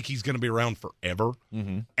don't think he's going to be around forever.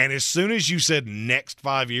 Mm-hmm. And as soon as you said next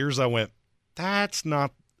 5 years, I went, that's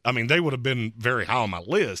not. I mean, they would have been very high on my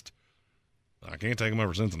list. I can't take them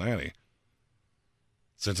over Cincinnati.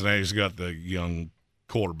 Cincinnati's got the young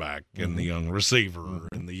quarterback and the young receiver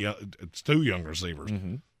and it's two young receivers.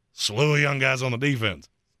 Mm-hmm. Slew of young guys on the defense.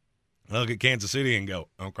 I look at Kansas City and go,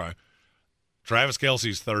 okay. Travis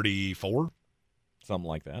Kelce's 34. Something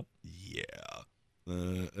like that. Yeah.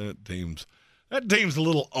 That team's a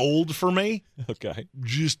little old for me. Okay.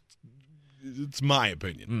 Just, it's my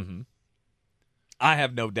opinion. Mm-hmm. I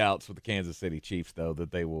have no doubts with the Kansas City Chiefs, though,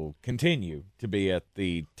 that they will continue to be at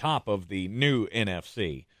the top of the new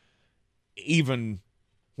NFC, even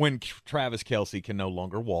when Travis Kelce can no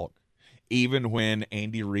longer walk, even when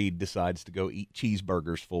Andy Reid decides to go eat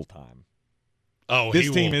cheeseburgers full time. Oh,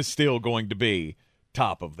 this team is still going to be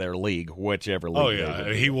top of their league, whichever league. Oh,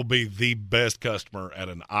 yeah. He will be the best customer at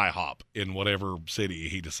an IHOP in whatever city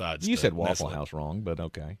he decides You to said Waffle nestle. House wrong, but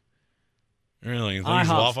okay. Really? You think he's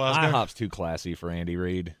a Waffle House guy? IHOP's too classy for Andy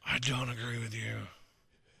Reid. I don't agree with you.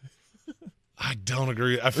 I don't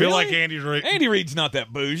agree. I feel like Andy Reid's not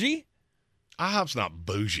that bougie. IHOP's not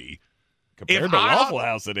bougie. Compared to Waffle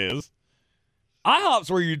House, it is.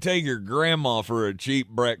 IHOP's where you take your grandma for a cheap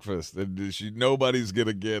breakfast, and nobody's going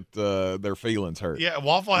to get their feelings hurt. Yeah,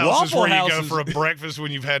 Waffle House is where you go for a breakfast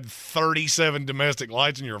when you've had 37 domestic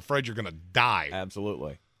lights and you're afraid you're going to die.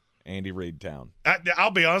 Absolutely. Andy Reid town.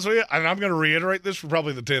 I'll be honest with you, and I'm going to reiterate this for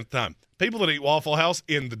probably the 10th time. People that eat Waffle House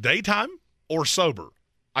in the daytime or sober,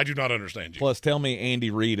 I do not understand you. Plus, tell me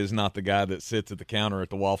Andy Reid is not the guy that sits at the counter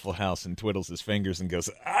at the Waffle House and twiddles his fingers and goes,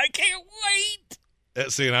 I can't wait.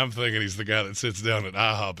 See, and I'm thinking he's the guy that sits down at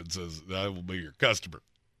IHOP and says, I will be your customer.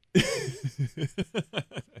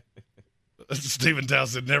 Stephen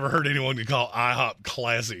Townsend never heard anyone call IHOP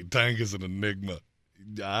classy. Tank is an enigma.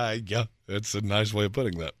 Yeah, that's a nice way of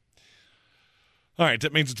putting that. All right,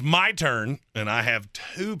 that means it's my turn, and I have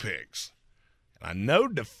two picks. And I know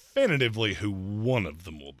definitively who one of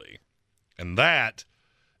them will be. And that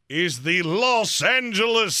is the Los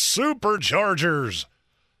Angeles Superchargers.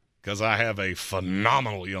 Because I have a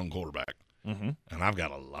phenomenal young quarterback. Mm-hmm. And I've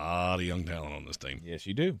got a lot of young talent on this team. Yes,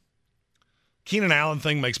 you do. Keenan Allen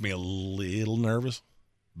thing makes me a little nervous,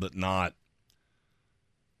 but not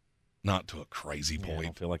to a crazy point. I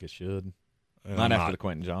don't feel like it should. Not after the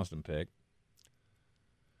Quentin Johnston pick.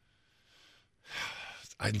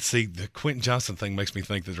 I see the Quentin Johnston thing makes me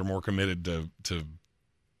think that they're more committed to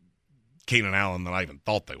Keenan Allen than I even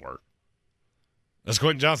thought they were. That's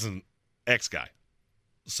Quentin Johnston, ex-guy.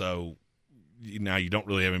 So now you don't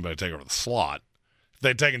really have anybody to take over the slot. If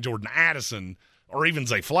they'd taken Jordan Addison or even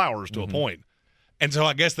Zay Flowers to a point. And so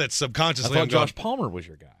I guess that's subconsciously. I thought Josh Palmer was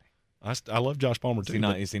your guy. I love Josh Palmer too.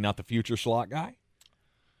 Is he not the future slot guy?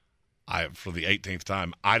 For the 18th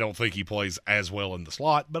time, I don't think he plays as well in the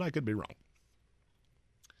slot, but I could be wrong.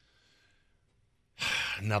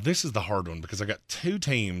 Now, this is the hard one because I got two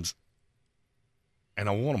teams, and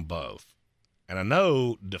I want them both. And I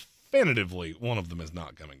know definitively one of them is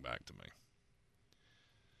not coming back to me.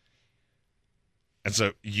 And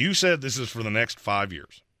so you said this is for the next 5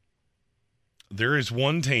 years. There is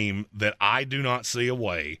one team that I do not see a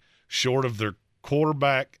way, short of their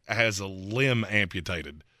quarterback has a limb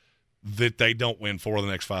amputated, that they don't win 4 of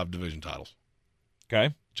the next 5 division titles.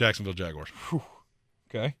 Okay. Jacksonville Jaguars. Whew.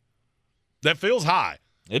 Okay. That feels high.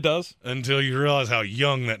 It does. Until you realize how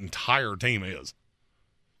young that entire team is.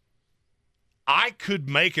 I could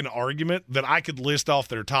make an argument that I could list off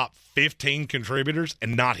their top 15 contributors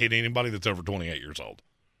and not hit anybody that's over 28 years old.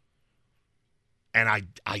 And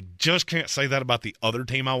I just can't say that about the other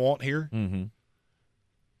team I want here. Mm-hmm.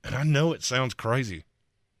 And I know it sounds crazy.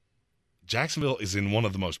 Jacksonville is in one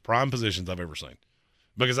of the most prime positions I've ever seen.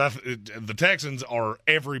 Because the Texans are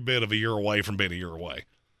every bit of a year away from being a year away.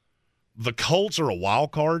 The Colts are a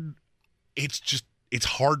wild card. It's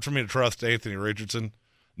hard for me to trust Anthony Richardson,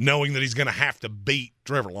 knowing that he's going to have to beat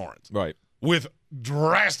Trevor Lawrence. Right. With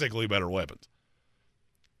drastically better weapons.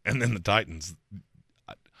 And then the Titans,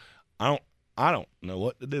 I don't know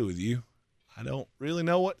what to do with you. I don't really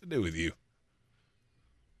know what to do with you.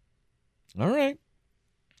 All right.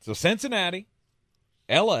 So Cincinnati,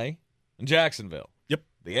 L.A., and Jacksonville. Yep.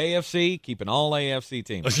 The AFC, keeping all AFC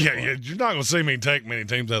teams. Yeah, you're not going to see me take many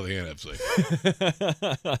teams out of the NFC.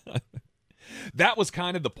 That was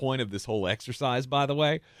kind of the point of this whole exercise, by the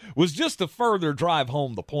way, was just to further drive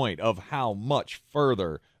home the point of how much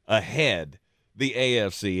further ahead the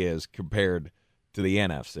AFC is compared to the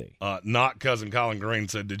NFC. Not Cousin Colin Green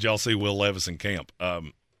said, did y'all see Will Levis in camp?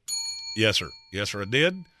 Yes, sir. Yes, sir, I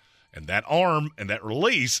did. And that arm and that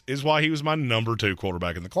release is why he was my number 2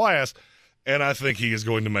 quarterback in the class. And I think he is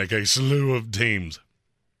going to make a slew of teams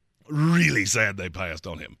really sad they passed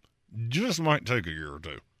on him. Just might take a year or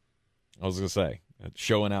two. I was going to say,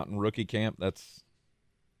 showing out in rookie camp, it's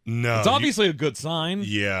No, obviously a good sign.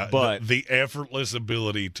 Yeah, but the effortless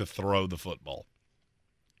ability to throw the football.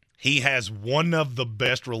 He has one of the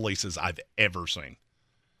best releases I've ever seen.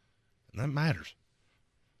 And that matters.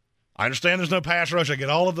 I understand there's no pass rush. I get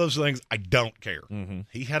all of those things. I don't care. Mm-hmm.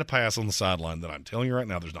 He had a pass on the sideline that I'm telling you right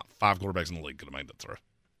now, there's not 5 quarterbacks in the league could have made that throw.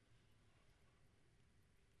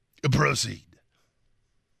 Proceed.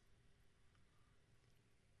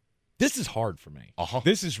 This is hard for me. Uh-huh.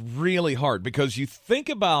 This is really hard because you think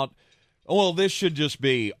about, well, this should just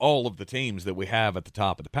be all of the teams that we have at the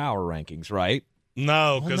top of the power rankings, right?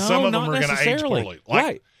 No, because Well, some of not them are going to age necessarily. poorly. Like,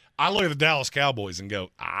 Right. I look at the Dallas Cowboys and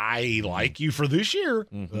go, I like you for this year.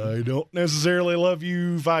 I don't necessarily love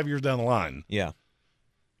you 5 years down the line. Yeah.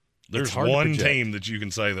 There's It's hard to one project. team that you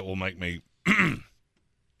can say that will make me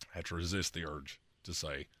have to resist the urge to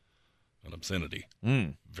say an obscenity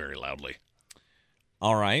very loudly.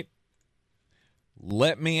 All right.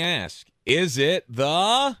 Let me ask, is it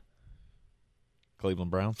the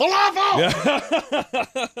Cleveland Browns? Falafel!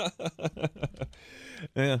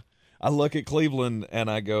 Yeah. I look at Cleveland and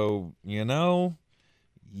I go, you got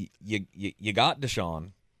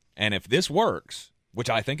Deshaun, and if this works, which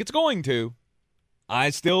I think it's going to, I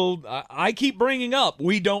keep bringing up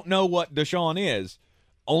we don't know what Deshaun is,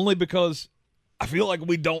 only because I feel like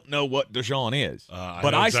we don't know what Deshaun is.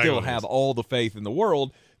 But I exactly still what it have is. all the faith in the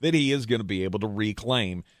world that he is going to be able to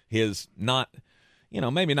reclaim his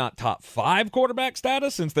maybe not top 5 quarterback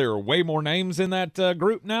status, since there are way more names in that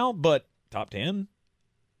group now, but top 10.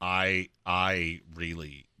 I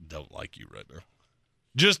really don't like you right now.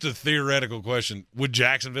 Just a theoretical question. Would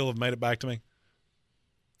Jacksonville have made it back to me?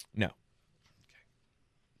 No. Okay.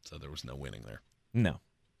 So there was no winning there. No.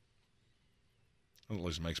 At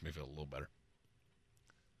least it makes me feel a little better.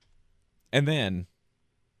 And then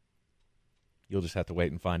you'll just have to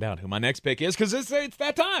wait and find out who my next pick is, because it's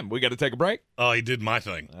that time. We got to take a break. Oh, he did my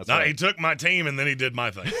thing. That's No, right. he took my team, and then he did my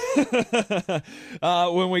thing.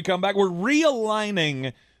 When we come back, we're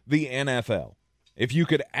realigning the NFL. If you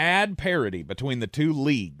could add parity between the two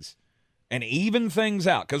leagues and even things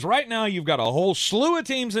out, because right now you've got a whole slew of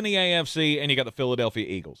teams in the AFC, and you got the Philadelphia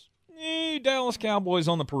Eagles. Dallas Cowboys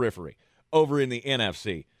on the periphery over in the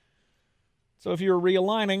NFC. So if you were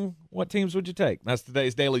realigning, what teams would you take? That's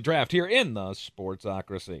today's Daily Draft here in the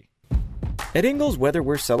Sportsocracy. At Ingles, whether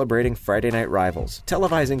we're celebrating Friday night rivals,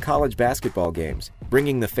 televising college basketball games,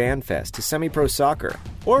 bringing the Fan Fest to semi-pro soccer,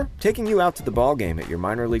 or taking you out to the ball game at your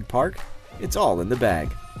minor league park, it's all in the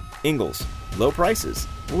bag. Ingles, low prices,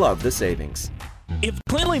 love the savings. If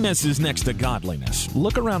Cleanliness is next to godliness.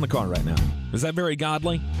 Look around the car right now. Is that very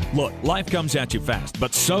godly? Look, life comes at you fast,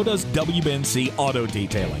 but so does WNC Auto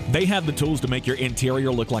Detailing. They have the tools to make your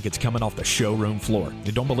interior look like it's coming off the showroom floor.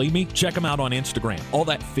 You don't believe me? Check them out on Instagram. All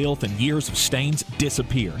that filth and years of stains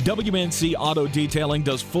disappear. WNC Auto Detailing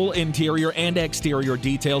does full interior and exterior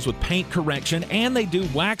details with paint correction, and they do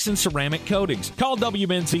wax and ceramic coatings. Call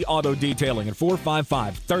WNC Auto Detailing at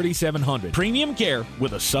 455-3700. Premium care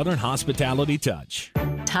with a Southern hospitality touch.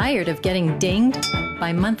 Tired of getting dinged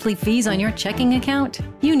by monthly fees on your checking account?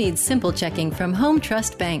 You need Simple Checking from Home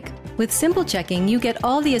Trust Bank. With Simple Checking, you get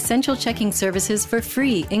all the essential checking services for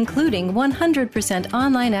free, including 100%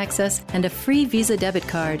 online access and a free Visa debit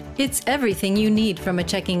card. It's everything you need from a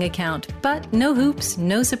checking account, but no hoops,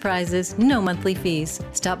 no surprises, no monthly fees.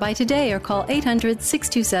 Stop by today or call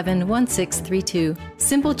 800-627-1632.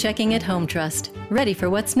 Simple Checking at Home Trust. Ready for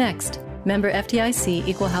what's next. Member FDIC,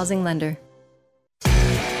 Equal Housing Lender.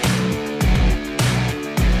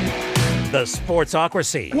 The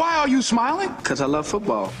Sportsocracy. Why are you smiling? Because I love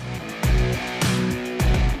football.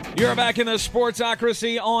 You're back in the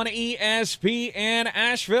Sportsocracy on ESPN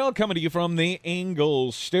Asheville, coming to you from the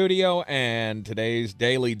Ingles studio, and today's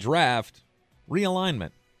daily draft,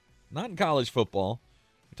 realignment. Not in college football.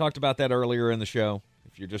 We talked about that earlier in the show.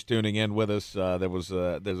 If you're just tuning in with us, there's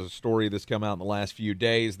a story that's come out in the last few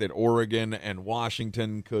days that Oregon and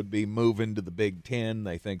Washington could be moving to the Big Ten.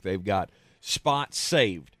 They think they've got spots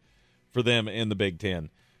saved for them in the Big Ten,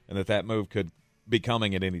 and that move could be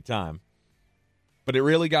coming at any time. But it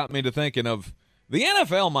really got me to thinking of the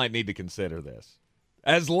NFL might need to consider this.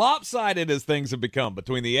 As lopsided as things have become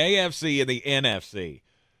between the AFC and the NFC,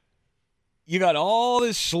 you got all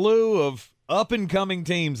this slew of up-and-coming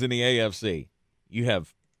teams in the AFC. You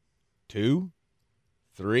have 2,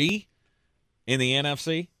 3 in the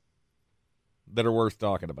NFC that are worth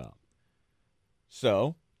talking about.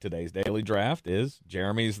 So today's daily draft is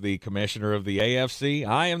Jeremy's the commissioner of the AFC.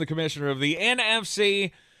 I am the commissioner of the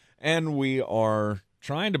NFC, and we are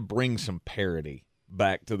trying to bring some parity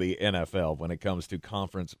back to the NFL when it comes to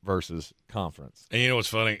conference versus conference. And you know what's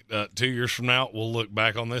funny? 2 years from now, we'll look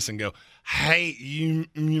back on this and go, hey, you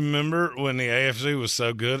remember when the AFC was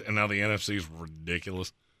so good and now the NFC is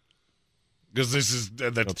ridiculous? Because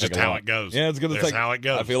that's just how it goes. Yeah, that's how it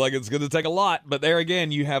goes. I feel like it's going to take a lot. But there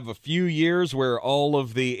again, you have a few years where all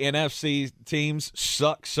of the NFC teams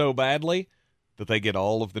suck so badly that they get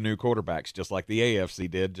all of the new quarterbacks, just like the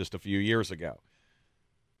AFC did just a few years ago.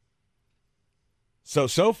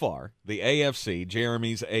 So far, the AFC,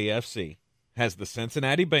 Jeremy's AFC, has the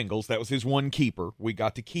Cincinnati Bengals. That was his one keeper. We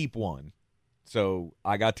got to keep one. So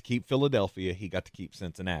I got to keep Philadelphia. He got to keep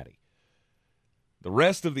Cincinnati. The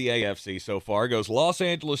rest of the AFC so far goes Los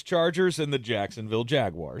Angeles Chargers and the Jacksonville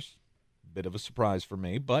Jaguars. Bit of a surprise for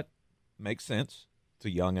me, but makes sense. It's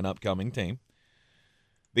a young and upcoming team.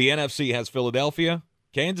 The NFC has Philadelphia,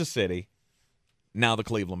 Kansas City, now the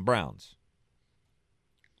Cleveland Browns.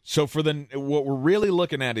 So what we're really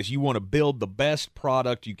looking at is you want to build the best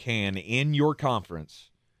product you can in your conference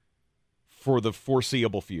for the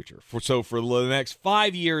foreseeable future. For the next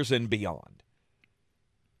 5 years and beyond.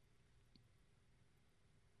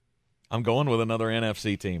 I'm going with another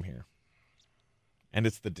NFC team here. And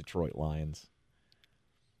it's the Detroit Lions.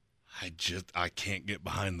 I can't get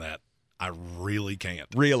behind that. I really can't.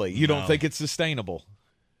 Really? You don't think it's sustainable?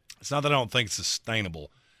 It's not that I don't think it's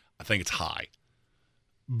sustainable. I think it's high.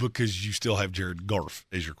 Because you still have Jared Goff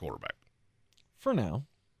as your quarterback. For now.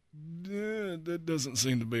 That doesn't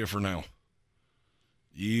seem to be a for now.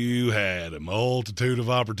 You had a multitude of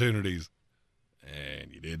opportunities,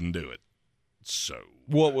 and you didn't do it. So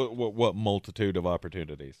what multitude of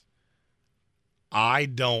opportunities? I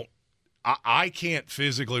can't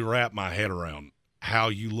physically wrap my head around how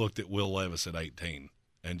you looked at Will Levis at 18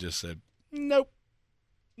 and just said, nope,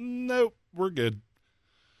 we're good.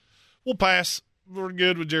 We'll pass. We're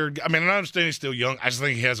good with Jared. I mean, I understand he's still young. I just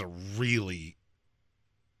think he has a really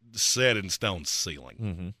set in stone ceiling.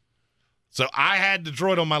 Mm-hmm. So I had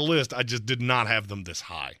Detroit on my list. I just did not have them this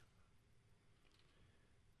high.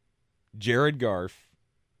 Jared Goff,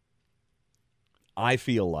 I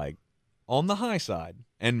feel like, on the high side,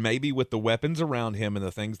 and maybe with the weapons around him and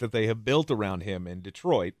the things that they have built around him in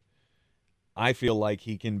Detroit, I feel like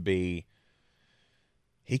he can be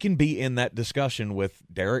in that discussion with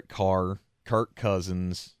Derek Carr, Kirk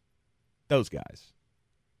Cousins, those guys.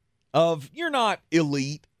 You're not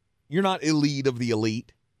elite of the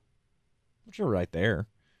elite, but you're right there.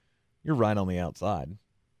 You're right on the outside.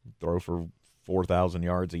 Throw for 4,000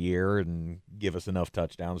 yards a year and give us enough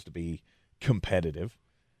touchdowns to be competitive.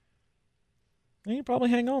 And you probably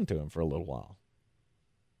hang on to him for a little while.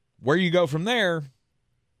 Where you go from there,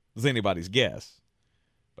 is anybody's guess.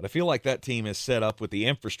 But I feel like that team is set up with the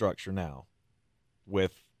infrastructure now,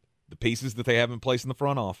 with the pieces that they have in place in the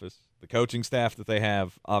front office, the coaching staff that they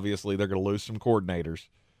have. Obviously, they're going to lose some coordinators.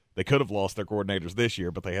 They could have lost their coordinators this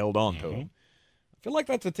year, but they held on to them. I feel like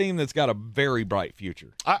that's a team that's got a very bright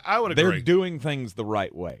future. I would agree. They're doing things the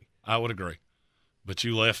right way. I would agree. But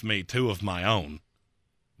you left me two of my own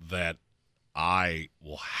that I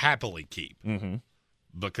will happily keep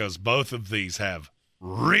because both of these have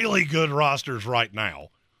really good rosters right now,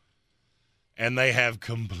 and they have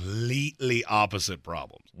completely opposite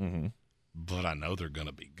problems. But I know they're going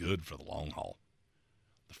to be good for the long haul.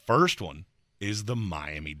 The first one is the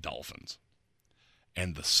Miami Dolphins.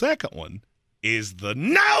 And the second one is the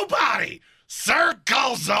nobody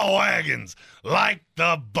circles the wagons like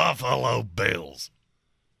the Buffalo Bills.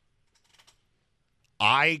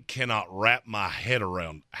 I cannot wrap my head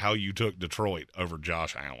around how you took Detroit over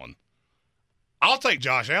Josh Allen. I'll take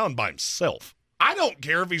Josh Allen by himself. I don't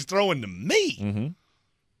care if he's throwing to me.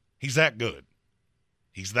 He's that good.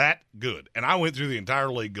 He's that good. And I went through the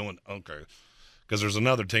entire league going, okay, because there's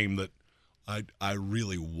another team that I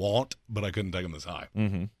really want, but I couldn't take them this high.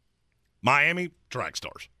 Miami, track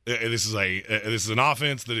stars. This is an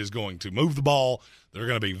offense that is going to move the ball. They're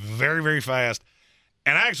going to be very, very fast.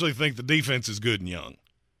 And I actually think the defense is good and young.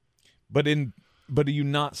 But do you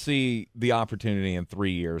not see the opportunity in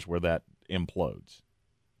 3 years where that implodes?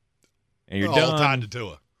 And you're done. All tied to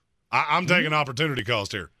Tua. I'm taking opportunity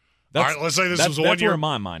cost here. All right, let's say this was 1 year. That's where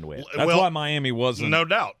my mind went. That's why Miami wasn't. No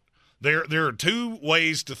doubt. There are two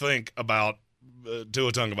ways to think about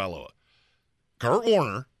Tua Tagovailoa. Kurt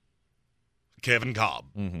Warner, Kevin Cobb.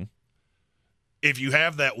 If you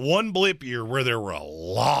have that one blip year where there were a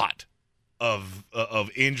lot of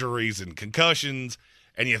injuries and concussions,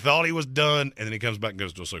 and you thought he was done, and then he comes back and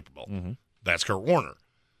goes to a Super Bowl. That's Kurt Warner.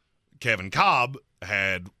 Kevin Cobb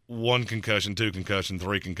had 1 concussion, 2 concussion,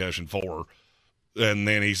 3 concussion, 4, and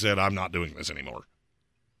then he said, I'm not doing this anymore.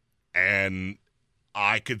 And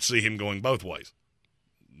I could see him going both ways.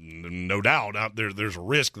 No doubt, there's a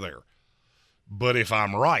risk there. But if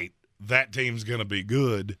I'm right, that team's going to be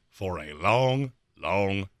good for a long,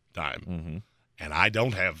 long time. And I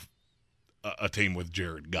don't have a team with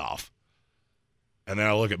Jared Goff. And then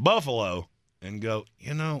I look at Buffalo and go,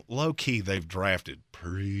 low-key they've drafted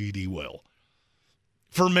pretty well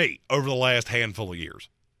for me over the last handful of years.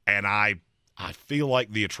 And I feel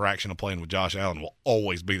like the attraction of playing with Josh Allen will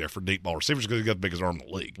always be there for deep ball receivers because he's got the biggest arm in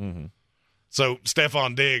the league. So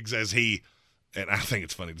Stephon Diggs, and I think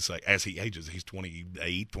it's funny to say, as he ages, he's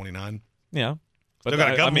 28, 29. Yeah. Still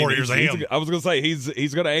got a couple more years of him. I was going to say,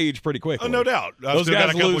 he's going to age pretty quickly. Oh, no doubt. Those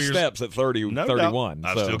guys lose steps at 30, 31.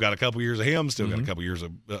 I've still got a couple years of him, still got a couple years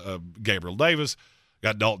of Gabriel Davis,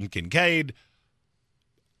 got Dalton Kincaid.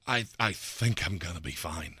 I think I'm going to be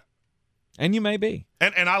fine. And you may be.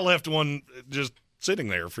 And I left one just sitting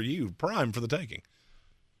there for you, prime for the taking.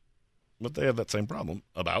 But they have that same problem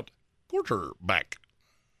about quarterback.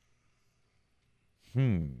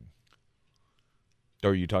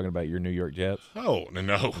 Are you talking about your New York Jets? Oh,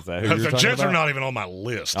 no. Is that who you're the Jets about? are not even on my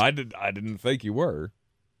list. I didn't think you were.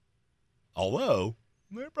 Although,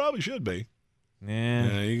 they probably should be.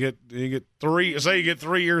 Yeah. You get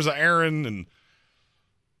 3 years of Aaron and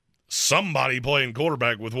somebody playing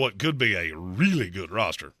quarterback with what could be a really good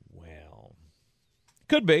roster. Well,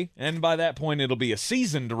 could be. And by that point, it'll be a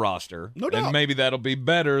seasoned roster. No doubt. And maybe that'll be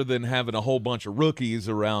better than having a whole bunch of rookies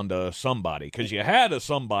around somebody. Because you had a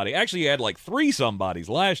somebody. Actually, you had like 3 somebodies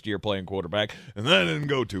last year playing quarterback, and that didn't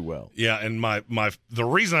go too well. Yeah, and the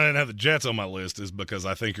reason I didn't have the Jets on my list is because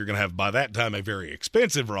I think you're going to have, by that time, a very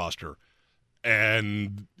expensive roster.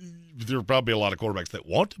 And there are probably a lot of quarterbacks that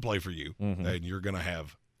want to play for you, and you're going to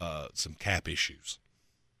have some cap issues.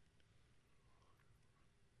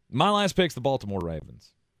 My last pick's the Baltimore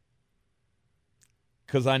Ravens.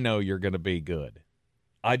 Because I know you're going to be good.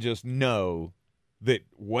 I just know that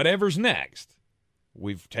whatever's next,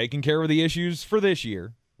 we've taken care of the issues for this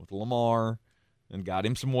year with Lamar and got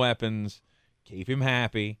him some weapons, keep him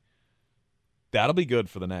happy. That'll be good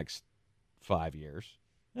for the next 5 years.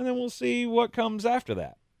 And then we'll see what comes after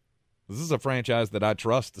that. This is a franchise that I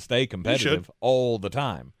trust to stay competitive all the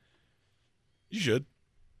time. You should.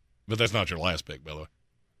 But that's not your last pick, by the way.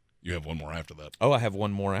 You have one more after that. Oh, I have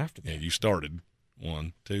one more after that. Yeah, you started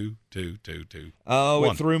 1, 2, 2, 2, 2. Oh,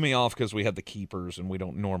 1. It threw me off because we had the keepers, and we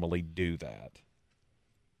don't normally do that.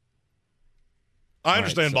 I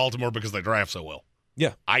understand Baltimore because they draft so well.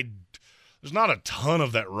 Yeah. There's not a ton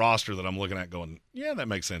of that roster that I'm looking at going, yeah, that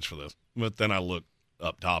makes sense for this. But then I look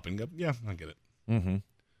up top and go, yeah, I get it.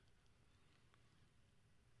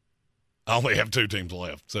 I only have 2 teams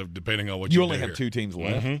left, so depending on what you you only do have here. 2 teams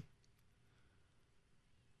left. Mm-hmm.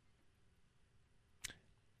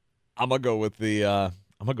 I'm gonna go with the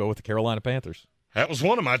Carolina Panthers. That was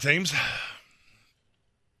one of my teams.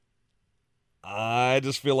 I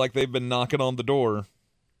just feel like they've been knocking on the door,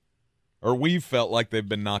 or we've felt like they've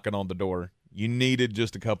been knocking on the door. You needed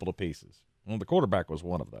just a couple of pieces. Well, the quarterback was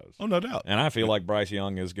one of those. Oh, no doubt. And I feel like Bryce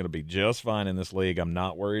Young is going to be just fine in this league. I'm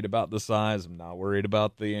not worried about the size. I'm not worried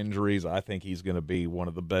about the injuries. I think he's going to be one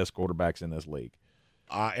of the best quarterbacks in this league.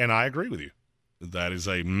 And I agree with you. That is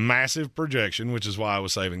a massive projection, which is why I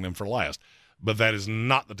was saving them for last. But that is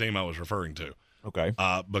not the team I was referring to. Okay.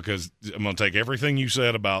 Because I'm going to take everything you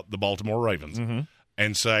said about the Baltimore Ravens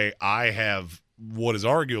and say I have what is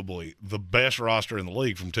arguably the best roster in the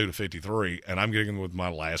league from 2 to 53, and I'm getting with my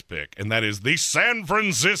last pick, and that is the San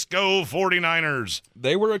Francisco 49ers.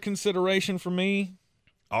 They were a consideration for me.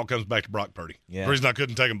 All comes back to Brock Purdy. Yeah. The reason I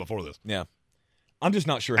couldn't take him before this. Yeah. I'm just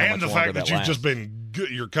not sure how much longer. And the fact that you've just been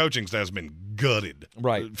your coaching staff has been gutted,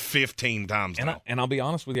 15 times now. And I'll be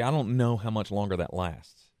honest with you, I don't know how much longer that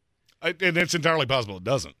lasts. And it's entirely possible it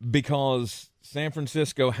doesn't. Because San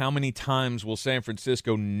Francisco, how many times will San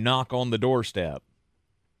Francisco knock on the doorstep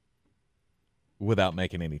without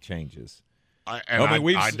making any changes?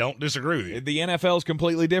 I don't disagree with you. The NFL is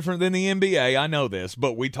completely different than the NBA. I know this,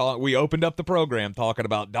 but we opened up the program talking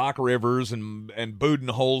about Doc Rivers and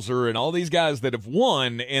Budenholzer and all these guys that have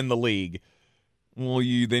won in the league. Well,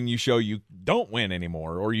 you show you don't win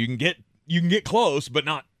anymore, or you can get close, but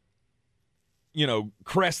not,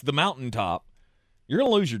 crest the mountaintop. You're going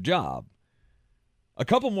to lose your job. A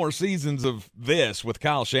couple more seasons of this with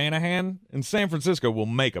Kyle Shanahan, and San Francisco will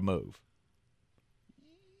make a move.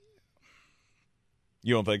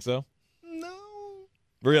 You don't think so? No.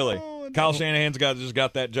 Really? No, Kyle Shanahan's just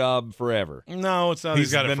got that job forever. No, it's not.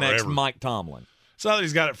 He's got it the forever. next Mike Tomlin. It's not that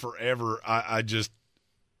he's got it forever.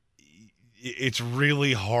 It's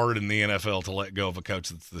really hard in the NFL to let go of a coach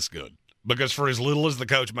that's this good. Because for as little as the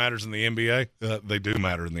coach matters in the NBA, they do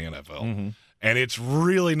matter in the NFL. Mm-hmm. And it's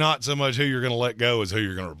really not so much who you're going to let go as who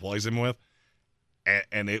you're going to replace him with.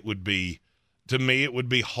 And it would be, to me, it would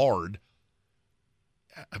be hard.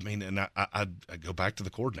 I mean, and I go back to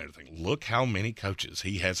the coordinator thing. Look how many coaches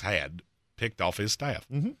he has had picked off his staff.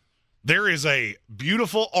 Mm-hmm. There is a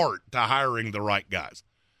beautiful art to hiring the right guys.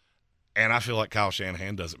 And I feel like Kyle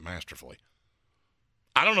Shanahan does it masterfully.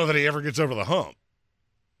 I don't know that he ever gets over the hump.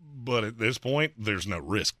 But at this point, there's no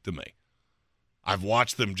risk to me. I've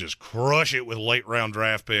watched them just crush it with late-round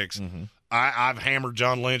draft picks. Mm-hmm. I've hammered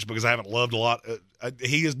John Lynch because I haven't loved a lot.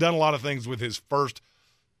 He has done a lot of things with his first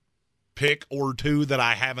pick or two that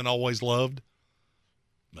I haven't always loved.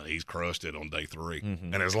 But he's crushed it on day 3.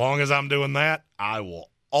 Mm-hmm. And as long as I'm doing that, I will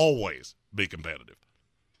always be competitive.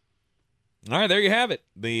 All right, there you have it.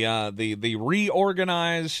 The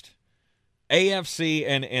reorganized AFC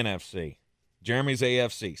and NFC. Jeremy's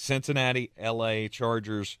AFC, Cincinnati, L.A.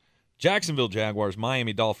 Chargers, Jacksonville Jaguars,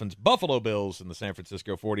 Miami Dolphins, Buffalo Bills, and the San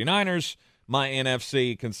Francisco 49ers. My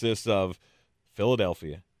NFC consists of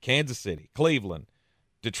Philadelphia, Kansas City, Cleveland,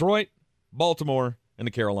 Detroit, Baltimore, and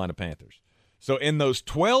the Carolina Panthers. So in those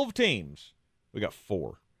 12 teams, we got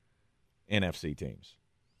 4 NFC teams.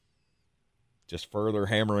 Just further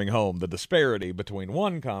hammering home the disparity between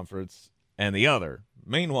one conference and the other.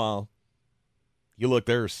 Meanwhile, you look,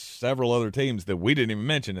 there are several other teams that we didn't even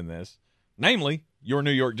mention in this, namely your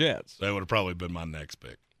New York Jets. That would have probably been my next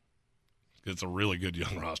pick. It's a really good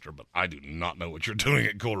young roster, but I do not know what you're doing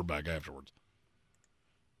at quarterback afterwards.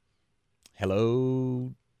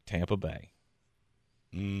 Hello, Tampa Bay.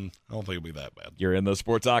 I don't think it'll be that bad. You're in the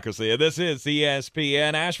Sportsocracy. This is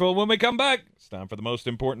ESPN Asheville. When we come back, it's time for the most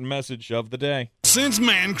important message of the day. Since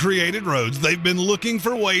man created roads, they've been looking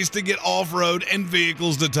for ways to get off-road and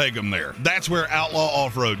vehicles to take them there. That's where Outlaw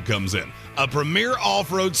Off-Road comes in. A premier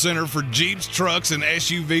off-road center for Jeeps, trucks, and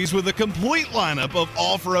SUVs with a complete lineup of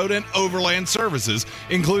off-road and overland services,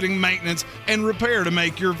 including maintenance and repair to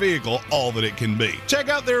make your vehicle all that it can be. Check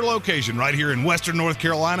out their location right here in Western North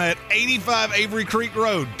Carolina at 85 Avery Creek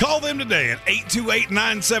Road. Call them today at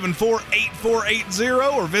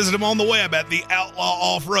 828-974-8480 or visit them on the web at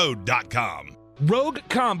theoutlawoffroad.com. Rogue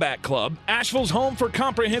Combat Club, Asheville's home for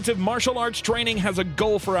comprehensive martial arts training, has a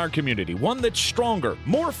goal for our community, one that's stronger,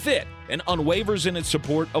 more fit, and unwavers in its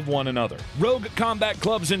support of one another. Rogue Combat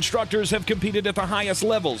Club's instructors have competed at the highest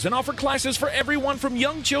levels and offer classes for everyone from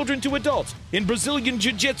young children to adults in Brazilian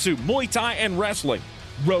Jiu-Jitsu, Muay Thai, and wrestling.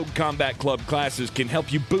 Rogue Combat Club classes can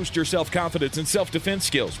help you boost your self-confidence and self-defense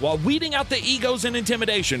skills while weeding out the egos and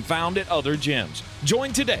intimidation found at other gyms.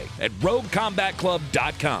 Join today at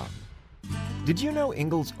roguecombatclub.com. Did you know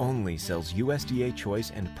Ingalls only sells USDA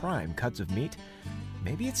choice and prime cuts of meat?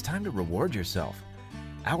 Maybe it's time to reward yourself.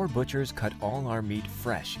 Our butchers cut all our meat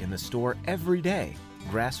fresh in the store every day.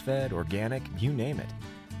 Grass-fed, organic, you name it.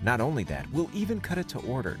 Not only that, we'll even cut it to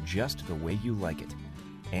order just the way you like it.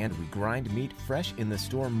 And we grind meat fresh in the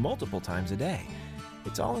store multiple times a day.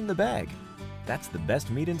 It's all in the bag. That's the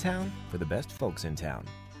best meat in town for the best folks in town.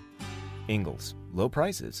 Ingalls. Low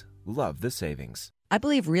prices. Love the savings. I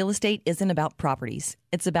believe real estate isn't about properties.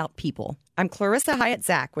 It's about people. I'm Clarissa Hyatt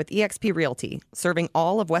Zach with eXp Realty, serving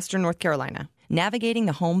all of Western North Carolina. Navigating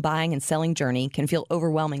the home buying and selling journey can feel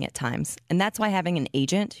overwhelming at times, and that's why having an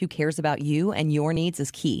agent who cares about you and your needs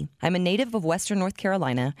is key. I'm a native of Western North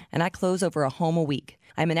Carolina, and I close over a home a week.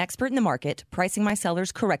 I'm an expert in the market, pricing my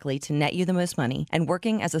sellers correctly to net you the most money, and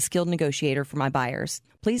working as a skilled negotiator for my buyers.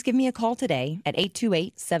 Please give me a call today at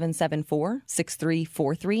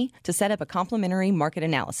 828-774-6343 to set up a complimentary market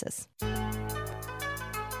analysis.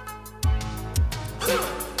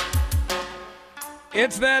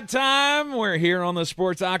 It's that time. We're here on the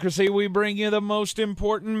Sportsocracy. We bring you the most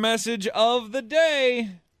important message of the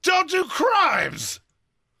day. Don't do crimes!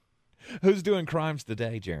 Who's doing crimes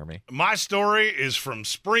today, Jeremy? My story is from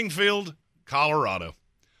Springfield, Colorado.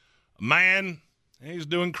 A man, he's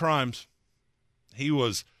doing crimes. He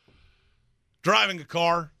was driving a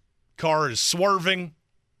car. Car is swerving.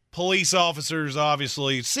 Police officers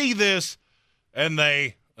obviously see this, and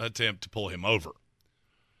they attempt to pull him over.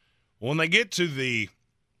 When they get to the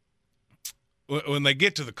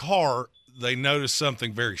car, they notice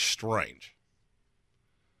something very strange.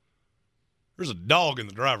 There's a dog in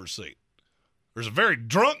the driver's seat. There's a very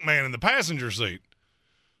drunk man in the passenger seat.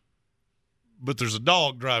 But there's a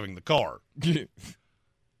dog driving the car.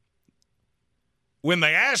 When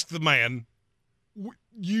they ask the man,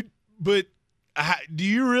 do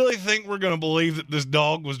you really think we're going to believe that this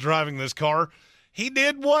dog was driving this car? He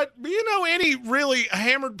did what, any really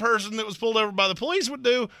hammered person that was pulled over by the police would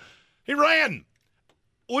do. He ran.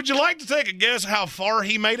 Would you like to take a guess how far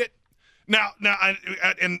he made it? Now, I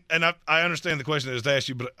understand the question that was asked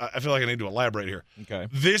you, but I feel like I need to elaborate here. Okay.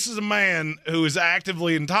 This is a man who is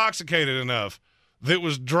actively intoxicated enough that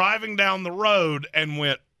was driving down the road and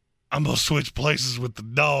went, I'm going to switch places with the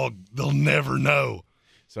dog. They'll never know.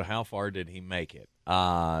 So how far did he make it?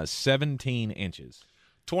 17 inches.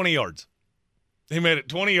 20 yards. He made it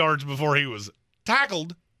 20 yards before he was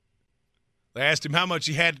tackled. They asked him how much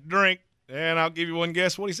he had to drink, and I'll give you one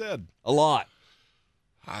guess what he said. A lot.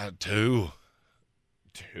 2.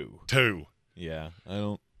 Yeah, I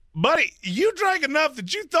don't. Buddy, you drank enough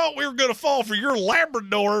that you thought we were going to fall for your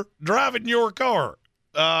Labrador driving your car.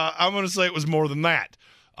 I'm going to say it was more than that.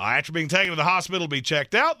 After being taken to the hospital to be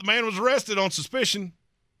checked out, the man was arrested on suspicion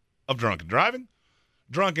of drunken driving,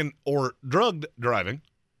 drunken or drugged driving,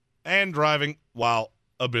 and driving while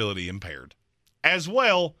ability impaired, as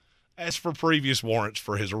well as for previous warrants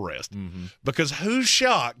for his arrest. Mm-hmm. Because who's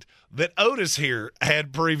shocked that Otis here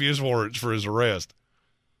had previous warrants for his arrest?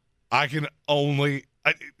 I can only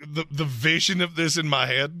the vision of this in my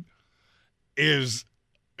head is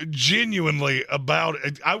genuinely about.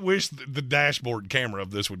 I wish the dashboard camera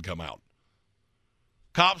of this would come out.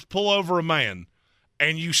 Cops pull over a man,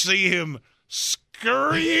 and you see him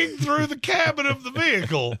scurrying through the cabin of the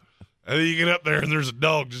vehicle. And then you get up there, and there's a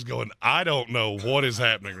dog just going, I don't know what is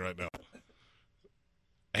happening right now.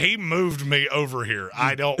 He moved me over here.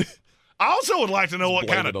 I also would like to know what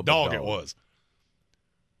kind of dog it was.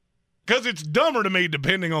 Because it's dumber to me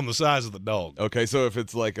depending on the size of the dog. Okay, so if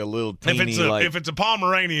it's like a little teeny, if it's a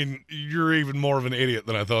Pomeranian, you're even more of an idiot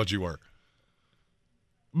than I thought you were.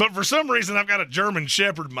 But for some reason, I've got a German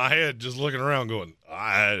Shepherd in my head just looking around going,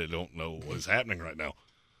 I don't know what is happening right now.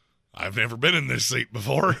 I've never been in this seat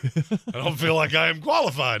before. I don't feel like I am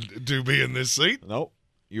qualified to be in this seat. Nope,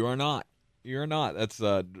 you are not. You're not. That's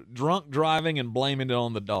drunk driving and blaming it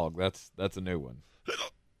on the dog. That's a new one.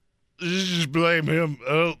 Just blame him.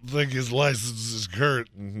 I don't think his license is current.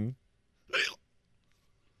 Mm-hmm.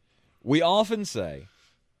 We often say,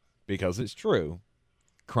 because it's true,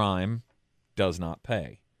 crime does not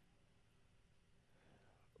pay.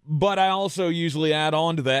 But I also usually add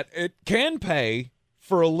on to that, it can pay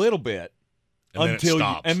for a little bit and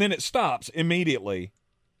then it stops immediately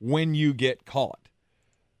when you get caught.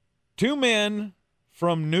 2 men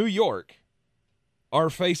from New York are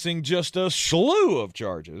facing just a slew of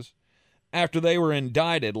charges after they were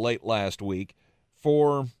indicted late last week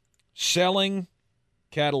for selling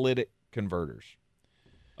catalytic converters.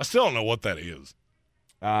 I still don't know what that is.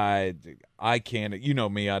 I can't. You know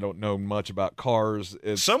me. I don't know much about cars.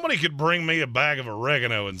 Somebody could bring me a bag of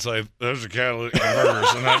oregano and say, "Those are catalytic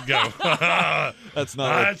converters," and I'd go, "That's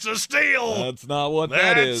not. That's a steal. That's not what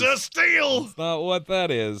that is. That's a steal. That's not what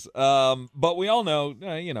that is." But we all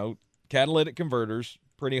know, catalytic converters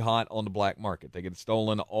pretty hot on the black market. They get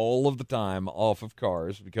stolen all of the time off of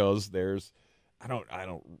cars because there's, I don't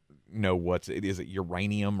know is it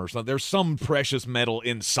uranium or something? There's some precious metal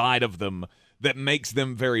inside of them that makes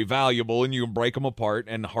them very valuable, and you can break them apart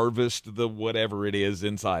and harvest the whatever it is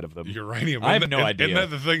inside of them. Uranium. I have no idea. Isn't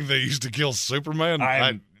that the thing they used to kill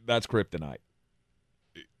Superman? That's kryptonite.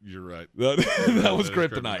 You're right. That was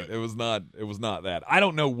kryptonite. It was not that. I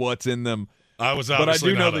don't know what's in them. But I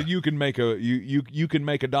do know that you can make you can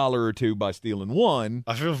make $1 or $2 by stealing one.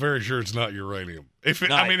 I feel very sure it's not uranium. If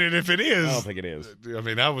it is, I don't think it is. I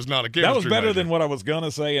mean, I was not a chemistry That was better major. than what I was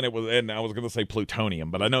gonna say, and I was gonna say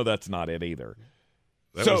plutonium, but I know that's not it either.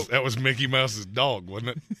 That was Mickey Mouse's dog,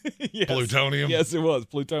 wasn't it? Yes. Plutonium. Yes, it was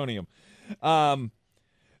plutonium.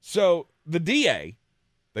 So the DA,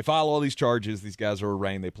 they file all these charges. These guys are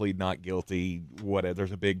arraigned. They plead not guilty. Whatever.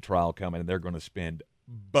 There's a big trial coming, and they're going to spend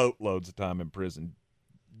boatloads of time in prison.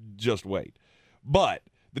 Just wait. But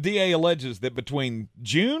the DA alleges that between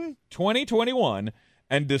June 2021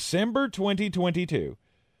 and December 2022,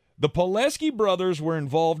 the Pileski brothers were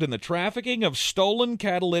involved in the trafficking of stolen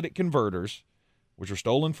catalytic converters, which were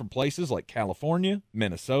stolen from places like California,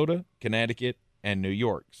 Minnesota, Connecticut, and New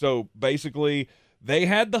York. So basically, they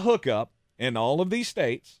had the hookup in all of these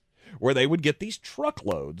states where they would get these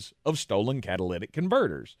truckloads of stolen catalytic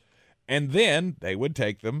converters. And then they would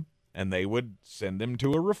take them and they would send them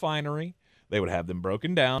to a refinery. They would have them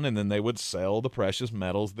broken down, and then they would sell the precious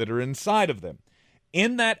metals that are inside of them.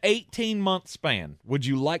 In that 18-month span, would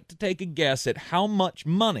you like to take a guess at how much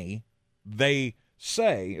money they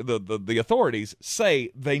say, the authorities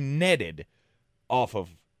say they netted off of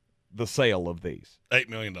the sale of these? $8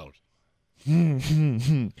 million.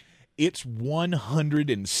 It's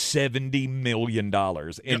 $170 million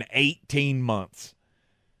in 18 months.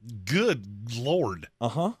 Good Lord.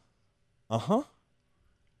 Uh-huh.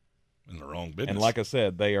 In the wrong business. And like I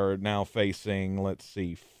said, they are now facing,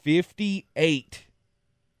 58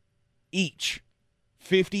 each.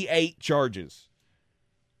 58 charges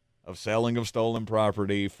of selling of stolen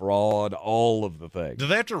property, fraud, all of the things. Do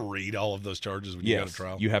they have to read all of those charges when you go to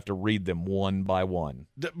trial? You have to read them one by one.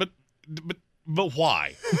 But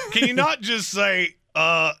why? Can you not just say,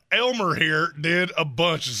 Elmer here did a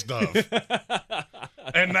bunch of stuff,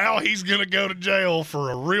 and now he's going to go to jail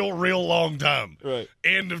for a real, real long time. Right.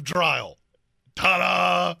 End of trial.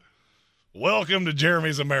 Ta-da! Welcome to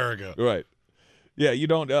Jeremy's America. Right. Yeah, you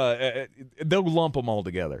don't they'll lump them all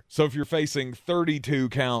together. So if you're facing 32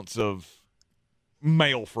 counts of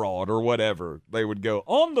mail fraud or whatever, they would go,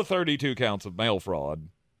 on the 32 counts of mail fraud,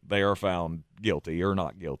 they are found guilty or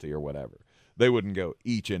not guilty or whatever. They wouldn't go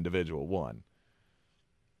each individual one.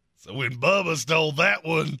 So when Bubba stole that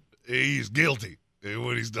one, he's guilty. And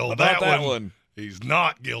when he stole that one, he's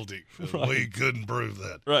not guilty. Right. We couldn't prove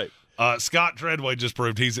that. Right. Scott Treadway just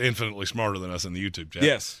proved he's infinitely smarter than us in the YouTube chat.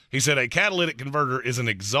 Yes. He said a catalytic converter is an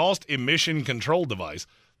exhaust emission control device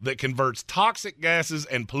that converts toxic gases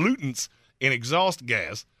and pollutants in exhaust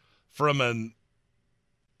gas from an,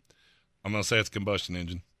 I'm going to say it's a combustion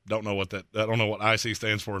engine. Don't know what IC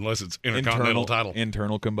stands for unless it's intercontinental title.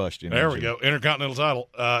 Internal combustion There engine. we go. Intercontinental title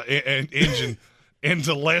engine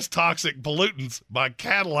into less toxic pollutants by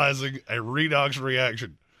catalyzing a redox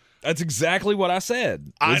reaction. That's exactly what I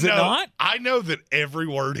said. Is it not? I know that every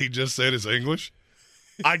word he just said is English.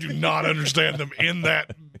 I do not understand them in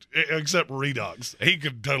that, except redox. He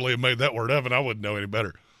could totally have made that word up, and I wouldn't know any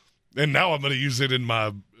better. And now I'm going to use it in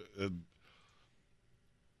my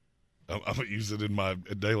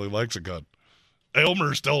daily lexicon.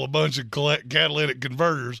 Elmer stole a bunch of catalytic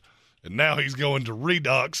converters, and now he's going to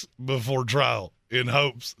redox before trial in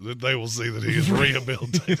hopes that they will see that he is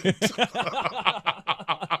rehabilitated.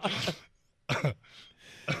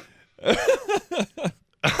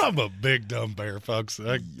 I'm a big dumb bear, folks.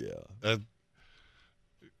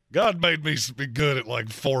 God made me be good at like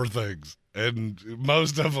 4 things, and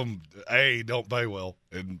most of them, A, don't pay well,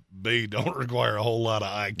 and B, don't require a whole lot of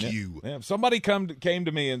IQ. Yeah. If somebody came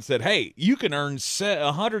to me and said, hey, you can earn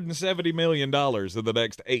 $170 million in the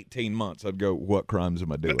next 18 months, I'd go, what crimes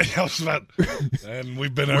am I doing? And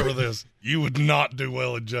we've been over this. You would not do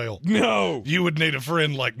well in jail. No. You would need a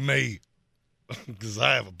friend like me, because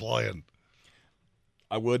I have a plan.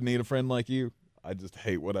 I would need a friend like you. I just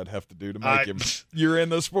hate what I'd have to do to make him. You're in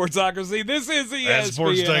the Sportsocracy. This is ESPN. That's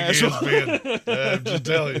Sports Take ESPN. I'm just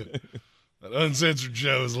telling you. That uncensored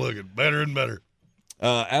show is looking better and better.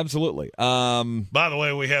 Absolutely. By the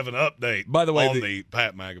way, we have an update on the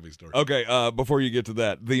Pat McAfee story. Okay, before you get to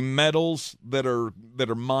that, the metals that are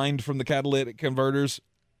mined from the catalytic converters,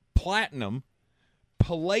 platinum,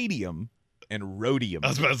 palladium, and rhodium. I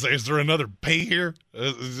was about to say, is there another P here?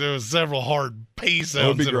 There was several hard P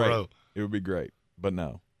sounds in a row. It would be great, but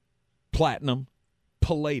no. Platinum,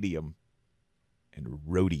 palladium, and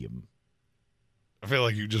rhodium. I feel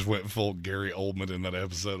like you just went full Gary Oldman in that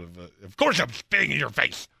episode of course I'm spitting in your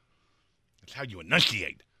face. That's how you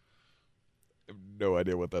enunciate. I have no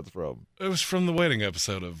idea what that's from. It was from the wedding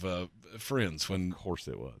episode of Friends. When, of course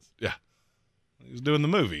it was. Yeah. He was doing the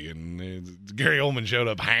movie, and Gary Oldman showed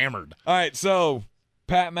up hammered. All right, so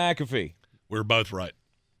Pat McAfee. We're both right.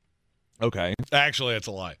 Okay. Actually, that's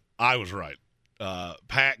a lie. I was right.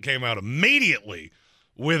 Pat came out immediately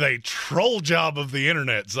with a troll job of the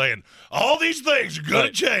internet saying, all these things are going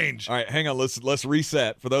to change. All right, hang on. Let's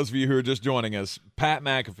reset. For those of you who are just joining us, Pat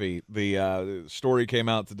McAfee, the story came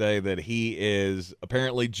out today that he is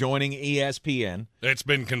apparently joining ESPN. It's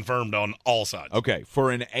been confirmed on all sides. Okay,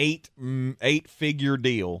 for an eight-figure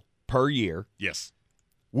deal per year. Yes.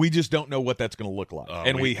 We just don't know what that's going to look like.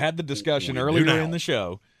 And we had the discussion earlier in the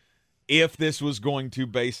show if this was going to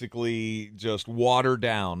basically just water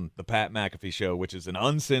down the Pat McAfee Show, which is an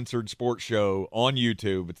uncensored sports show on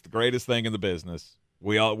YouTube. It's the greatest thing in the business.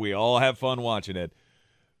 We all have fun watching it.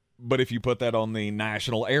 But if you put that on the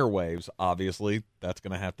national airwaves, obviously that's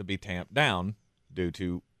going to have to be tamped down due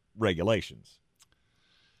to regulations.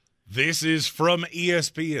 This is from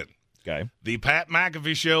ESPN. Okay. The Pat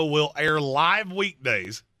McAfee Show will air live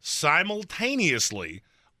weekdays simultaneously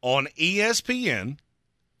on ESPN,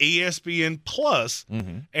 ESPN Plus,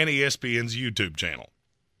 and ESPN's YouTube channel.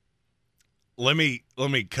 Let me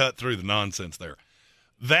cut through the nonsense there.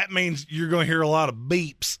 That means you're going to hear a lot of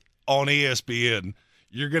beeps on ESPN.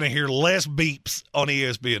 You're going to hear less beeps on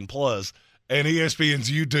ESPN Plus, and ESPN's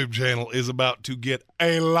YouTube channel is about to get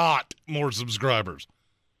a lot more subscribers.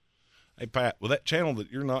 Hey, Pat, with that channel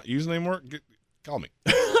that you're not using anymore, call me.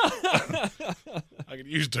 I could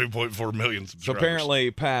use 2.4 million subscribers. So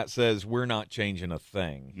apparently Pat says we're not changing a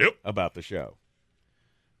thing about the show,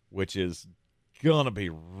 which is going to be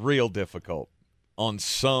real difficult on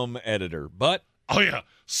some editor. But oh, yeah,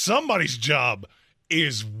 somebody's job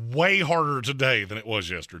is way harder today than it was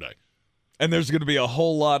yesterday. And there's going to be a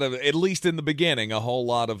whole lot of, at least in the beginning, a whole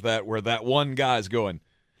lot of that where that one guy's going,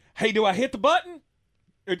 hey, do I hit the button?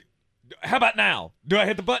 How about now? Do I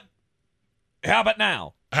hit the button? How about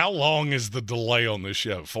now? How long is the delay on this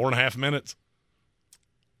show? 4.5 minutes?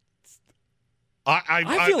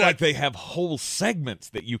 I feel like they have whole segments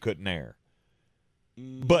that you couldn't air.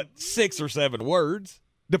 But 6 or 7 words,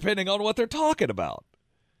 depending on what they're talking about.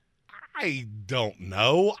 I don't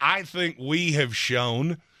know. I think we have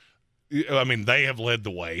shown, I mean, they have led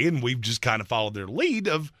the way, and we've just kind of followed their lead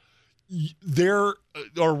of there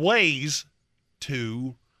are ways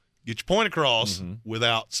to get your point across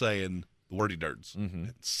without saying the wordy dirts.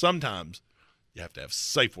 And sometimes you have to have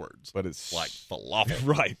safe words, but it's like falafel,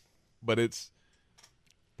 right? But it's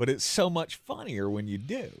so much funnier when you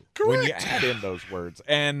do. Correct. When you add in those words.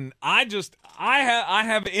 And I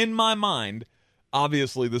have in my mind.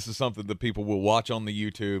 Obviously, this is something that people will watch on the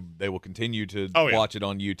YouTube. They will continue to watch it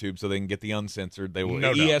on YouTube so they can get the uncensored. They will.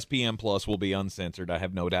 ESPN Plus will be uncensored. I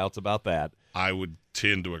have no doubts about that. I would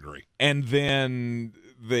tend to agree. And then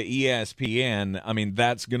the ESPN, I mean,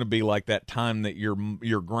 that's going to be like that time that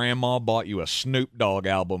your grandma bought you a Snoop Dogg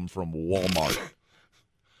album from Walmart.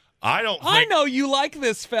 I know you like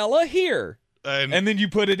this fella here. And then you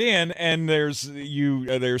put it in, and there's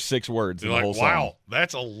 6 words in the whole song. Wow,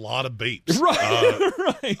 that's a lot of beeps. Right,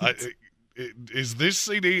 right. Is this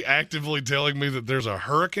CD actively telling me that there's a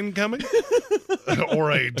hurricane coming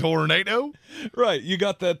or a tornado? Right. You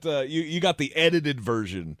got that. You got the edited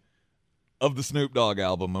version of the Snoop Dogg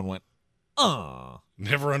album and went,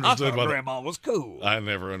 Never understood why Grandma was cool. I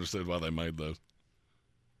never understood why they made those.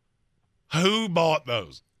 Who bought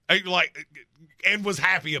those? And was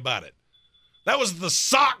happy about it? That was the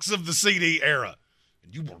socks of the CD era.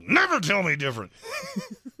 And you will never tell me different.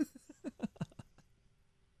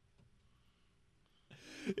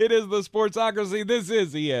 It is the Sportsocracy. This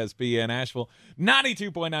is ESPN Asheville,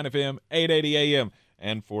 92.9 FM, 880 AM,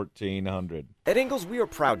 and 1400. At Ingles, we are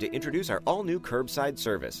proud to introduce our all-new curbside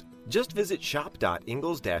service. Just visit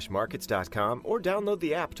shop.ingles-markets.com or download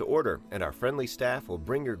the app to order, and our friendly staff will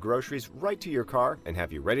bring your groceries right to your car and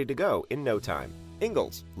have you ready to go in no time.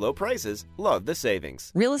 Ingles, low prices, love the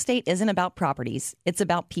savings. Real estate isn't about properties, it's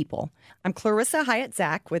about people. I'm Clarissa Hyatt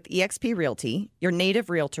Zach with eXp Realty, your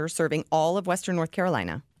native realtor serving all of Western North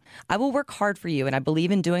Carolina. I will work hard for you, and I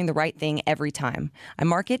believe in doing the right thing every time. I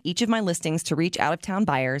market each of my listings to reach out-of-town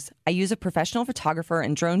buyers. I use a professional photographer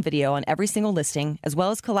and drone video on every single listing, as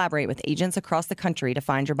well as collaborate with agents across the country to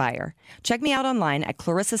find your buyer. Check me out online at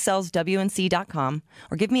clarissasellswnc.com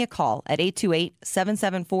or give me a call at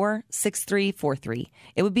 828-774-6343.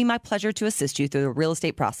 It would be my pleasure to assist you through the real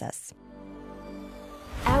estate process.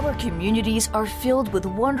 Our communities are filled with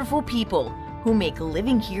wonderful people who make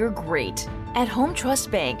living here great. At Home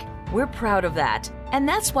Trust Bank, we're proud of that. And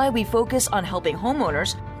that's why we focus on helping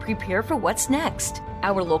homeowners prepare for what's next.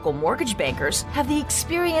 Our local mortgage bankers have the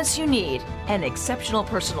experience you need and exceptional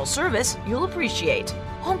personal service you'll appreciate.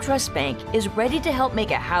 Home Trust Bank is ready to help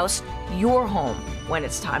make a house your home. When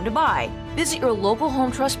it's time to buy, visit your local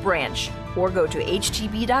Home Trust branch or go to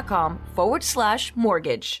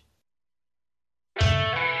htb.com/mortgage.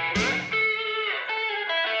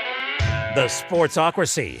 The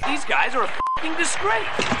Sportsocracy. These guys are a f***ing disgrace.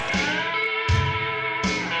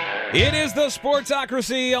 It is the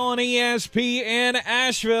Sportsocracy on ESPN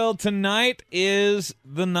Asheville. Tonight is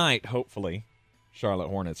the night, hopefully, Charlotte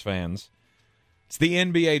Hornets fans. It's the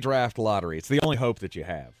NBA draft lottery. It's the only hope that you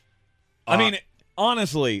have. I mean,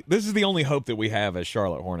 honestly, this is the only hope that we have as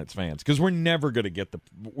Charlotte Hornets fans, because we're never going to get the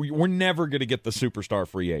superstar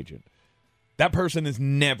free agent. That person is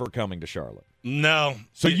never coming to Charlotte. No.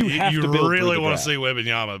 So you have to build really want to see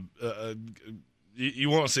Wembanyama.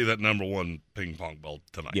 You want to see that number one ping pong ball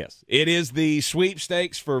tonight. Yes. It is the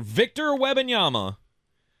sweepstakes for Victor Wembanyama.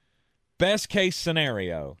 Best case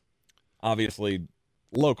scenario, obviously,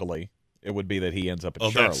 locally, it would be that he ends up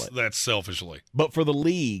in Charlotte. That's selfishly. But for the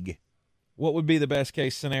league, what would be the best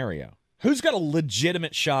case scenario? Who's got a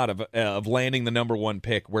legitimate shot of landing the number one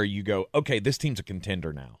pick where you go, okay, this team's a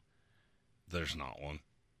contender now? There's not one.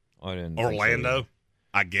 I didn't Orlando,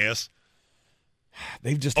 I guess.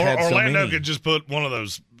 They've just had so many. Orlando could just put one of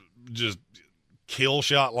those just kill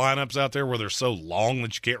shot lineups out there where they're so long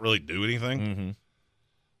that you can't really do anything. Mm-hmm.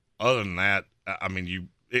 Other than that, I mean,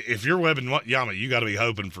 if you're Wembanyama, you got to be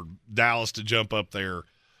hoping for Dallas to jump up there.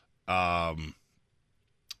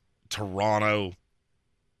 Toronto,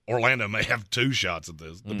 Orlando may have two shots at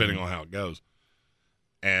this, depending on how it goes.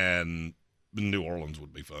 And New Orleans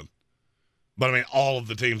would be fun. But, I mean, all of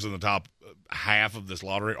the teams in the top half of this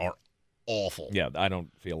lottery are awful. Yeah, I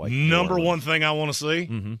don't feel like number one thing I want to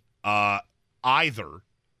see, either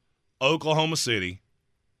Oklahoma City,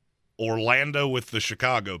 Orlando with the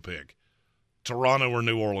Chicago pick, Toronto or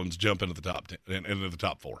New Orleans jump into the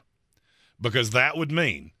top four. Because that would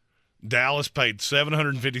mean Dallas paid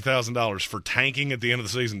 $750,000 for tanking at the end of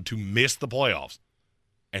the season to miss the playoffs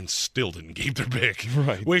and still didn't keep their pick.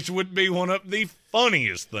 Right. Which would be one of the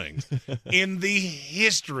funniest things in the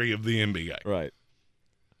history of the NBA. Right.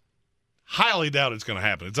 Highly doubt it's going to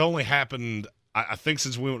happen. It's only happened, I think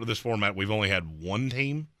since we went to this format, we've only had one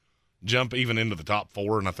team jump even into the top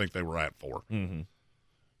four, and I think they were at 4. Mm-hmm.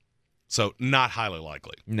 So not highly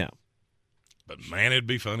likely. No. But, man, it'd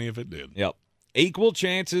be funny if it did. Yep. Equal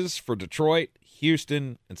chances for Detroit,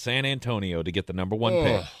 Houston, and San Antonio to get the number one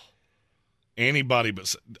pick. Anybody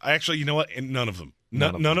but – actually, you know what? None of them.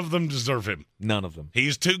 None of them deserve him. None of them.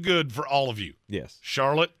 He's too good for all of you. Yes.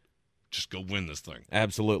 Charlotte, just go win this thing.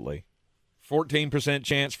 Absolutely. 14%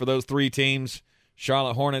 chance for those three teams.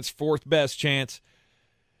 Charlotte Hornets, fourth best chance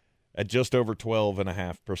at just over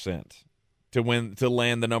 12.5% to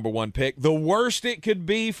land the number one pick. The worst it could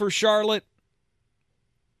be for Charlotte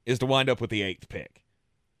is to wind up with the 8th pick,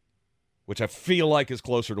 which I feel like is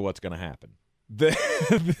closer to what's going to happen than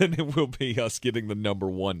it will be us getting the number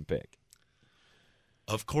one pick.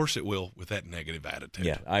 Of course it will, with that negative attitude.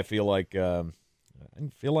 Yeah, I feel like Victor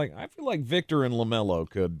and LaMelo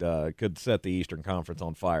could set the Eastern Conference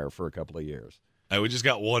on fire for a couple of years. Hey, we just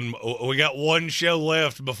got one. We got one show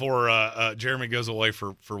left before Jeremy goes away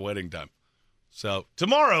for wedding time. So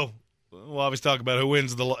tomorrow we'll obviously talk about who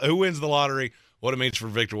wins the lottery, what it means for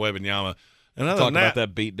Victor Wembanyama, and talk about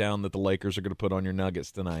that beatdown that the Lakers are going to put on your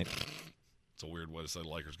Nuggets tonight. It's a weird way to say the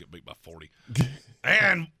Lakers get beat by 40.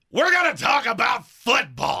 And we're going to talk about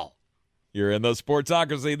football. You're in the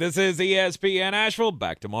Sportsocracy. This is ESPN Asheville.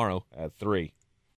 Back tomorrow at 3.